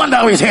only one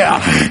that is here.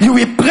 You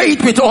will pray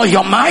it with all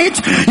your might.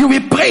 You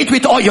will pray it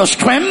with all your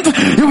strength.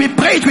 You will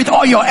pray it with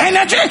all your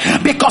energy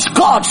because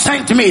God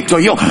sent me to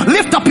you.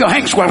 Lift up your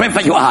hands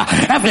wherever you are.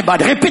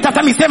 Everybody, repeat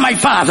after me. Say, my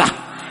Father.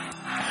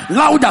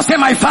 Louder, say,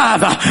 my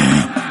Father.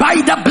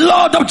 By the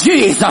blood of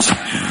Jesus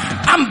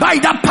and by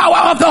the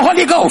power of the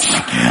Holy Ghost,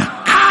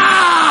 I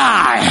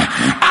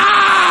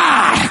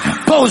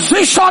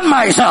position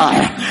myself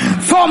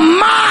for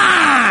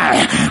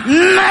my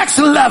next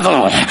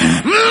level.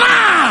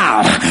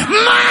 Now.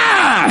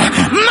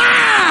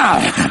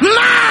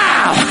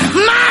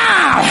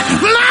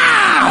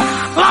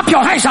 Clap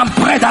your hands and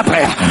pray that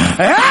prayer.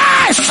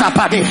 Hey,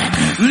 Shapadi.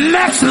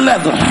 Next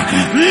level.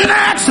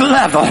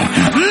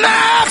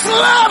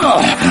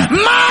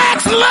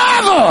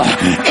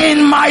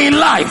 In my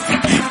life,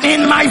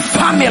 in my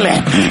family,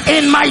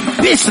 in my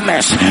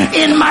business,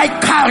 in my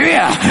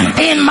career,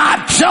 in my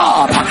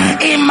job,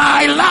 in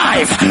my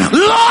life.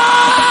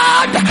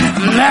 Lord,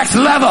 next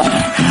level.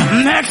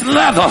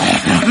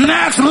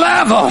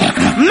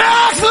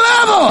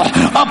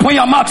 Open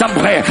your mouth and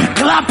pray.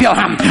 Clap your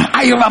hand.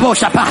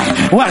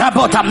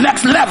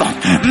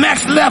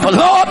 Next level.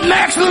 Lord,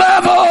 next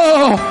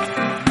level.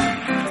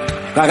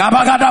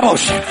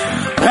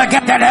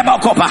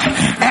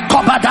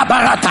 Ekoba da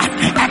barata,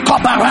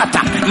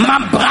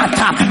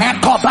 mambrata,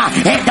 ekoba,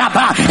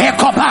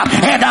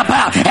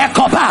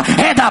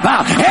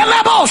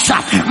 elebosha,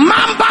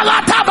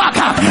 mambalata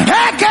baka,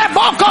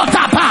 ekeboko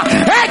tapa,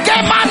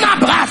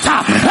 ekemanabrata,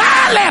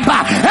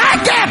 eleba,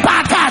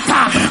 ekebakata,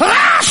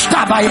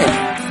 rashtabaye.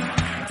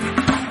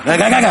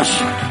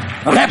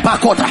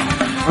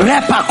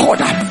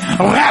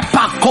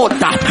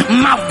 Repakota,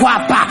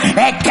 magwapa,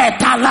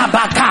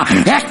 eketalabaka,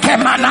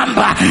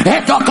 ekemanamba,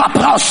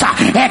 edokoprosa,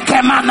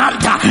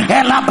 ekemananta,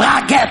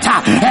 elabrageta,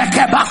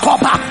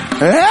 ekebakopa.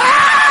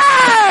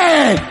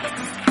 Hey!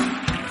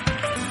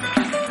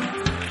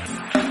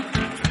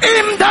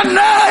 In the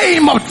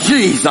name of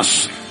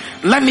Jesus.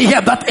 Let me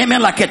hear that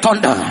amen like a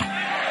thunder.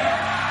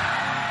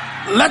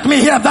 Let me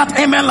hear that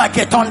amen like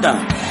a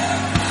thunder.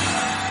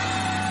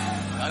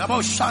 The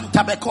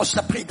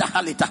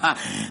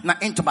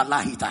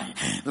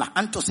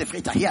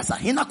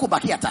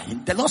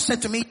Lord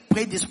said to me,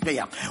 pray this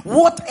prayer.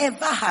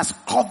 Whatever has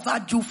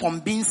covered you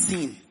from being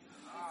seen.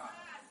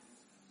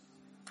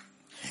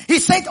 He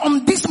said,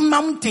 on this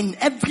mountain,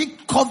 every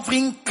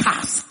covering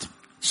cast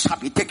shall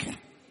be taken.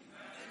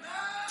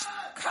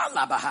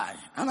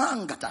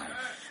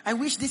 I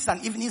wish this is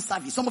an evening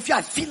service. Some of you,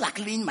 I feel like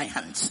laying my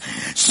hands.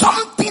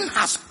 Something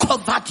has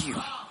covered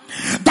you.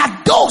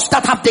 That those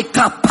that have the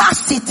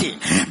capacity,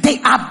 the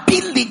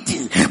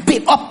ability,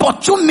 the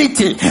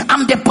opportunity,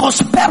 and the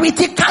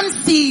prosperity can't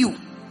see you.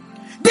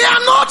 They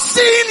are not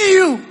seeing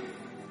you.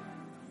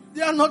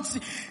 They are not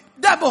seeing.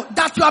 Devil,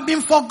 that you have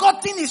been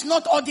forgotten is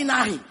not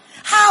ordinary.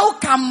 How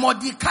can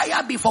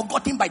Mordecai be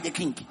forgotten by the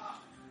king?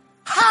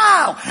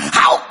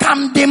 How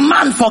can the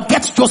man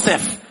forget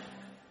Joseph?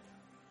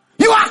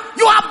 You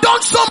have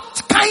done so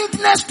much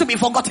kindness to be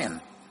forgotten.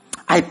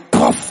 I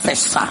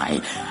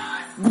prophesy,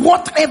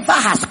 whatever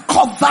has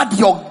covered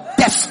your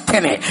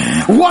destiny,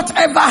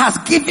 whatever has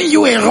given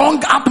you a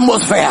wrong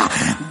atmosphere,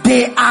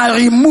 they are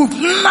removed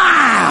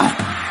now.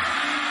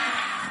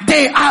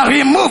 They are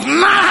removed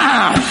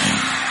now.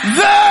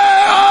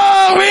 They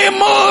are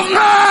removed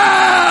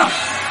now.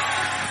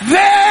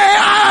 They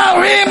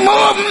are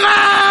removed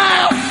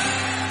now.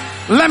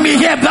 Let me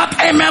hear that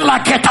amen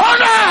like a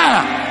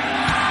thunder.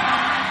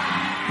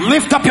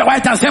 Lift up your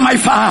right and say, my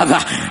Father.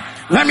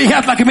 Let me hear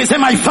it like you say,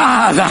 my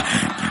Father.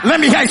 Let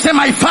me hear you say,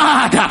 my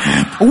Father.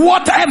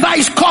 Whatever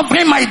is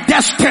covering my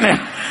destiny,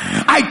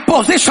 I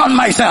position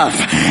myself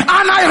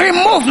and I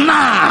remove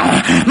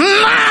now.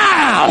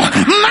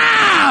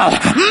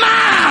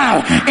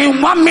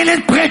 In 1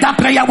 minute, pray that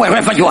prayer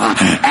wherever you are.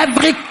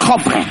 Every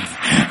covering.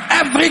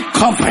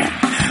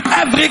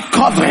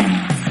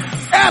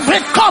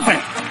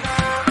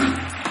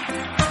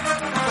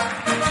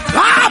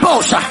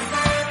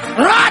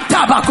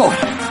 Ratabako.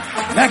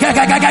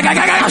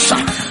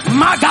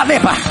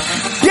 Magaleba.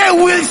 They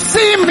will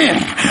see me.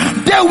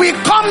 They will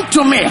come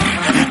to me.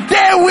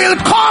 They will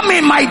come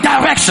in my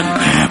direction.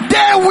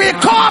 They will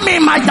come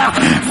in my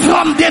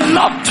from the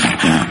north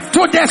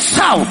to the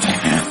south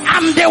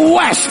and the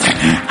west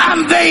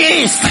and the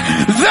east.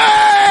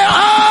 They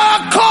are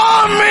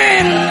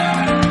coming.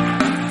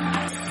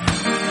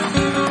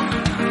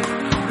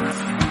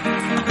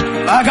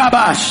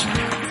 Agabash.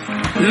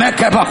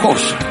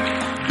 Nekebakosh.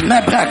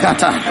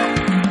 Nebrakata.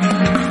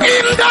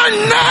 In the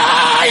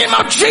name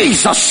of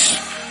Jesus.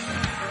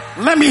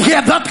 Let me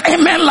hear that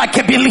amen like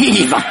a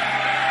believer.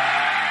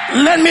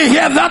 Let me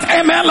hear that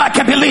amen like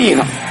a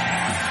believer.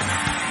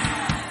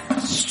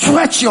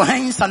 Stretch your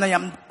hands and I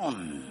am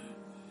done.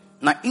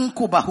 Na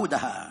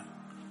inkubahudaha.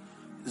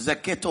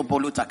 Zeketo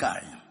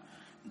bolutakai.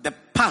 The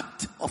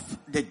path of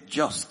the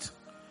just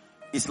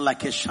is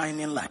like a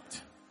shining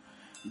light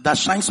that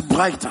shines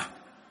brighter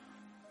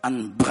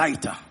and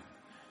brighter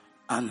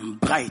and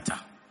brighter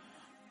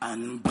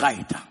and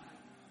brighter.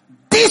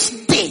 This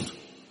day,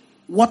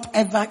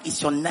 whatever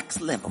is your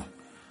next level,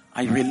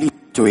 I release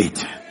to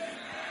it.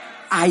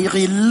 I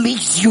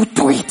release you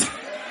to it.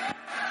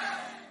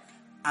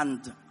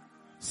 And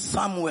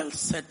Samuel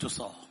said to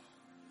Saul,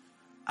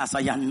 as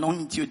I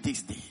anoint you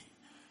this day,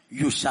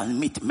 you shall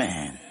meet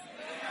men.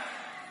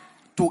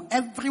 To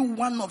every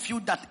one of you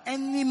that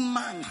any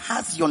man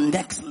has your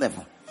next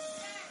level,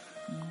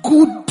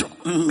 good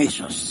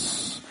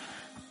measures,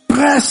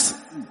 pressed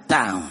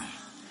down,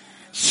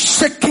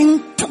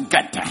 shaking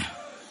together,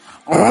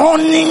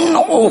 running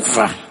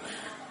over,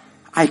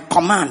 I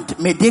command,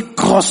 may they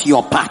cross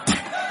your path.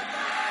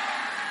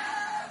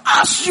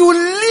 As you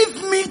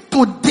leave me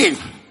today,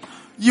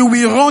 you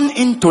will run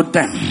into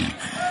them.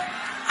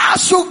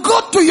 As you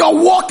go to your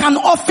work and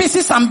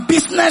offices and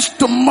business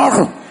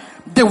tomorrow,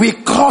 they will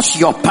cross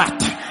your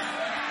path.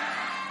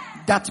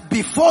 That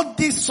before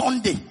this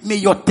Sunday, may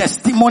your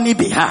testimony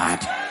be heard.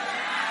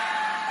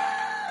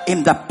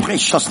 In the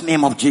precious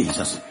name of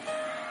Jesus.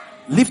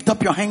 Lift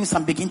up your hands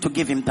and begin to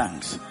give him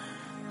thanks.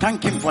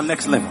 Thank him for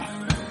next level.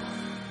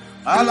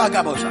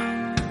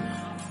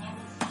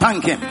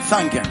 Thank him.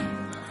 Thank him.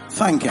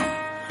 Thank him.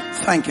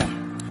 Thank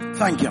him.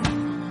 Thank him.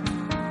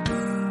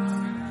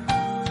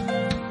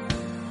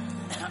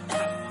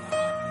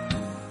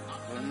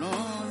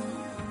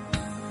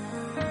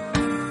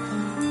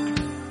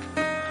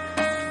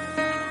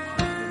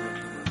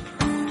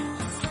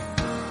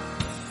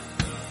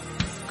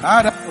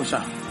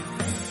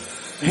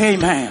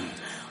 Amen.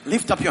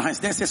 Lift up your hands.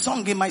 There's a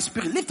song in my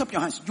spirit. Lift up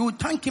your hands. You will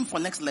thank him for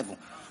next level.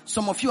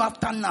 Some of you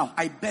after now,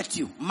 I bet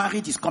you,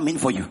 marriage is coming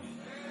for you.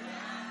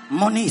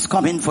 Money is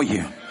coming for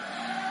you.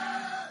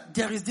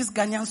 There is this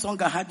Ghanaian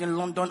song I heard in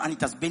London and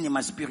it has been in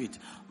my spirit.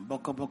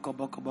 Boko, boko,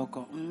 boko,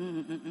 boko.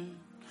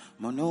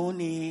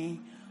 Mononi.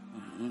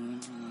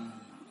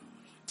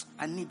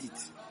 I need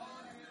it.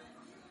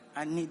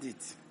 I need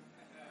it.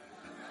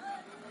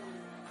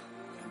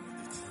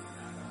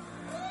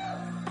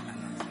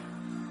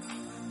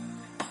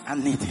 I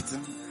need it.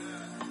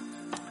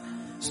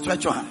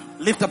 Stretch your hand.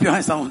 Lift up your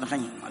hands.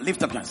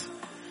 Lift up your hands.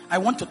 I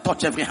want to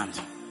touch every hand.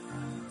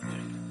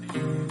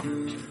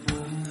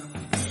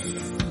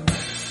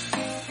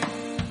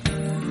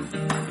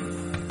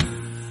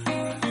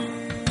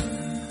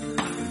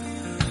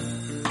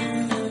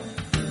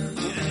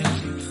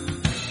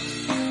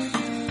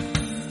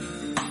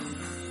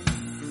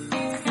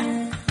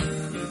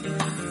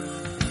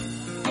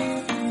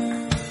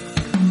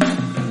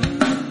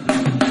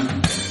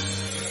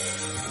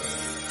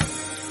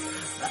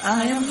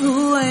 I am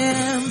who I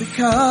am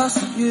because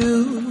of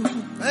you.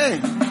 Hey.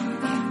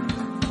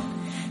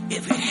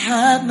 If it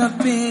had not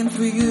been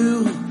for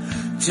you,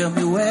 tell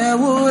me where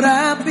would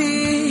I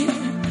be?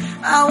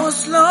 I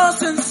was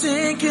lost and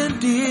sinking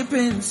deep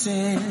in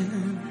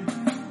sin.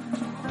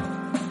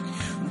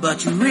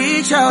 But you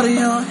reached out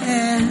your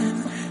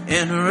hand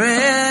and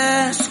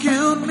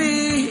rescued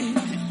me.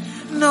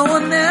 No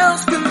one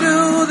else can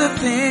do the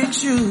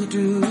things you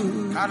do.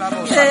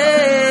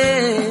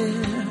 Hey,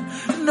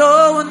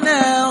 no one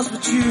else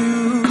but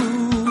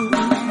you.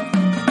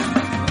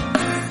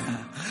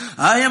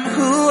 I am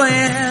who I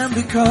am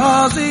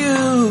because of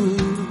you.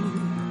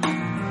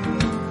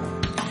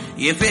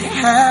 If it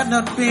had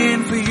not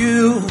been for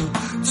you,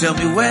 tell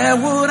me where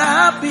would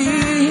I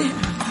be?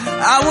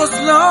 I was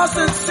lost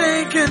and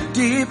sinking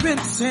deep in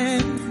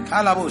sin.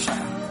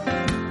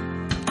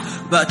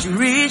 But you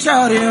reached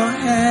out your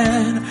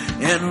hand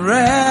and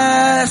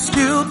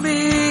rescued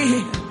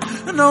me.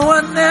 No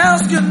one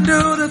else can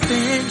do the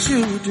things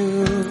you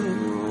do.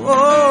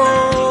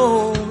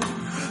 Oh,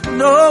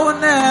 no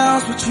one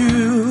else but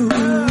you.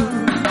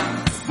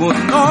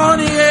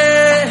 Bononie,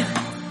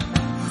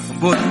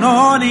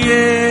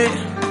 Bononie,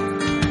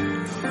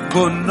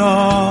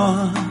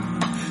 Bonon.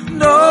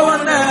 No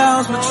one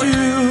else but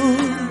you.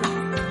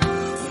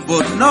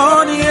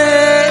 Bononie,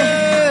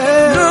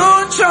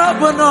 Nuncha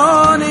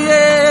Bononie,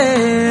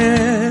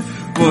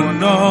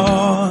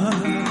 Bonon.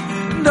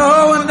 No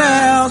one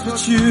else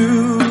but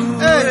you.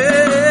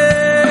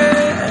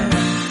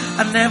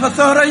 I never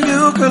thought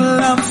you could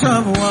love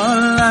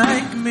someone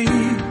like me.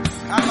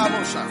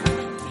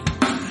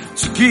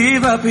 To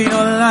give up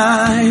your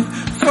life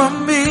for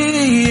me,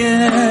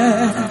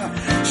 yeah.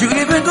 You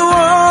even go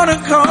on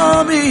and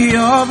call me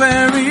your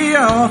very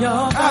own.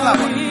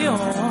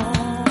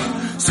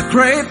 So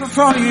grateful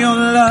for your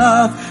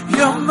love,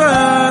 your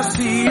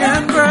mercy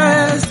and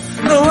grace.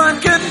 No one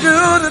can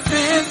do the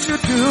things you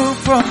do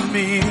for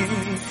me.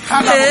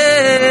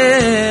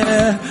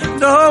 Yeah,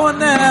 no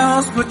one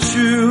else but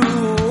you.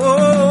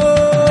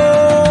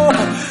 Oh,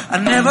 I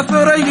never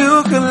thought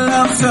you could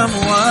love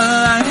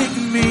someone like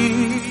me.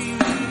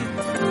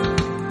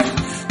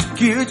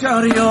 Give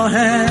out your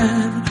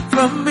hand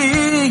from me,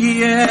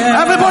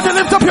 yeah. Everybody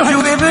lift up your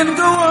hands. You even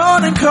go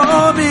on and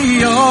call me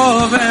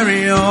your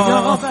very own.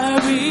 Your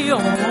very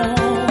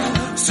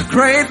own. So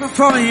grateful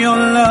for your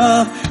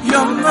love,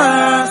 your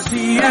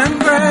mercy and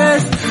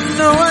grace.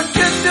 No one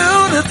can do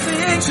the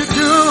things you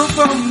do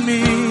for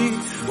me.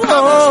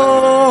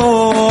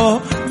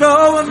 Oh,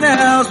 no one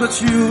else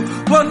but you.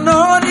 Well,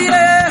 no,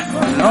 yeah.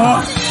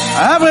 No.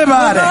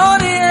 Everybody. No,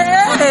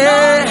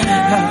 yeah.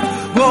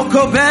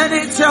 Boko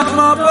beni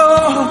chamabo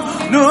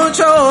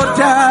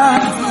nuchota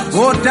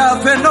ota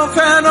feno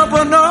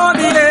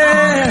bononie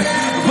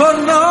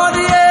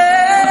bononie.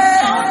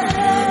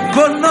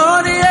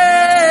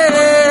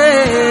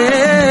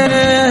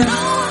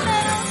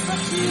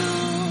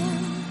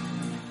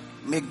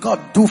 May God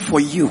do for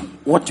you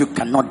what you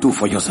cannot do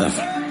for yourself.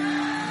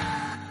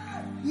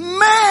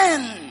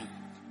 Men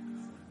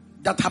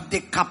that have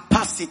the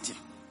capacity,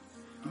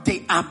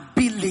 the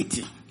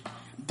ability,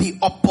 the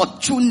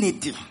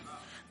opportunity,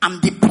 and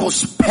the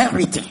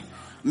prosperity,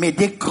 may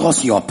they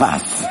cross your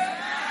path.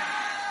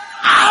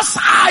 As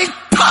I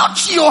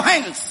touch your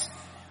hands,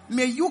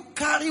 may you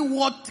carry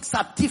what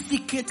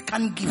certificate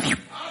can give you.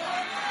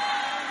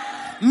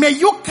 May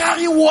you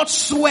carry what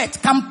sweat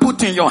can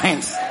put in your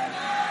hands.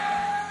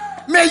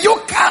 May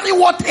you carry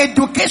what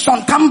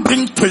education can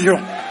bring to you.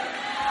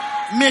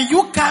 May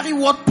you carry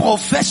what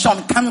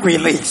profession can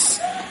release.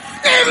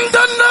 In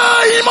the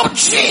name of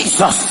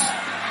Jesus.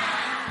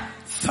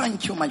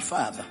 Thank you, my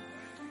Father.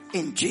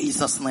 In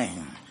Jesus'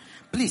 name.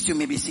 Please, you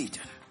may be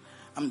seated.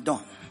 I'm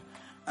done.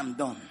 I'm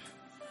done.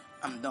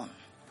 I'm done.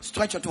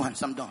 Stretch your two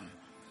hands. I'm done.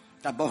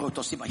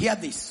 Hear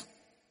this.